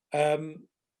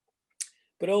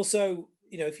 But also,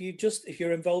 you know, if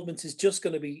your involvement is just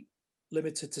going to be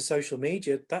limited to social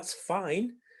media, that's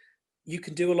fine. You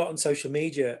can do a lot on social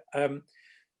media.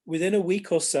 Within a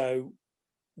week or so,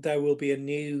 there will be a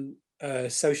new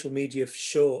social media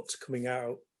short coming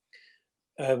out,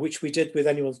 which we did with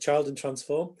Anyone's Child and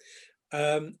Transform.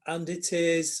 And it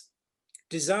is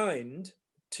designed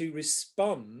to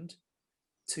respond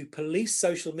to police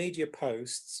social media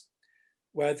posts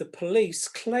where the police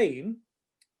claim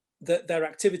that their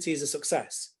activity is a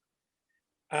success.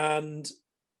 And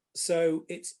so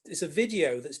it's a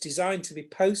video that's designed to be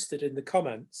posted in the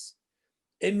comments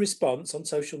in response on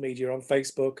social media, on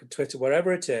Facebook and Twitter,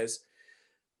 wherever it is,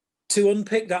 to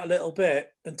unpick that a little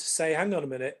bit and to say, hang on a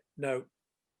minute, no,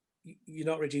 you're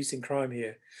not reducing crime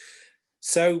here.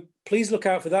 So please look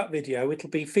out for that video. It'll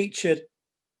be featured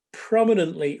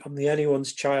prominently on the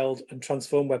Anyone's Child and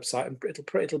Transform website, and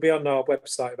it'll be on our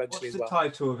website eventually as well. What's the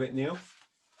title of it, Neil?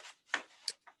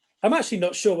 I'm actually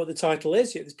not sure what the title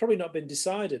is yet. It's probably not been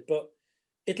decided, but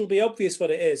it'll be obvious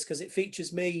what it is because it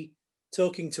features me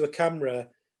talking to a camera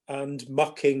and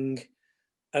mocking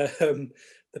the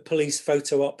police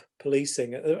photo op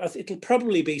policing. It'll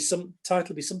probably be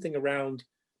something around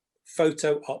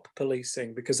photo op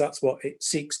policing, because that's what it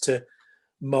seeks to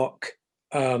mock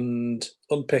and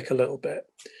unpick a little bit.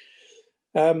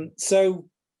 So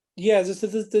yeah,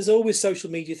 there's always social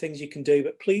media things you can do,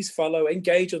 but please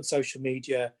engage on social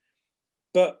media.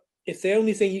 But if the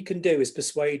only thing you can do is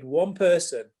persuade one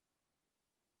person,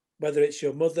 whether it's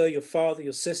your mother, your father,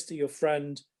 your sister, your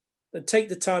friend, then take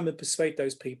the time and persuade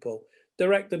those people.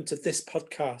 Direct them to this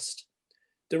podcast,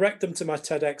 direct them to my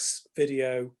TEDx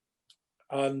video,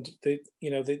 and the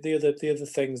other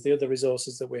things, the other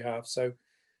resources that we have. So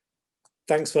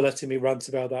thanks for letting me rant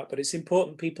about that. But it's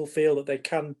important people feel that they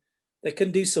can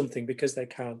do something because they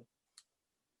can.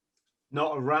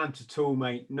 Not a rant at all,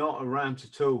 mate. Not a rant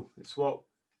at all.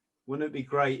 Wouldn't it be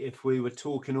great if we were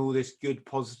talking all this good,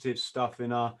 positive stuff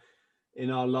in our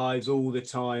lives all the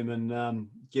time, and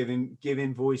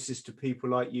giving voices to people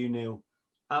like you, Neil.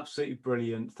 Absolutely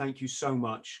brilliant. Thank you so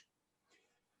much.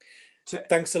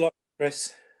 Thanks a lot,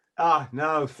 Chris.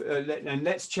 No, and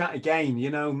let's chat again. You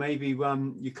know, maybe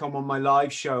you come on my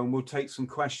live show and we'll take some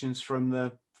questions from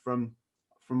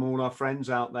all our friends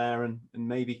out there, and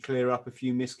maybe clear up a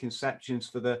few misconceptions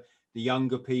for the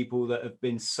younger people that have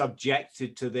been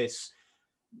subjected to this,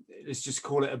 let's just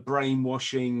call it a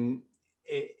brainwashing,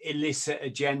 illicit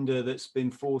agenda that's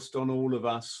been forced on all of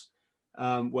us,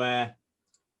 where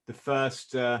the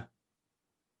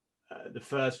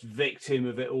first victim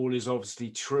of it all is obviously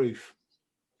truth.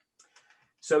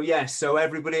 So yes, so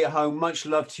everybody at home, much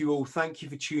love to you all. Thank you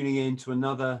for tuning in to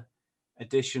another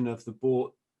edition of the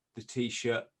Bought the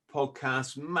T-Shirt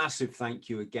podcast. Massive thank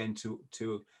you again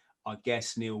to our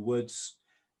guest, Neil Woods.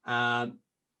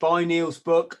 Buy Neil's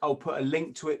book. I'll put a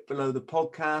link to it below the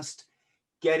podcast.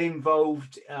 Get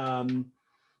involved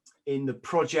in the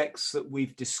projects that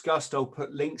we've discussed. I'll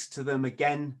put links to them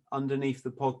again underneath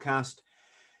the podcast.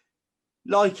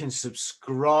 Like and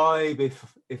subscribe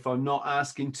if I'm not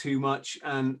asking too much,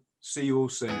 and see you all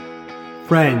soon.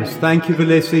 Friends, thank you for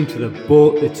listening to the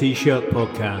Bought the T-Shirt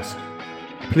podcast.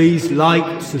 Please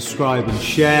like, subscribe and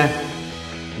share,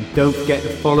 and don't forget to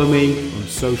follow me on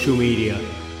social media.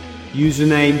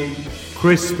 Username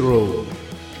Chris Thrall.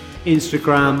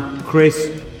 Instagram,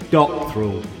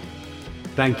 chris.thrall.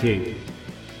 Thank you.